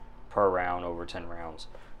 1 per round over 10 rounds.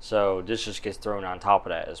 So this just gets thrown on top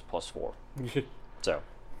of that as plus 4. So.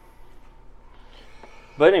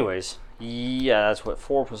 But anyways, yeah, that's what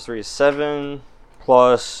 4 plus 3 is 7,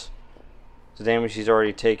 plus the damage he's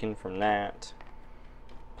already taken from that,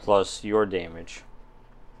 plus your damage.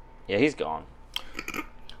 Yeah, he's gone.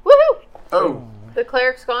 Woohoo! Oh, The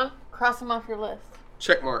cleric's gone. Cross him off your list.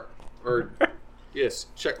 check mark. Or, yes,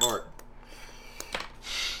 check mark.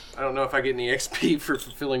 I don't know if I get any XP for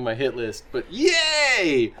fulfilling my hit list, but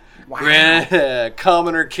yay! Wow.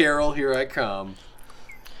 Commoner Carol, here I come.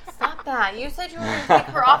 Stop that. You said you were going to take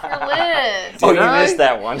her off your list. Oh, you I? missed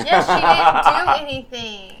that one. Yes, she didn't do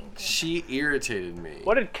anything. She irritated me.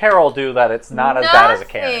 What did Carol do that it's not as bad as a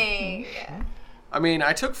Karen? Nothing. I mean,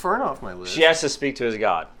 I took Fern off my list. She has to speak to his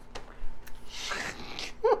god.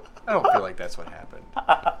 I don't feel like that's what happened.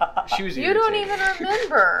 She was You don't irritating. even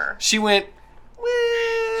remember. She went,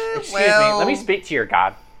 well, Excuse me, let me speak to your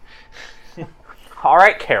god. All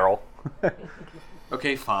right, Carol.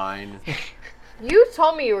 Okay, fine. You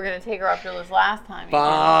told me you were going to take her off your list last time.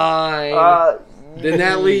 Fine. Then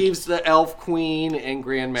that leaves the Elf Queen and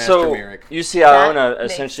Grandmaster So Merrick. you see That Iona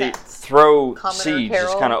makes essentially sense. throw Commoner seeds just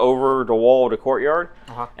Carol. kind of over the wall of the courtyard,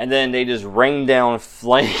 and then they just rain down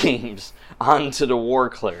flames onto the war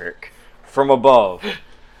cleric from above.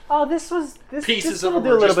 Oh, this Pieces will of do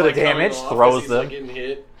them a are little just, bit of like, coming damage, off throws as he's, them. like, getting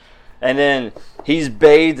hit. And then he's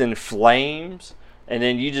bathed in flames, and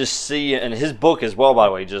then you just see, and his book as well, by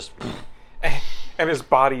the way, just And his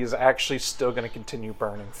body is actually still going to continue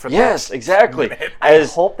burning for yes, exactly. minute.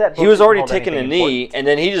 As hope that he book was didn't already hold taking a anything knee, important. and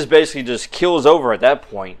then he just basically just kills over at that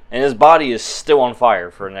point, and his body is still on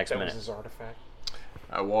fire for the next That was minute. his artifact.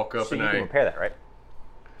 I walk up So and you can I repair that, right?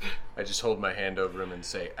 I just hold my hand over him and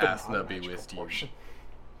say, Athna be with you.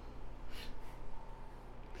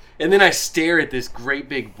 And then I stare at this great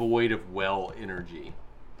big void of well energy.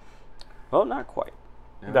 Well, not quite.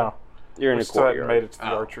 No. You're in We a still haven't courtyard. made it to the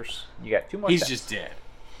archers. You got 2 more He's steps. just dead.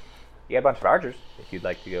 You got a bunch of archers if you'd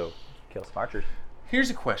like to go kill some archers. Here's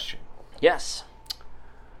a question. Yes.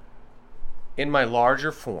 In my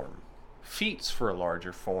larger form, feats for a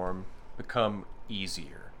larger form become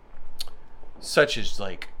easier. Such as,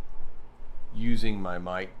 like, using my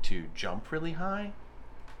might to jump really high.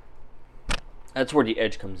 That's where the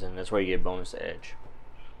edge comes in. That's where you get bonus to edge.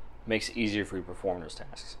 Makes it easier for you to perform those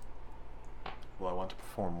tasks. Well, I want to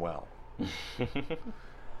perform well.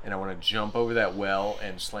 And I want to jump over that well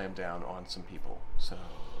and slam down on some people. So,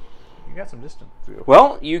 You got some distance.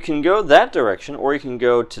 Well, you can go that direction, or you can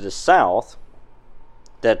go to the south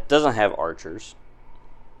that doesn't have archers.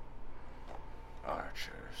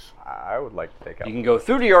 archers. I would like to take out. You can go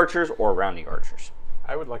through the archers or around the archers.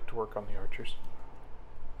 I would like to work on the archers.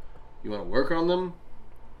 You want to work on them?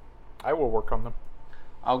 I will work on them.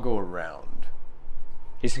 I'll go around.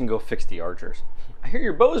 He's going to go fix the archers. I hear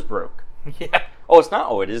your bow's broke. Yeah. Oh, it's not.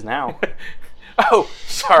 Oh, it is now. Oh,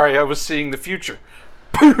 sorry, I was seeing the future.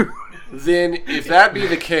 Then, if that be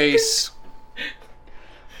the case,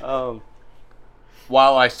 um,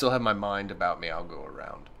 while I still have my mind about me, I'll go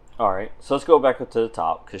around. all right, so let's go back up to the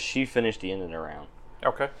top, because she finished the end of the round.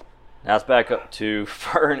 Okay. Now it's back up to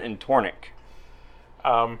Fern and Tornik.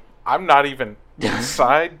 I'm not even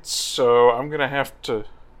inside, so I'm going to have to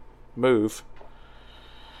move.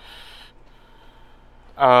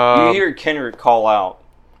 You hear Kendrick call out,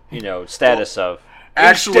 status of...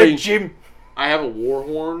 Actually, Dead, Jim. I have a war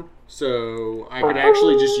horn, so I could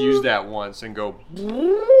actually just use that once and go...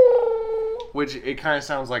 Which, it kind of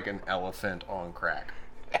sounds like an elephant on crack.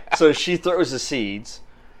 So she throws the seeds.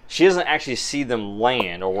 She doesn't actually see them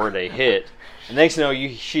land or where they hit. And next thing you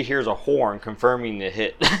know, she hears a horn confirming the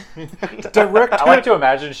hit. Direct I like to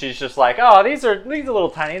imagine she's just like, oh, these are little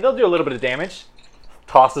tiny. They'll do a little bit of damage.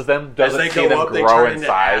 Tosses them, As doesn't they see go them up, they grow turn in into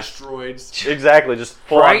size. asteroids. Exactly, just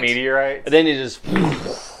full Right? on meteorites. And then it just...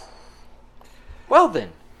 Well then.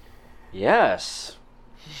 Yes.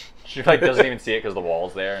 She doesn't even see it because the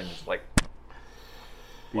wall's there, and just like,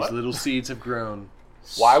 These little seeds have grown.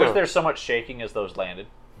 why was So- there so much shaking as those landed?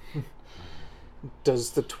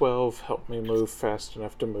 Does the 12 help me move fast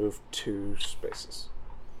enough to move 2 spaces?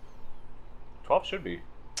 12 should be.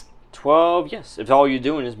 12, yes. If all you're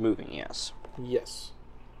doing is moving, yes. Yes.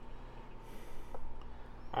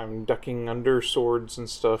 I'm ducking under swords and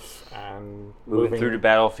stuff and Moving through the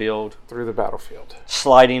battlefield. through the battlefield.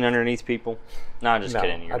 Sliding underneath people. No, I'm just No,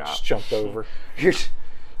 kidding. You're I not. just jumped over. You're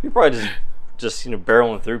probably just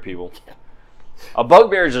barreling through people. A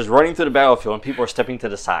bugbear is just running through the battlefield and people are stepping to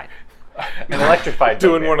the side. An electrified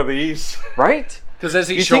Doing bugbear. one of these. Right? Because as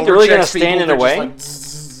he You think shoulder they're really gonna checks people, stand in the they're just way? like,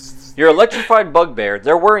 "Zzz." You're electrified bugbear.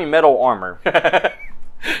 They're wearing metal armor.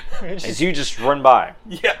 As you just run by.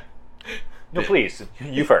 Yeah. No, please,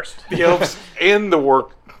 you first. The elves and the war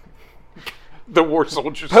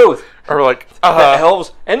soldiers Both. are like, The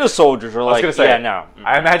elves and the soldiers are I was like, gonna say, yeah, no.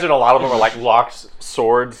 I imagine a lot of them are like locked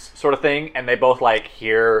swords sort of thing, and they both like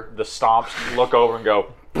hear the stomps, look over and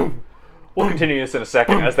go, "Boom. We'll continue this in a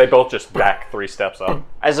second," as they both just back 3 steps up.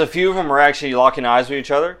 As a few of them are actually locking eyes with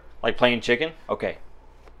each other, like playing chicken. Okay.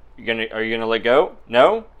 Are you gonna let go?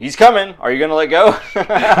 No? He's coming. Are you gonna let go?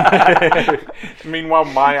 Meanwhile,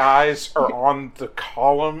 my eyes are on the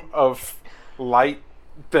column of light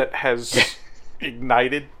that has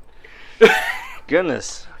ignited.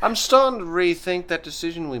 Goodness. I'm starting to rethink that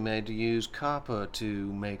decision we made to use copper to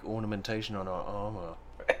make ornamentation on our armor.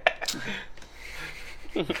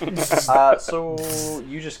 So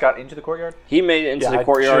you just got into the courtyard? He made it into Yeah, the I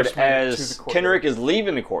courtyard just made it to as the courtyard. Kendrick is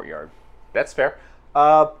leaving the courtyard. That's fair.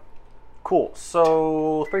 Cool.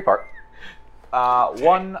 So 3-part.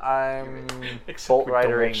 One, I'm bolt We don't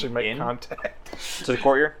ridering actually make in. contact. To the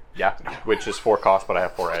courtyard? Yeah, which is 4 cost, but I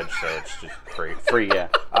have 4 edge, so it's just free. Free, yeah.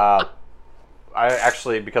 I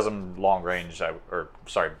actually, because I'm long range,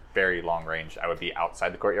 very long range, I would be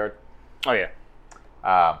outside the courtyard. Oh,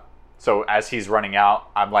 yeah. So as he's running out,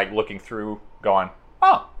 I'm like looking through, going,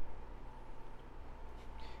 oh.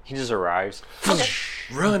 He just arrives.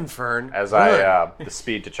 Run, Fern. As run. the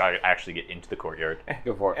speed to try to actually get into the courtyard.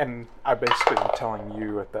 Go for it. And I basically am telling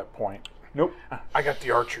you at that point, Nope. I got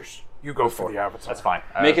the archers. You go for the avatar. That's fine.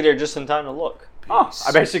 Make it there just in time to look. I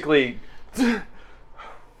basically.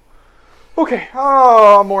 Okay.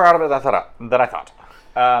 Oh, I'm more out of it than I thought.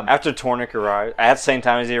 After Tornik arrives, at the same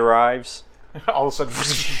time as he arrives, All of a sudden,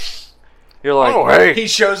 you're like, oh, hey. He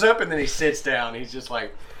shows up and then he sits down. He's just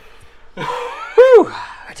like, whew,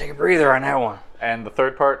 I take a breather on that one. And the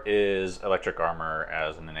third part is electric armor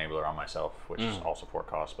as an enabler on myself, which is also 4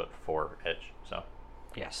 cost, but 4 edge. So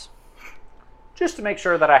Yes. just to make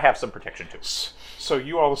sure that I have some protection too. So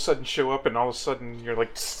you all of a sudden show up, and all of a sudden you're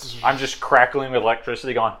like I'm just crackling with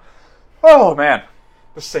electricity, going, "Oh man,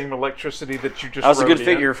 the same electricity that you just. That was a good rode in.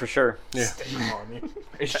 figure for sure. Staying on you.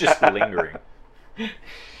 it's just lingering."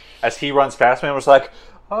 As he runs past me, I was like,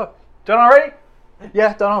 "Oh, done already?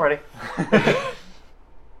 Yeah, done already."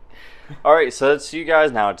 All right, so that's you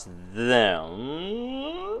guys. Now it's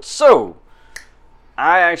them. So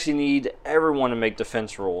I actually need everyone to make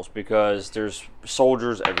defense rolls because there's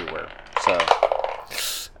soldiers everywhere. So,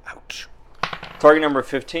 ouch. Target number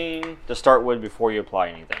 15 to start with before you apply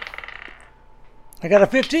anything. I got a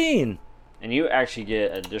 15. And you actually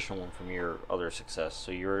get an additional one from your other success.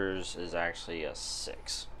 So yours is actually a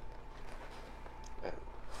 6.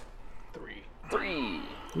 3.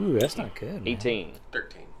 Ooh, that's not good. Man. 18.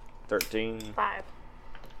 13. 13. 5.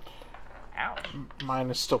 Ouch. Mine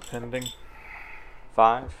is still pending.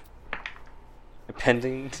 5.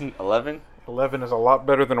 Pending. 11. 11 is a lot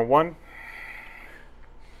better than a 1.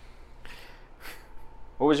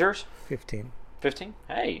 What was yours? 15. 15.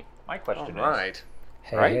 Hey. My question All right.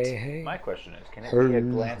 Hey, Right? hey, hey. My question is, can it be a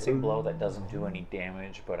glancing blow that doesn't do any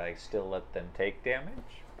damage, but I still let them take damage?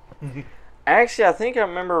 Actually, I think I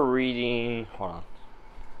remember reading. Hold on.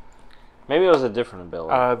 Maybe it was a different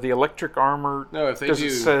ability. The electric armor. No, if they does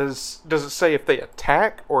do- Does it say if they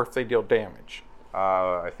attack or if they deal damage?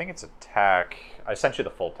 I think it's attack. I sent you the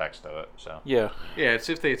full text of it, so. Yeah, Yeah, it's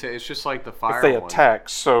if they attack. It's just like the fire if they one. attack.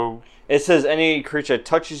 So It says any creature that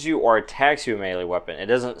touches you or attacks you with a melee weapon. It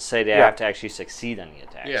doesn't say they Yeah. have to actually succeed on the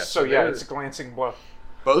attack. Yeah. so yeah, there- it's a glancing blow.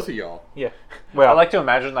 Both of y'all. Yeah. I Well, like to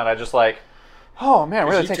imagine that I just like, oh man,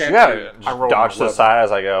 really you takes tap you out. your- Just I roll dodge my to the weapon. side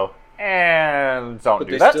as I go, and don't But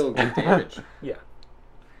do they that. still get damage. yeah.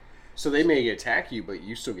 So they may attack you, but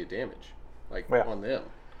you still get damage. Like Yeah. on them.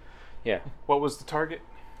 Yeah. What was the target?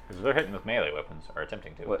 Because they're hitting with melee weapons, or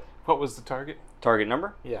attempting to. What? What was the target? Target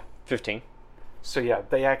number? Yeah. 15. So yeah,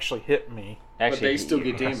 they actually hit me. Actually, But they still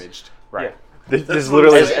get damaged. Right. Yeah. This is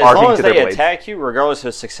literally As arcing long as to their they blades. attack you, regardless if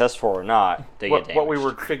it's successful or not, they get damaged. What we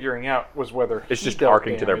were figuring out was whether It's he just dealt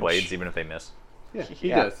arcing to their damage. blades, even if they miss. Yeah, he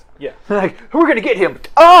Yeah. does. Yeah. Like, we're gonna get him.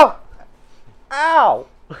 Oh! Ow!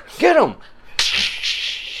 Get him!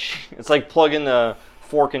 It's like plugging the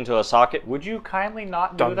fork into a socket. Would you kindly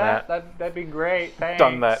not Done do that? that. That'd be great. Thanks.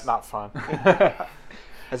 Done that, not fun.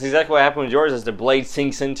 That's exactly what happened with yours, is the blade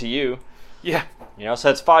sinks into you. Yeah. You know, so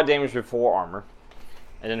that's 5 damage before armor.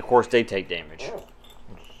 And then, of course, they take damage.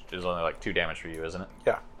 It's only like 2 damage for you, isn't it?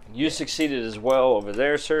 Yeah. You succeeded as well over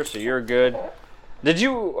there, sir, so you're good. Did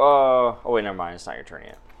you, oh wait, never mind, it's not your turn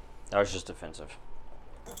yet. That was just defensive.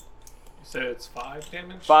 You said it's 5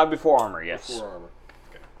 damage? 5 before armor, yes. Full armor.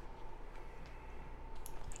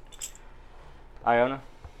 Iona?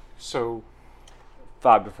 So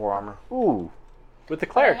 5 before armor. Ooh. With the I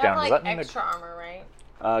cleric have down, like does that mean extra armor, right?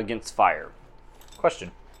 Against fire.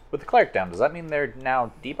 Question. With the cleric down, does that mean they're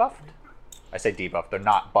now debuffed? I say debuffed, they're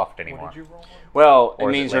not buffed anymore. what did you roll? Well, it Or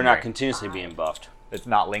is it means they're not lingering? continuously being buffed. It's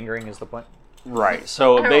not lingering is the point? Right.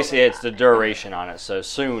 So I basically rolled it's the duration on it, so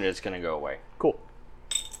soon it's going to go away. Cool.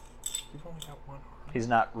 You've only got 1 armor. He's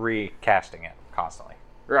not recasting it constantly.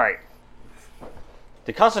 Right.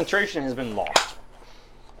 The concentration has been lost.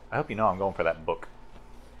 I hope you know I'm going for that book.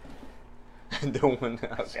 The one,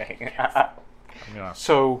 okay. I'm gonna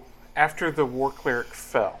So after the war cleric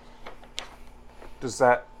fell, does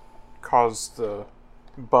that cause the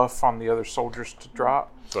buff on the other soldiers to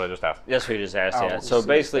drop? That's what I just asked. That's what you just asked, Oh, yeah. let's So See if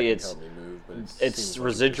basically that it's can help me move, but it it's seems like it just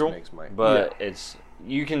residual, makes my but it's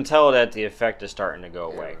you can tell that the effect is starting to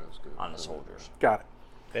go away arrows go on the further. soldiers. Got it.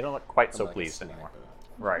 They don't look quite so Like a pleased anymore. sniper.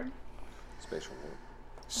 Right. Spatial warp.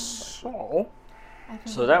 So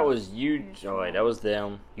So that was you. Oh wait, that was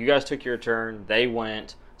them. You guys took your turn. They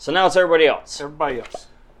went. So now it's everybody else. everybody else.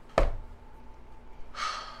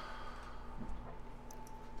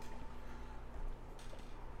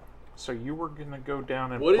 So you were gonna go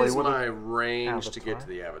down and What play is with my him? range to get Avatar? to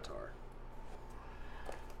the avatar?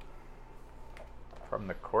 From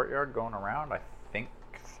the courtyard going around, I think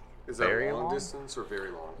Is that very long long? distance or very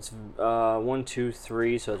long? It's 1, 2,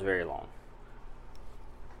 3. So it's very long.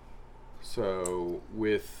 So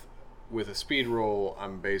with a speed roll,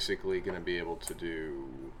 I'm basically going to be able to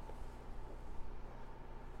do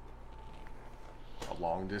a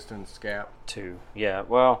long distance gap 2. Yeah.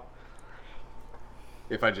 Well.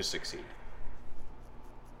 if I just succeed.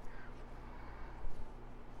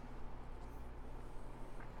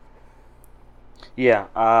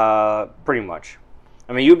 Yeah. Pretty much.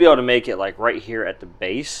 I mean, you'll be able to make it like right here at the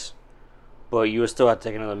base, but you would still have to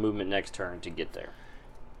take another movement next turn to get there.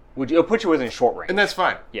 It'll put you within short range. And that's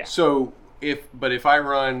fine. Yeah. So if I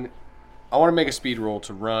run, I want to make a speed roll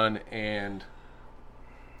to run and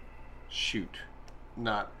shoot,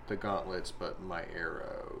 not the gauntlets, but my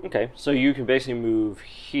arrow. Okay, so you can basically move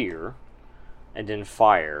here and then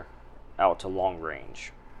fire out to long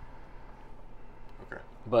range. Okay.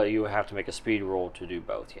 But you would have to make a speed roll to do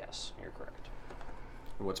both. Yes, you're correct.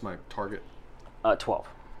 What's my target? 12.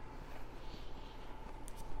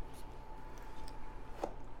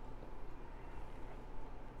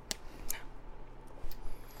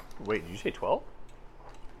 Wait, did you say 12?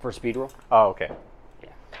 For speed roll? Oh, okay. Yeah.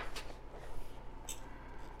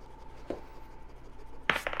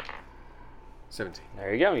 17.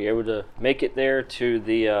 There you go. You're able to make it there to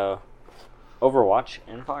the Overwatch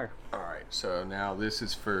and fire. All right. So now this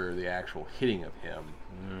is for the actual hitting of him.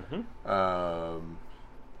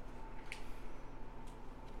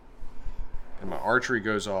 And my archery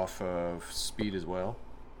goes off of speed as well.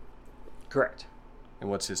 Correct. And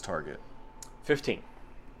what's his target? 15.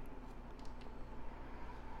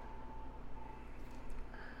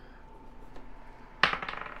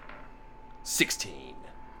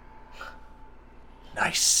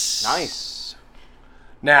 Nice.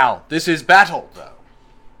 Now, this is battle, though.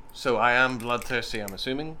 So I am bloodthirsty, I'm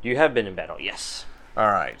assuming? You have been in battle, yes.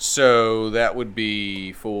 Alright, so that would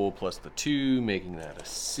be full plus the 2, making that a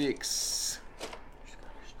 6.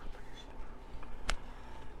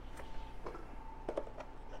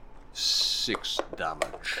 Six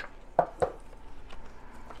damage.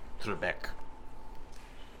 Trebek.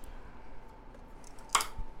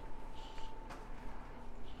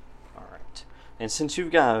 Alright. And since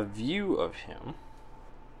you've got a view of him...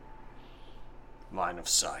 Line of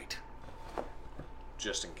sight.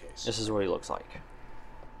 Just in case. This is what he looks like.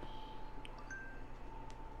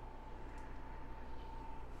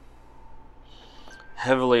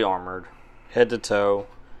 Heavily armored, head to toe.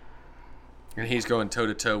 And he's going toe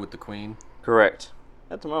to toe with the queen. Correct.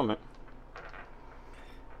 At the moment.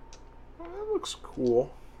 Oh, that looks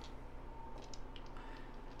cool.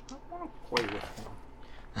 I want to play with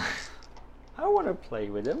him. I want to play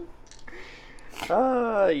with him.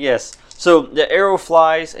 Yes. So the arrow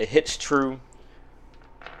flies, it hits true.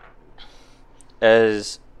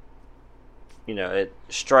 As, you know, it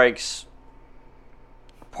strikes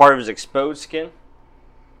part of his exposed skin.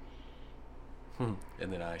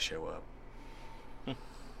 And then I show up.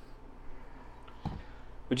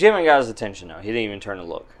 But you haven't got his attention now. He didn't even turn to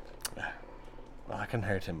look. Well, I can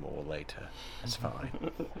hurt him more later. That's fine.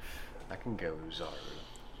 I can go Uzaru.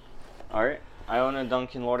 Alright. Iona,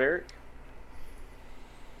 Duncan, Lord Eric.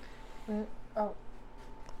 Oh,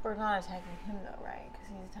 we're not attacking him though, right? Because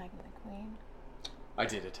he's attacking the queen. I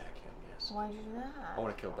did attack him, yes. Why'd you do that? I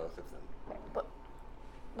want to kill both of them. But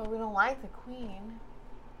we don't like the queen.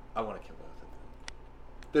 I want to kill both of them.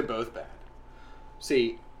 They're both bad.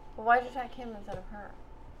 See, But why'd you attack him instead of her?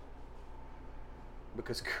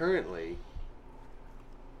 because currently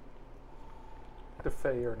The Fae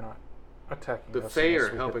are not attacking the us. Fae unless are we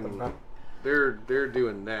hit helping. them back. They're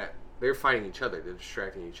doing that. They're fighting each other. They're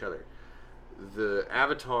distracting each other. The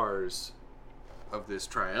avatars of this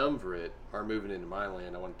triumvirate are moving into my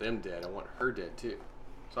land. I want them dead. I want her dead too.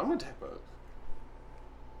 So I'm gonna attack both.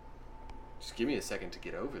 Just give me a second to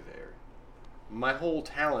get over there. My whole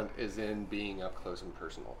talent is in being up close and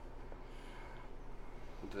personal.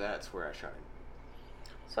 That's where I shine.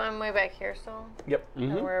 So I'm way back here still? Yep.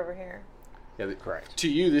 And we're over here. Yeah, Correct. To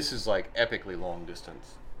you, this is like epically long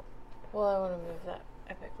distance. Well, I want to move that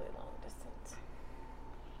epically long distance.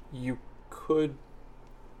 You could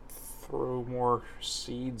throw more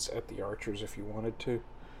seeds at the archers if you wanted to.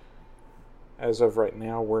 As of right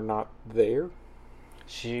now, we're not there.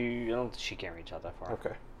 I don't think she can reach out that far.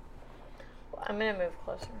 Okay, Well, I'm going to move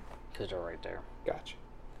closer. Because they're right there. gotcha.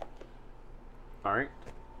 Alright.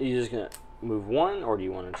 Are you just going to move one, or do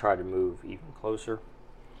you want to try to move even closer?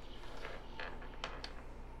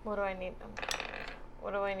 What do I need them?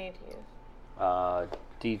 What do I need to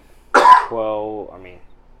use? D12,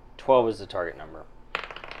 12 is the target number.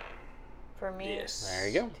 For me? Yes. There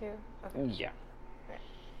you go. 2? Okay. Yeah.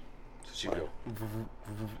 So you go.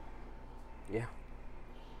 Yeah.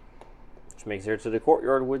 Which makes it to the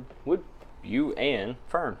courtyard with you and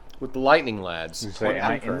Fern. With the lightning lads. Wait,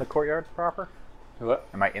 am I in the courtyard proper? What?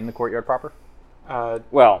 Am I in the courtyard proper?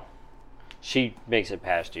 Well, she makes it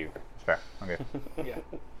past you. Fair. Okay. Yeah.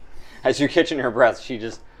 As you're catching her breath, she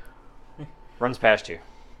just runs past you.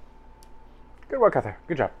 Good work out there.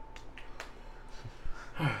 Good job.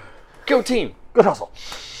 Go team! Good hustle.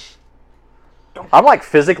 I'm like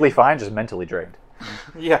physically fine, just mentally drained.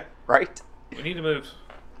 Yeah. Right? We need to move.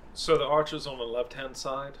 So the archer's on the left-hand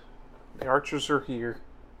side? The archers are here,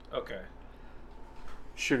 Okay.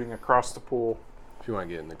 shooting across the pool. If you want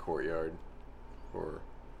to get in the courtyard, or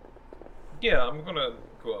Yeah, I'm going to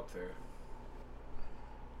go up there.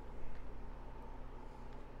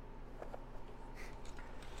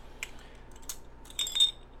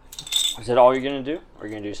 Is that all you're going to do? Or are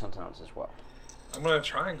you going to do something else as well? I'm going to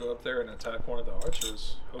try and go up there and attack one of the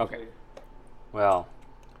archers. Hopefully. Well,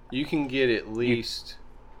 you can get at least.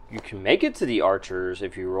 you can make it to the archers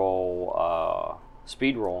if you roll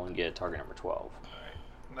speed roll and get target number 12. Alright.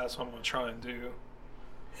 And that's what I'm going to try and do.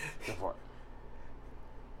 Go for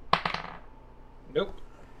it. Nope.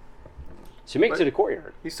 So you make it to the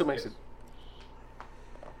courtyard. He still makes it.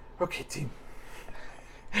 Okay, team.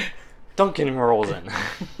 Duncan rolls in.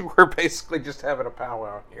 We're basically just having a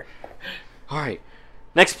powwow here. All right.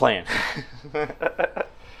 Next plan.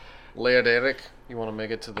 Leia Derek, you want to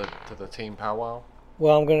make it to the team powwow?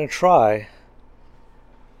 Well, I'm going to try.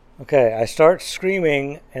 Okay, I start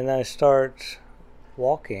screaming and then I start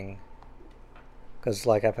walking. Because,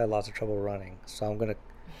 like, I've had lots of trouble running. So I'm going to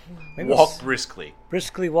Walk briskly.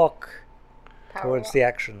 briskly walk towards the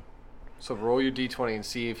action. So roll your d20 and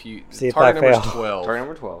see if you. See if target I number is fail. 12. Target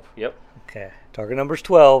number 12. Yep. Okay, target number's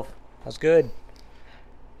 12. That's good.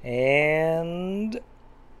 And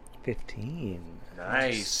 15.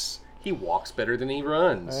 Nice. He walks better than he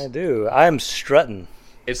runs. I do. I'm strutting.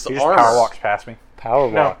 It's He the just armor. power walks past me. Power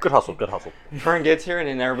walk. Good hustle, good hustle. Fern gets here, and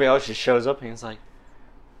then everybody else just shows up, and he's like,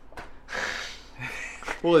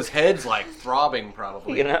 Well, his head's like throbbing,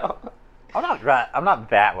 probably. you know? I'm not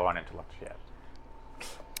that low on intellect yet.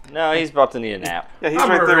 No, he's about to need a nap. Yeah, he's I'm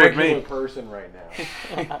right a there with regular me. person right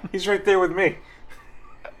now. He's right there with me.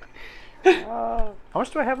 How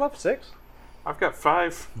much do I have left? 6? I've got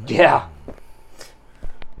 5. Yeah.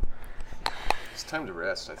 It's time to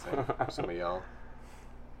rest, I think. Some of y'all.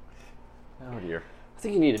 Oh dear. I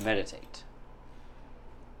think you need to meditate.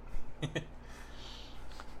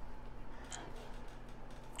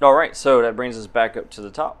 All right, so that brings us back up to the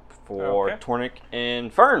top for Okay. Tornik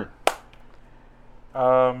and Fern.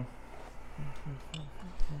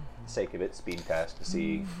 Sake of it, speed test to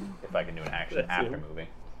see if I can do an action after moving.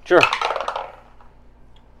 Sure.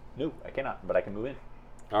 No, I cannot, but I can move in.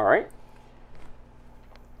 All right.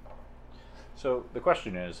 So the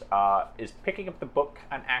question is picking up the book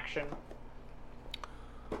an action?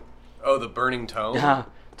 Oh, the burning tome?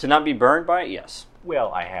 To not be burned by it, yes.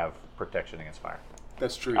 Well, I have protection against fire.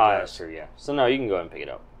 That's true. That's true, yeah. So no, you can go ahead and pick it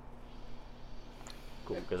up.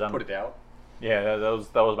 Cool, because I'm. Put it out. Yeah, that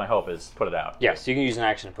was my hope. Is put it out. Yes, you can use an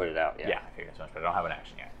action to put it out. Yeah, Yeah. I figured as much, but I don't have an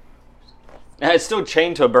action yet. And it's still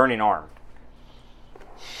chained to a burning arm.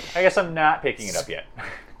 I guess I'm not picking it up yet.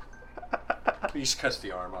 He just cuts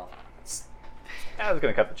the arm off. I was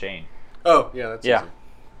gonna cut the chain. Oh, yeah, that's Yeah. easy.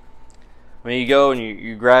 I mean, you go and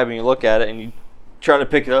you grab and you look at it and you try to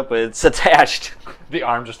pick it up, but it's attached. The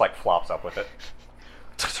arm just like flops up with it.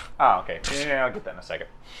 Oh, okay. Yeah, I'll get that in a second.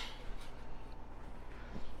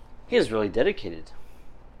 He is really dedicated.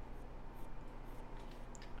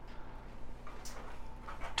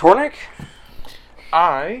 Tornik,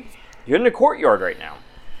 I you're in the courtyard right now.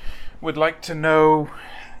 would like to know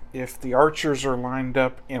if the archers are lined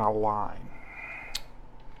up in a line.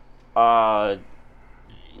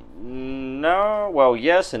 No. Well,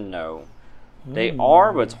 yes and no. They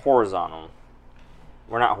are, but it's horizontal.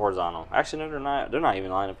 We're not horizontal. Actually, no, they're not. They're not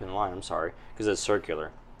even lined up in a line. I'm sorry, because it's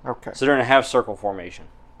circular. Okay. So they're in a half circle formation.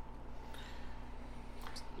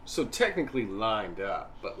 So technically lined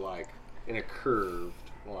up, but like in a curved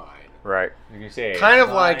line. Right. You can say Kind of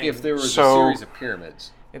like if there was So- a series of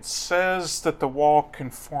pyramids. It says that the wall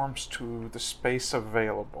conforms to the space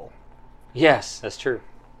available. Yes, that's true.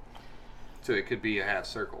 So it could be a half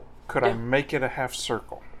circle. Could I make it a half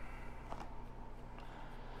circle?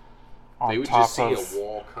 On They would top just see of a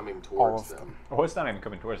wall coming all towards of them. Oh, it's not even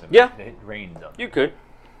coming towards them. Yeah. It rains them. You could.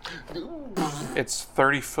 It's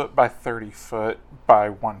 30 foot by 30 foot by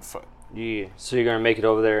 1 foot. Yeah. So you're gonna make it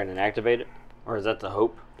over there and then activate it, or is that the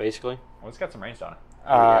hope, basically? Well, it's got some range on it.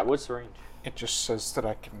 Yeah. What's the range? It just says that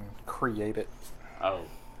I can create it. Oh.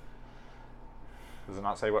 Does it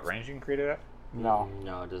not say what range you can create it at? No.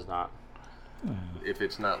 No, it does not. If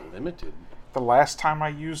it's not limited. The last time I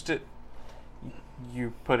used it,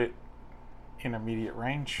 you put it in immediate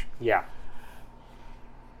range. Yeah.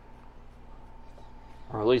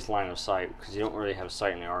 Or at least line of sight, because you don't really have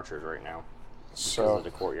sight in the archers right now because So, of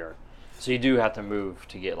the courtyard. So you do have to move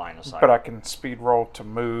to get line of sight. but I can speed roll to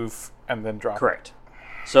move and then drop. Correct.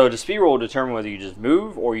 So the speed roll will determine whether you just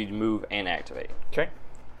move or you move and activate. Okay.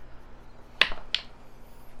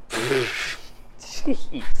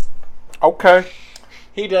 Jeez. Okay.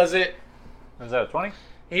 He does it. Is that a 20?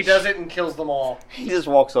 He does it and kills them all. He just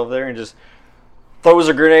walks over there and just throws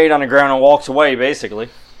a grenade on the ground and walks away, basically.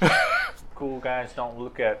 Cool guys don't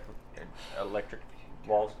look at electric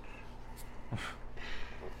walls.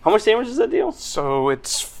 How much damage does that deal? So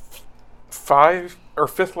it's 5 or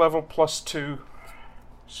 5th level plus 2,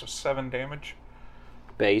 so 7 damage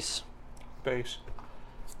Base. base,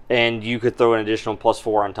 And you could throw an additional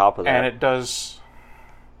 +4 on top of that. and it does.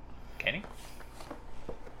 Can he?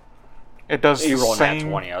 It does You the rolled that same.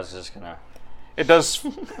 20. I was just gonna. It does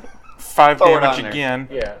 5 Throw it damage on there. again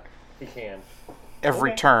Yeah, he can.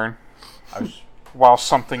 every Okay. turn I was while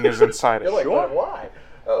something is inside it. You're like, "But why?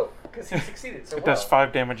 Oh, because he succeeded so It well. does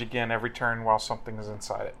 5 damage again every turn while something is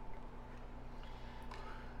inside it.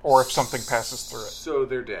 Or if something passes through it. So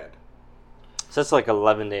they're dead. So that's like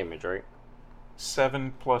 11 damage, right?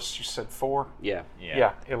 7 plus, you said 4? Yeah.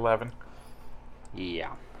 Yeah, 11.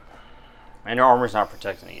 Yeah. And their armor's not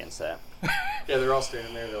protecting against that. Yeah, they're all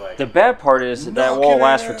standing there. They're like, The bad part is that Knock wall it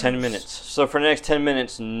lasts for out. 10 minutes. So for the next 10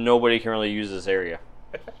 minutes, nobody can really use this area.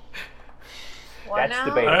 Why That's now?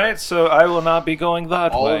 debatable. All right, so I will not be going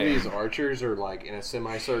that all way. of these archers are like in a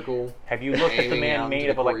semicircle. Have you looked at the aiming man out made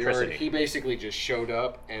into of the courtyard. electricity? He basically just showed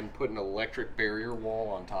up and put an electric barrier wall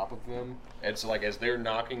on top of them. And so, like, as they're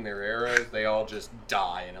knocking their arrows, they all just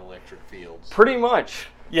die in electric fields. Pretty much.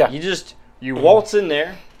 Yeah. You waltz in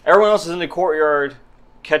there. Everyone else is in the courtyard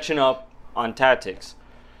catching up on tactics.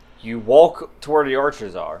 You walk to where the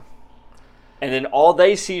archers are. And then all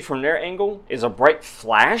they see from their angle is a bright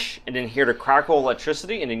flash and then hear the crackle of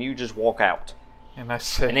electricity and then you just walk out. And I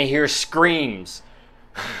said, And they hear screams.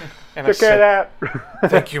 and I Took care said, of that.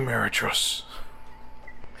 thank you, Meritros.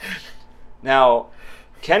 Now,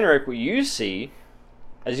 Kenrick, what you see,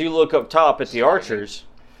 as you look up top at the archers,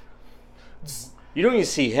 you don't even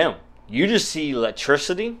see him. You just see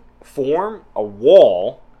electricity form a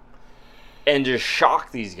wall and just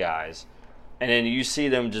shock these guys. And then you see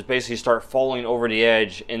them just basically start falling over the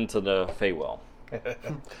edge into the Feywell.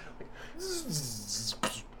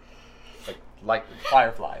 Like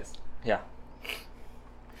fireflies. Yeah.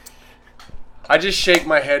 I just shake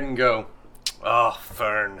my head and go, "Oh,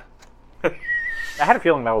 Fern." I had a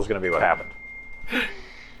feeling that was going to be what happened.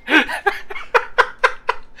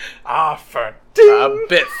 Fern. I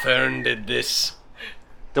bet Fern did this.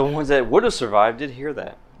 The ones that would have survived did hear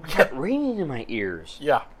that. It kept ringing in my ears.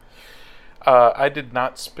 Yeah. I did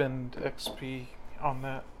not spend XP on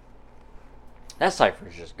that. That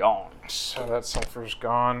cipher's just gone. So that cipher's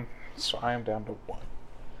gone. So I am down to 1.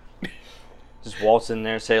 Just waltz in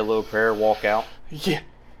there, say a little prayer, walk out. Yeah.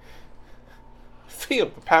 Feel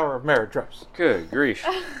the power of Meritros. Good grief.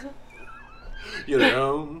 Your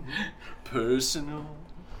own personal.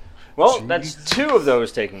 Well, that's 2 of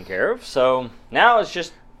those taken care of. So now it's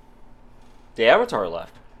just the Avatar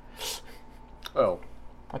left. Oh,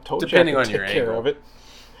 I told Depending you I on could your take care angle. of it.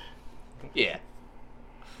 yeah.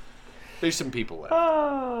 There's some people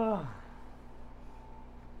left.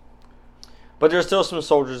 But there's still some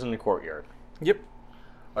soldiers in the courtyard. Yep.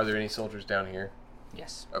 Are there any soldiers down here?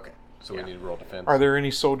 Yes. Okay, so we need to roll defense. Are there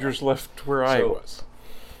any soldiers left where I So- was?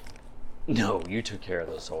 No, you took care of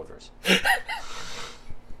those soldiers.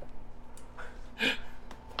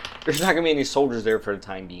 There's not going to be any soldiers there for the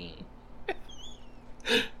time being.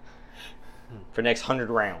 For the next 100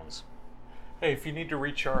 rounds. Hey, if you need to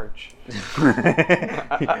recharge.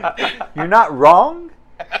 You're not wrong,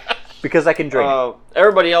 because I can drain it.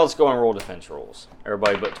 Everybody else go and roll defense rolls.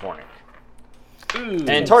 Everybody but Tornik.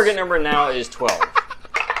 And target number now is 12.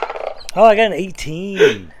 Oh, I got an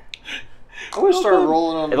 18. I'm gonna start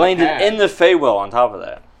rolling on It the landed pad. in the Feywell on top of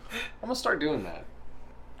that. I'm gonna start doing that.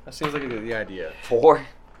 That seems like a good idea. 4.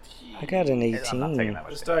 I got an I'm not taking 18. that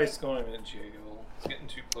much. This dice going in jail. It's getting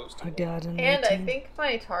too close to I it. got an And 18. I think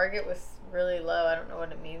my target was really low. I don't know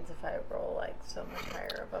what it means if I roll like so much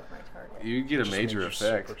higher above my target. You get a major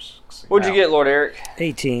effect. What'd you get, Lord Eric?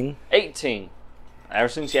 18. 18. Ever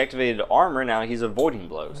since he activated the armor, now he's avoiding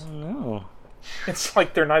blows. Oh, no. It's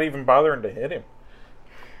like they're not even bothering to hit him.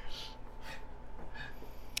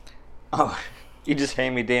 Oh, you just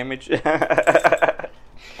hand me damage?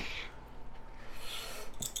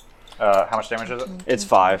 How much damage is it? It's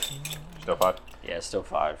 5. Still 5. Yeah, it's still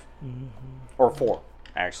 5. Or 4,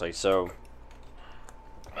 actually. So,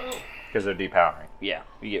 Because they're depowering. yeah,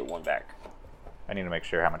 you get 1 back. I need to make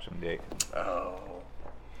sure how much I'm D8. Oh,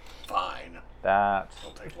 fine. That.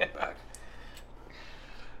 I'll take one back.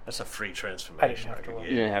 That's a free I transformation. didn't have to I could roll. You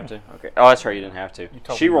get. didn't have to? Okay. Oh, that's right, you didn't have to.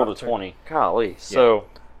 told She me rolled a not to. 20. Golly. So,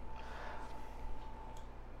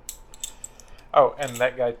 Oh, and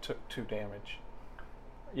that guy took 2 damage.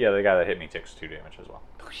 Yeah, the guy that hit me takes 2 damage as well.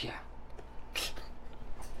 oh, yeah.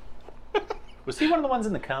 Was he one of the ones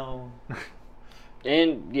in the cone?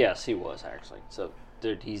 And yes, he was actually. So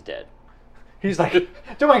dude, he's dead. He's like,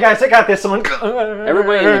 "Don't worry, guys, I got this." Someone.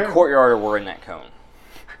 Everybody in the courtyard were in that cone.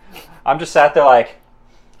 I'm just sat there like,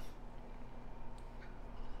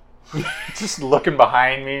 just looking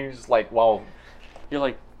behind me, just like, well, You're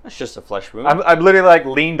like, that's just a flesh wound. I'm literally like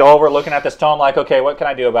leaned over, looking at this tome, like, okay, what can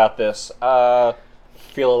I do about this?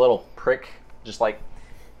 Feel a little prick, just like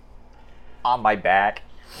on my back,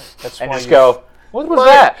 and just go, what was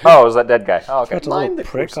that? Oh, it was that dead guy. Oh, okay. That's a little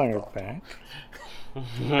prick on your back.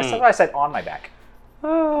 That's what I said, on my back.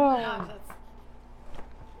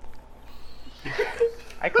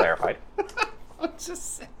 I clarified. I'm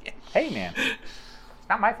just saying. Hey, man, it's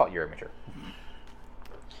not my fault you're immature.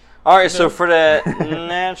 All right, so for that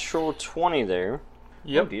natural 20 there,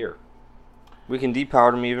 Oh dear. we can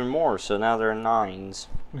depower them even more. So now they're 9s.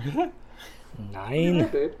 9?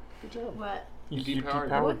 Babe, good job. What? You depowered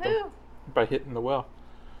depowered them Woohoo! by hitting the well.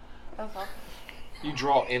 That's awesome. You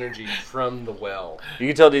draw energy from the well. You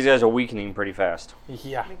can tell these guys are weakening pretty fast.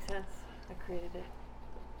 Yeah. Makes sense. I created it.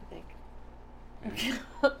 I think.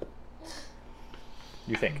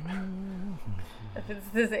 You think? If it's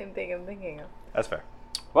the same thing I'm thinking of. That's fair.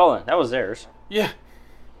 Well, then, that was theirs. Yeah.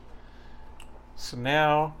 So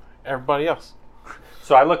now, everybody else.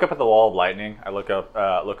 So I look up at the wall of lightning. I look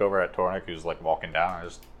over at Tornik, who's like walking down. I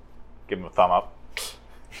just give him a thumb up.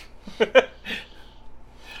 I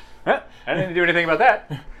didn't do anything about that.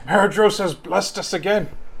 Meridros has blessed us again.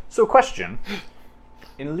 So, question: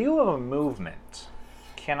 in lieu of a movement,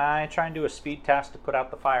 can I try and do a speed task to put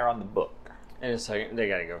out the fire on the book? In a second, they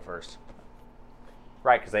gotta go first.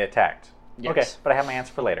 Right, because they attacked. Yes. Okay, but I have my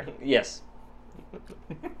answer for later. Yes.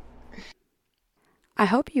 I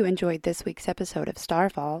hope you enjoyed this week's episode of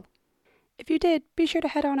Starfall. If you did, be sure to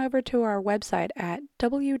head on over to our website at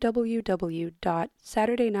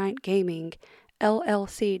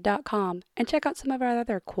www.saturdaynightgamingllc.com and check out some of our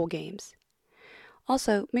other cool games.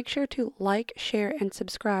 Also, make sure to like, share, and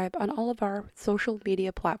subscribe on all of our social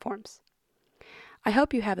media platforms. I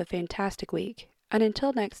hope you have a fantastic week, and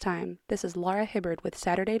until next time, this is Laura Hibbard with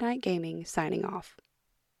Saturday Night Gaming signing off.